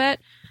little bit.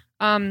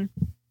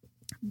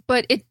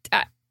 But it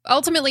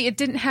ultimately, it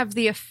didn't have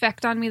the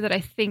effect on me that I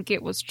think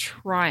it was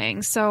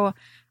trying. So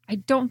I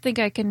don't think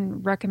I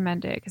can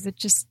recommend it because it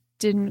just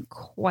didn't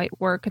quite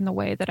work in the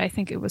way that I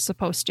think it was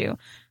supposed to.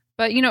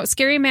 But,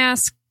 Scary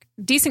Mask,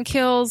 decent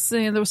kills,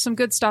 there was some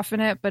good stuff in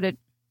it, but it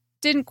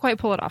didn't quite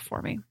pull it off for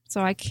me.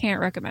 So I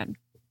can't recommend.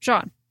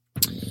 Sean?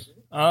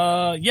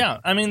 Yeah,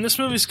 I mean, this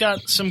movie's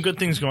got some good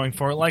things going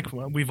for it. Like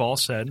we've all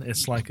said,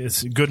 it's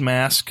a good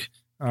mask,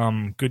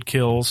 good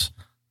kills.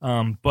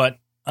 But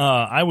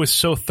I was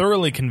so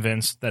thoroughly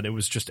convinced that it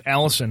was just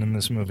Allison in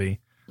this movie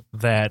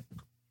that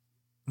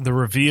the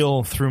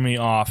reveal threw me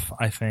off,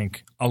 I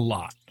think, a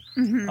lot.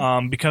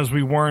 Because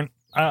we weren't.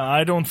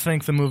 I don't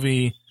think the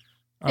movie.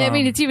 I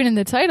mean, it's even in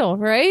the title,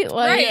 right?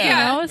 Like, right,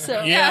 yeah.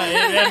 So.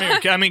 Yeah.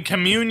 I mean,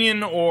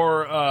 Communion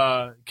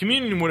or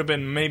Communion would have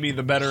been maybe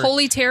the better.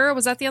 Holy Terror,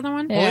 was that the other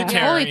one?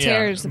 Yeah. Holy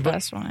Terror is the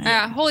best one.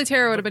 Yeah, Holy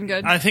Terror would have been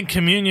good. I think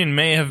Communion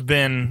may have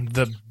been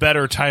the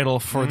better title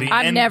for the.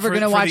 I'm never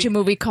going to watch a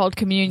movie called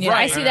Communion.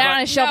 Right, I see that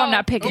on a shelf. I'm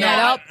not picking that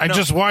up. I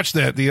just watched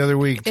that the other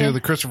week too.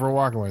 The Christopher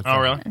Walken one. Oh,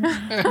 really?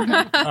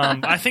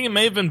 I think it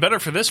may have been better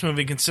for this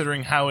movie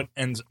considering how it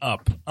ends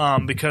up.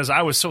 Because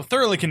I was so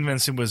thoroughly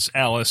convinced it was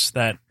Alice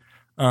that.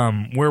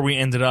 Where we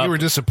ended up. You were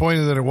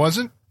disappointed that it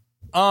wasn't?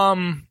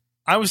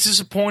 I was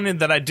disappointed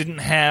that I didn't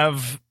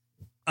have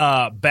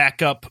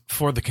backup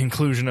for the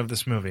conclusion of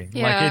this movie.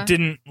 Yeah.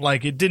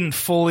 It didn't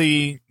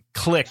fully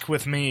click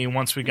with me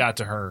once we got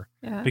to her.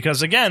 Yeah.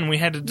 Because again, we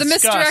had to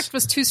discuss. The misdirect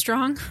was too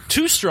strong.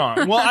 Too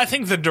strong. Well, I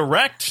think the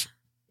direct.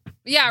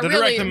 Yeah,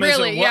 really.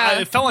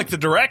 It felt like the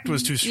direct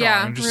was too strong.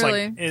 Yeah, just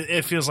really. like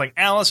it feels like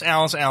Alice.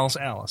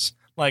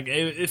 Like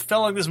it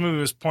felt like this movie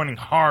was pointing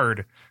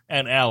hard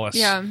at Alice.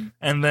 Yeah.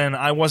 And then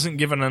I wasn't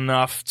given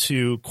enough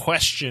to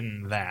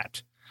question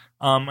that.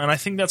 And I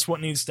think that's what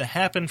needs to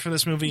happen for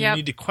this movie. Yep. You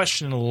need to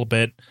question it a little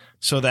bit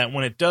so that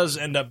when it does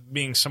end up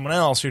being someone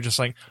else, you're just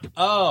like,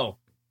 oh,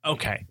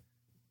 okay.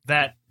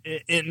 That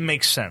it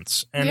makes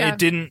sense. And it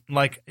didn't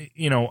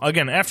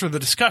again, after the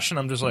discussion,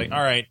 I'm just like,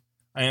 all right,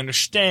 I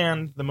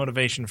understand the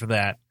motivation for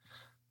that.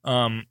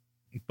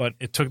 But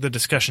it took the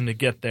discussion to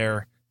get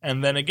there.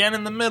 And then again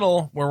in the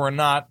middle where we're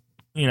not,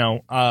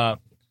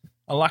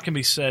 a lot can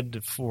be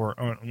said for,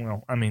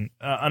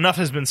 enough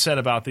has been said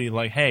about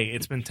hey,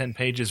 it's been 10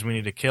 pages, we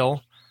need to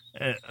kill.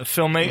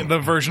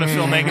 The version of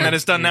filmmaking that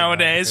is done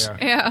nowadays.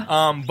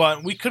 Yeah.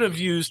 But we could have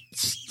used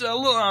a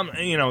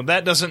little,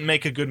 that doesn't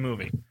make a good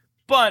movie.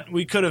 But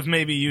we could have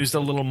maybe used a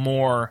little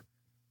more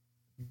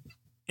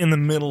in the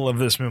middle of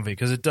this movie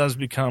because it does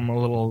become a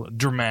little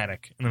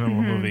dramatic in the middle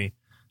of the movie.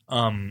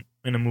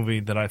 In a movie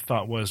that I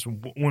thought was,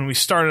 when we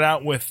started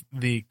out with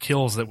the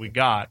kills that we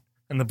got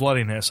and the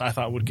bloodiness, I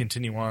thought would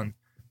continue on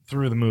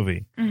through the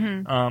movie.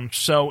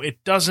 So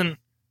it doesn't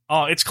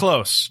Oh, it's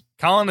close.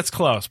 Colin, it's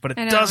close, but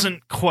it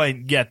doesn't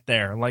quite get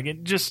there. Like,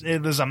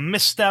 there's a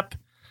misstep,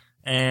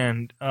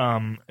 and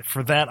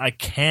for that, I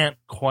can't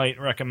quite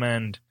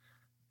recommend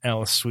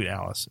Alice, Sweet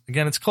Alice.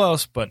 Again, it's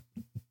close, but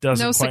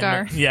doesn't no quite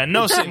cigar.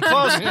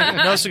 Close.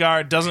 No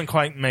cigar. Doesn't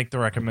quite make the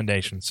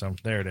recommendation, so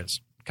there it is.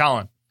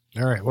 Colin.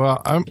 All right.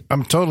 Well,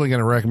 I'm totally going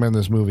to recommend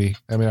this movie.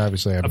 I mean,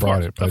 obviously I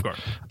bought it, but of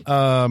course.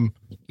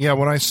 Yeah,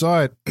 when I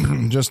saw it,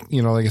 just,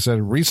 like I said,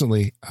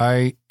 recently,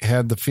 I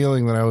had the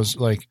feeling that I was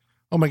like,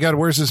 oh my God,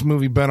 where's this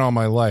movie been all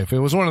my life? It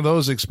was one of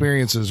those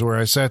experiences where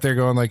I sat there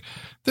going like,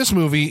 this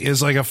movie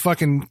is like a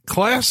fucking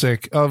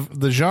classic of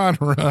the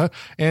genre,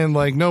 and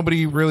like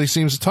nobody really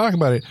seems to talk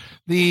about it.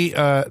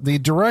 The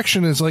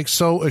direction is like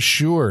so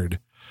assured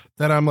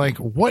that I'm like,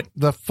 what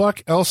the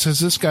fuck else has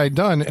this guy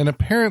done? And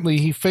apparently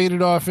he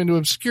faded off into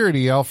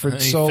obscurity,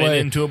 Alfred Soule. He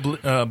faded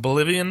into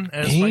Bolivian,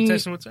 as Mike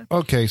Tyson would say.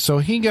 Okay, so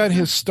he got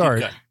his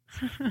start.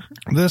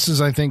 This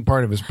is, I think,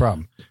 part of his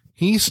problem.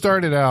 He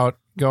started out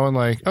going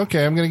like,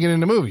 okay, I'm going to get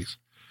into movies.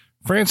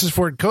 Francis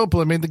Ford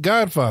Coppola made The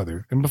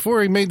Godfather. And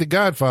before he made The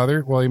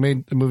Godfather, well, he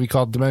made a movie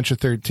called Dementia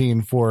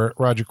 13 for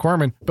Roger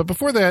Corman. But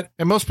before that,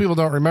 and most people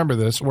don't remember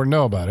this or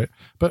know about it,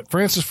 but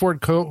Francis Ford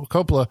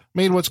Coppola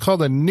made what's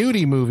called a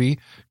nudie movie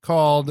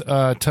called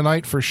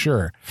Tonight for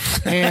Sure.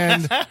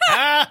 And,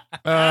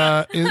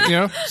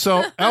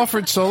 so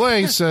Alfred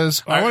Soule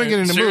says, I want to get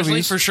into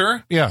movies. For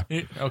sure? Yeah.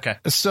 Okay.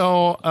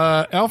 So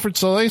Alfred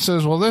Soule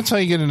says, well, that's how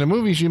you get into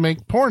movies. You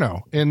make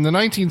porno. In the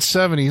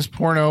 1970s,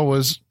 porno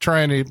was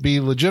trying to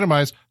be legitimized.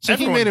 So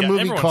he made a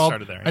movie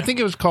called, I think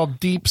it was called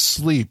Deep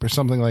Sleep or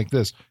something like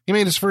this. He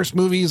made his first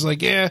movie. He's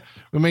like, yeah,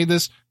 we made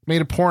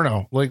a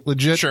porno, like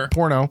legit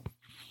porno.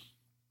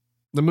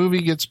 The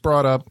movie gets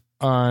brought up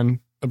on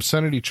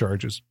obscenity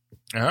charges.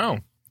 Oh.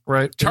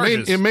 Right.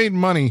 Charges. It made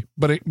money,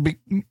 but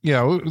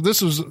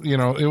this was,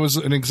 it was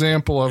an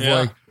example of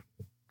like,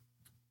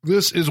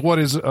 this is what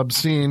is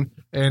obscene,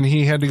 and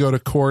he had to go to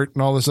court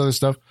and all this other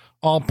stuff.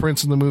 All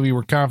prints in the movie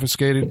were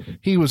confiscated.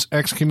 He was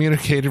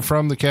excommunicated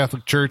from the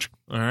Catholic Church.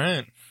 All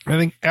right. I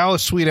think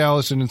Alice, Sweet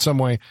Alice, in some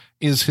way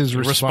is his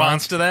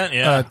response to that.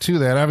 Yeah. To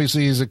that.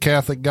 Obviously, he's a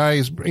Catholic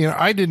guy.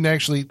 I didn't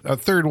actually a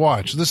third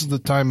watch. This is the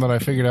time that I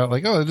figured out,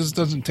 like, oh, this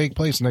doesn't take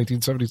place in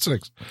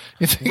 1976.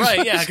 It takes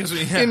right. Yeah. Because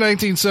in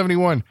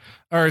 1971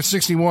 or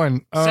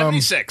 61.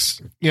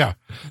 76. Yeah.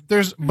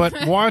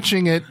 But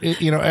watching it,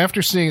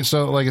 after seeing it,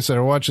 so like I said,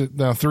 I watched it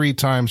now 3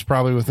 times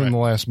probably within the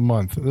last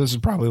month. This is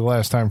probably the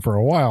last time for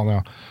a while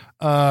now.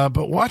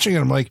 But watching it,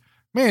 I'm like,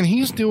 man,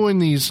 he's doing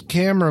these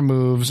camera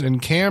moves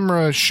and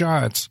camera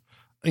shots,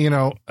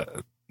 that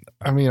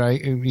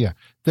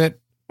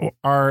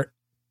are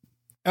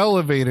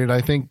elevated,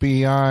 I think,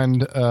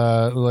 beyond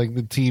like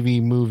the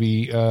TV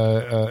movie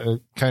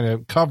kind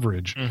of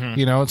coverage. Mm-hmm.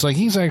 It's like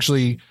he's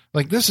actually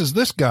like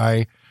this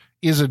guy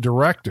is a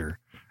director.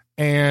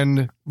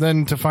 And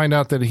then to find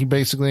out that he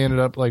basically ended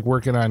up like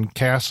working on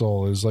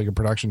Castle as like a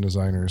production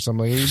designer or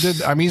something. He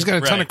did. I mean, he's got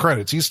a ton of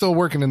credits. He's still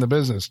working in the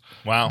business.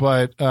 Wow.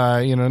 But,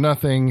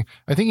 nothing.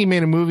 I think he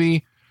made a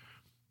movie.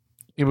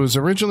 It was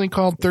originally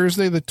called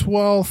Thursday the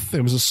 12th.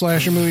 It was a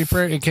slasher movie.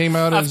 It came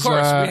out as... Of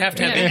course. We have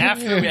to have the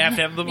after. We have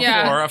to have the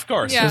before, of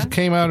course. Yeah. It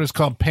came out as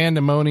called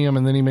Pandemonium,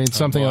 and then he made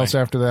something else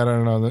after that. I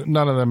don't know.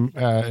 None of them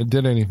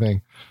did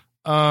anything.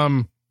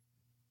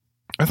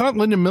 I thought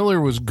Linda Miller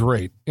was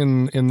great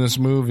in this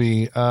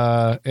movie,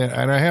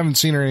 and I haven't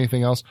seen her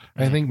anything else.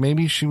 I think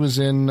maybe she was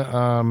in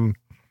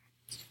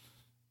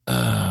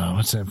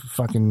what's that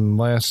fucking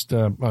last?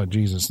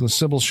 The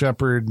Sybil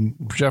Shepherd,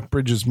 Jeff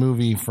Bridges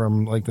movie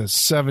from like the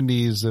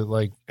 70s that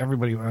like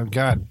everybody. Oh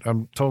God,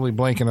 I'm totally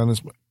blanking on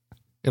this.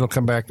 It'll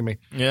come back to me.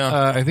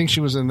 Yeah, I think she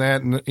was in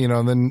that, and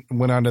then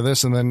went on to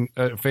this, and then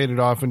faded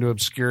off into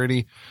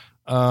obscurity.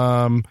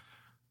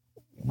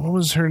 What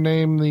was her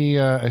name?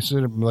 I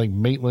said like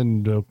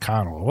Maitland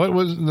O'Connell. What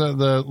was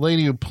the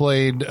lady who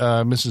played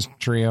Mrs.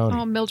 Trione?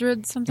 Oh,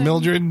 Mildred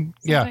something.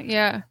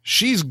 Yeah.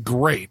 She's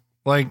great.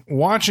 Like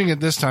watching it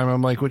this time,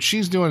 I'm like, what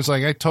she's doing is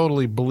like, I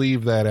totally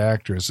believe that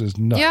actress is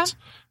nuts.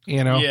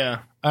 Yeah. Yeah.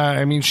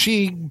 I mean,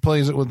 she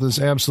plays it with this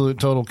absolute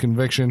total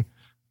conviction.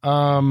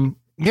 I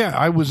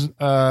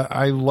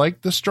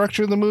liked the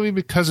structure of the movie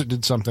because it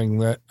did something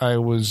that I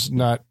was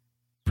not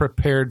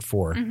prepared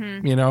for,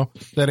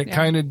 that it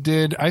kind of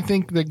did. I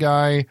think the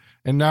guy,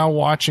 and now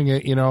watching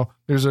it,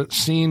 there's a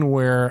scene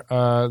where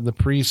the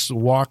priests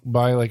walk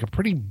by like a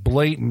pretty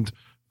blatant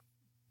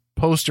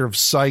poster of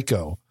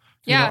Psycho.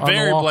 Yeah,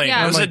 very blatant.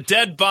 There's a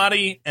dead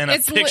body and a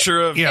picture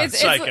of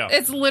Psycho.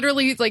 It's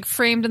literally like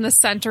framed in the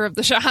center of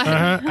the shot.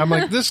 I'm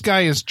like, this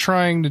guy is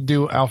trying to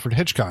do Alfred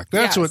Hitchcock.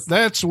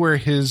 That's where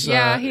his, he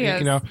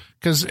is.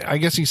 because I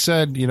guess he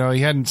said, he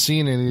hadn't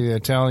seen any of the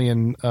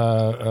Italian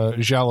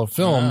giallo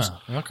films.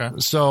 Okay.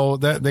 So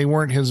that they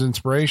weren't his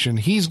inspiration.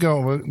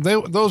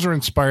 Those are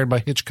inspired by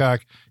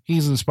Hitchcock.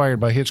 He's inspired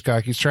by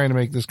Hitchcock. He's trying to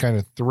make this kind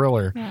of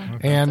thriller. Yeah.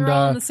 And they're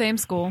all in the same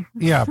school.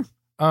 Yeah.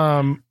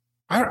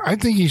 I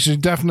think you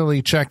should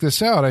definitely check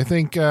this out. I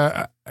think,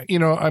 I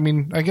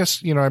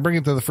guess, I bring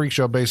it to the Freak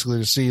Show basically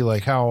to see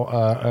like how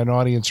an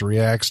audience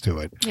reacts to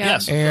it. Yeah.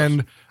 Yes.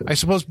 And I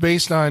suppose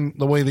based on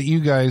the way that you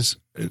guys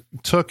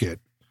took it,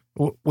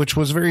 which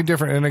was very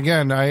different. And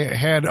again, I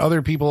had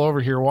other people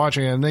over here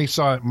watching it and they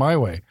saw it my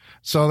way.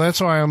 So that's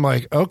why I'm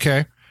like,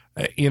 okay,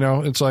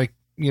 it's like,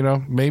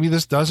 maybe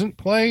this doesn't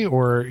play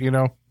or,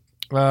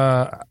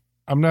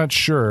 I'm not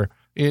sure.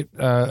 It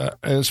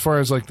as far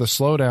as like the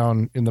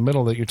slowdown in the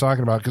middle that you're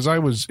talking about, because I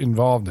was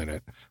involved in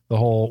it the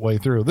whole way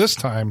through. This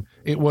time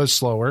it was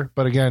slower,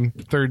 but again,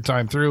 third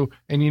time through,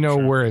 and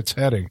Sure. where it's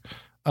heading.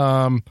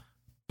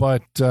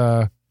 But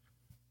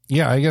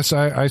I guess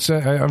I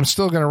said I'm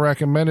still going to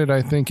recommend it.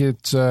 I think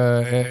it's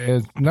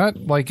not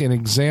like an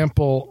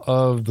example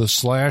of the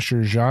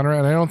slasher genre,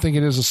 and I don't think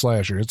it is a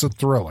slasher. It's a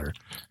thriller,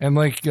 and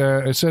like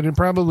I said, it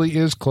probably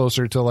is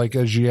closer to like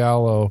a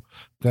giallo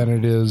than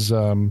it is.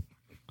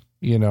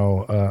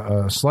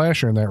 A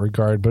slasher in that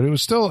regard, but it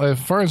was still, as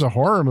far as a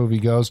horror movie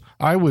goes,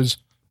 I was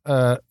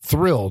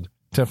thrilled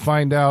to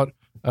find out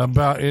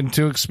about and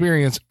to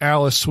experience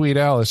Alice, Sweet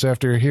Alice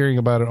after hearing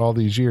about it all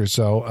these years.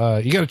 So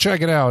you got to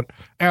check it out.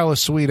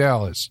 Alice, Sweet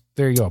Alice.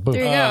 There you go. Boom.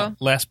 There you go.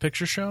 Last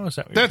Picture Show? Is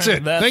that what That's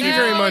it. Thank you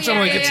very much. I'm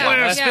like, it's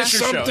Last Picture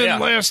Show, something, yeah.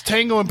 Last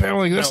Tango and Pam.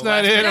 Like, that's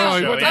not Last it. Picture I'm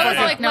like, Show, what the yeah. I was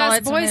fuck? like, No, Last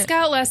it's Boy not.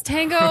 Scout, Last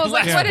Tango. I was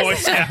like, Last what Boy is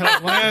it?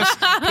 Scout.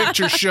 Last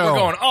Picture Show. We're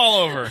going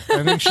all over.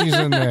 I think she's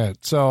in that.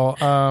 So,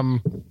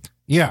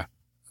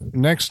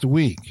 next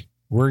week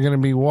we're going to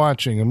be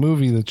watching a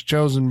movie that's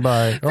chosen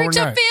by. Freak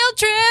Show Field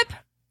Trip.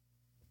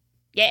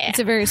 Yeah. It's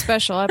a very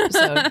special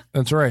episode.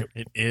 That's right.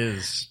 It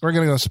is. We're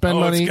going to go spend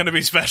money. It's going to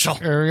be special.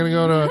 We're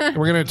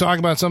going to talk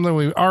about something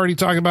we've already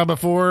talked about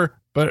before,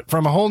 but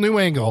from a whole new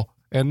angle.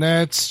 And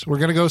that's, we're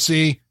going to go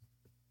see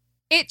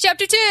It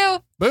Chapter 2.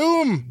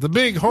 Boom, the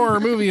big horror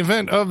movie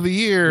event of the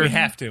year. We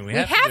have to. We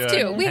have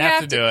to. We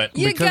have to do it.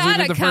 You Because we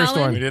gotta, did the first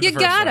Colin. one. We did You the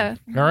first gotta.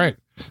 All right.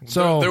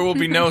 So there will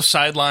be no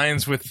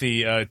sidelines with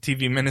the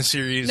TV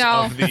miniseries.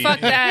 No, of the,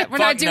 fuck that. We're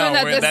not doing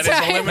that this that time. Is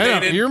Hang on,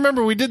 eliminated. you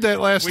remember we did that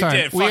last We time.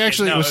 did. We Fuck it.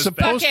 actually No, it was it was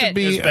supposed bad. to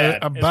be It was bad.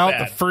 It was about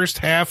bad. the first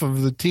half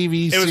of the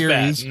TV It was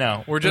series. bad.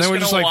 No, we're And just then we're gonna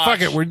just like, watch,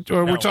 fuck it.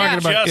 We're talking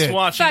about just it.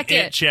 watching Fuck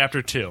it.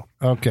 Chapter 2.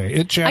 Okay,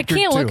 it chapter I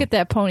can't 2. look at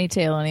that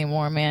ponytail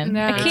anymore, man.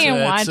 No. I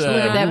can't It's, look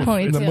at that The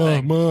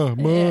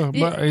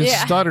ponytail. his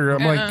Yeah. stutter.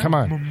 I'm like, come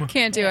on.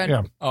 Can't do it.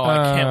 Yeah. Oh, I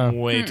can't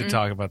wait to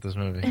talk about this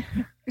movie.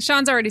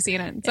 Sean's already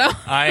seen it. So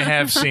I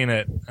have seen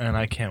it, and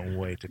I can't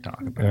wait to talk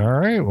about it. All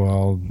right.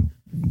 Well,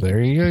 there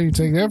you go. You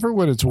take that for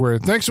what it's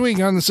worth. Next week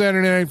on the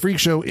Saturday Night Freak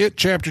Show, It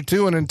Chapter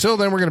 2. And until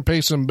then, we're going to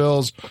pay some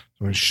bills.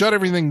 We're going to shut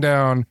everything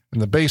down,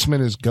 and the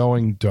basement is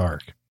going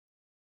dark.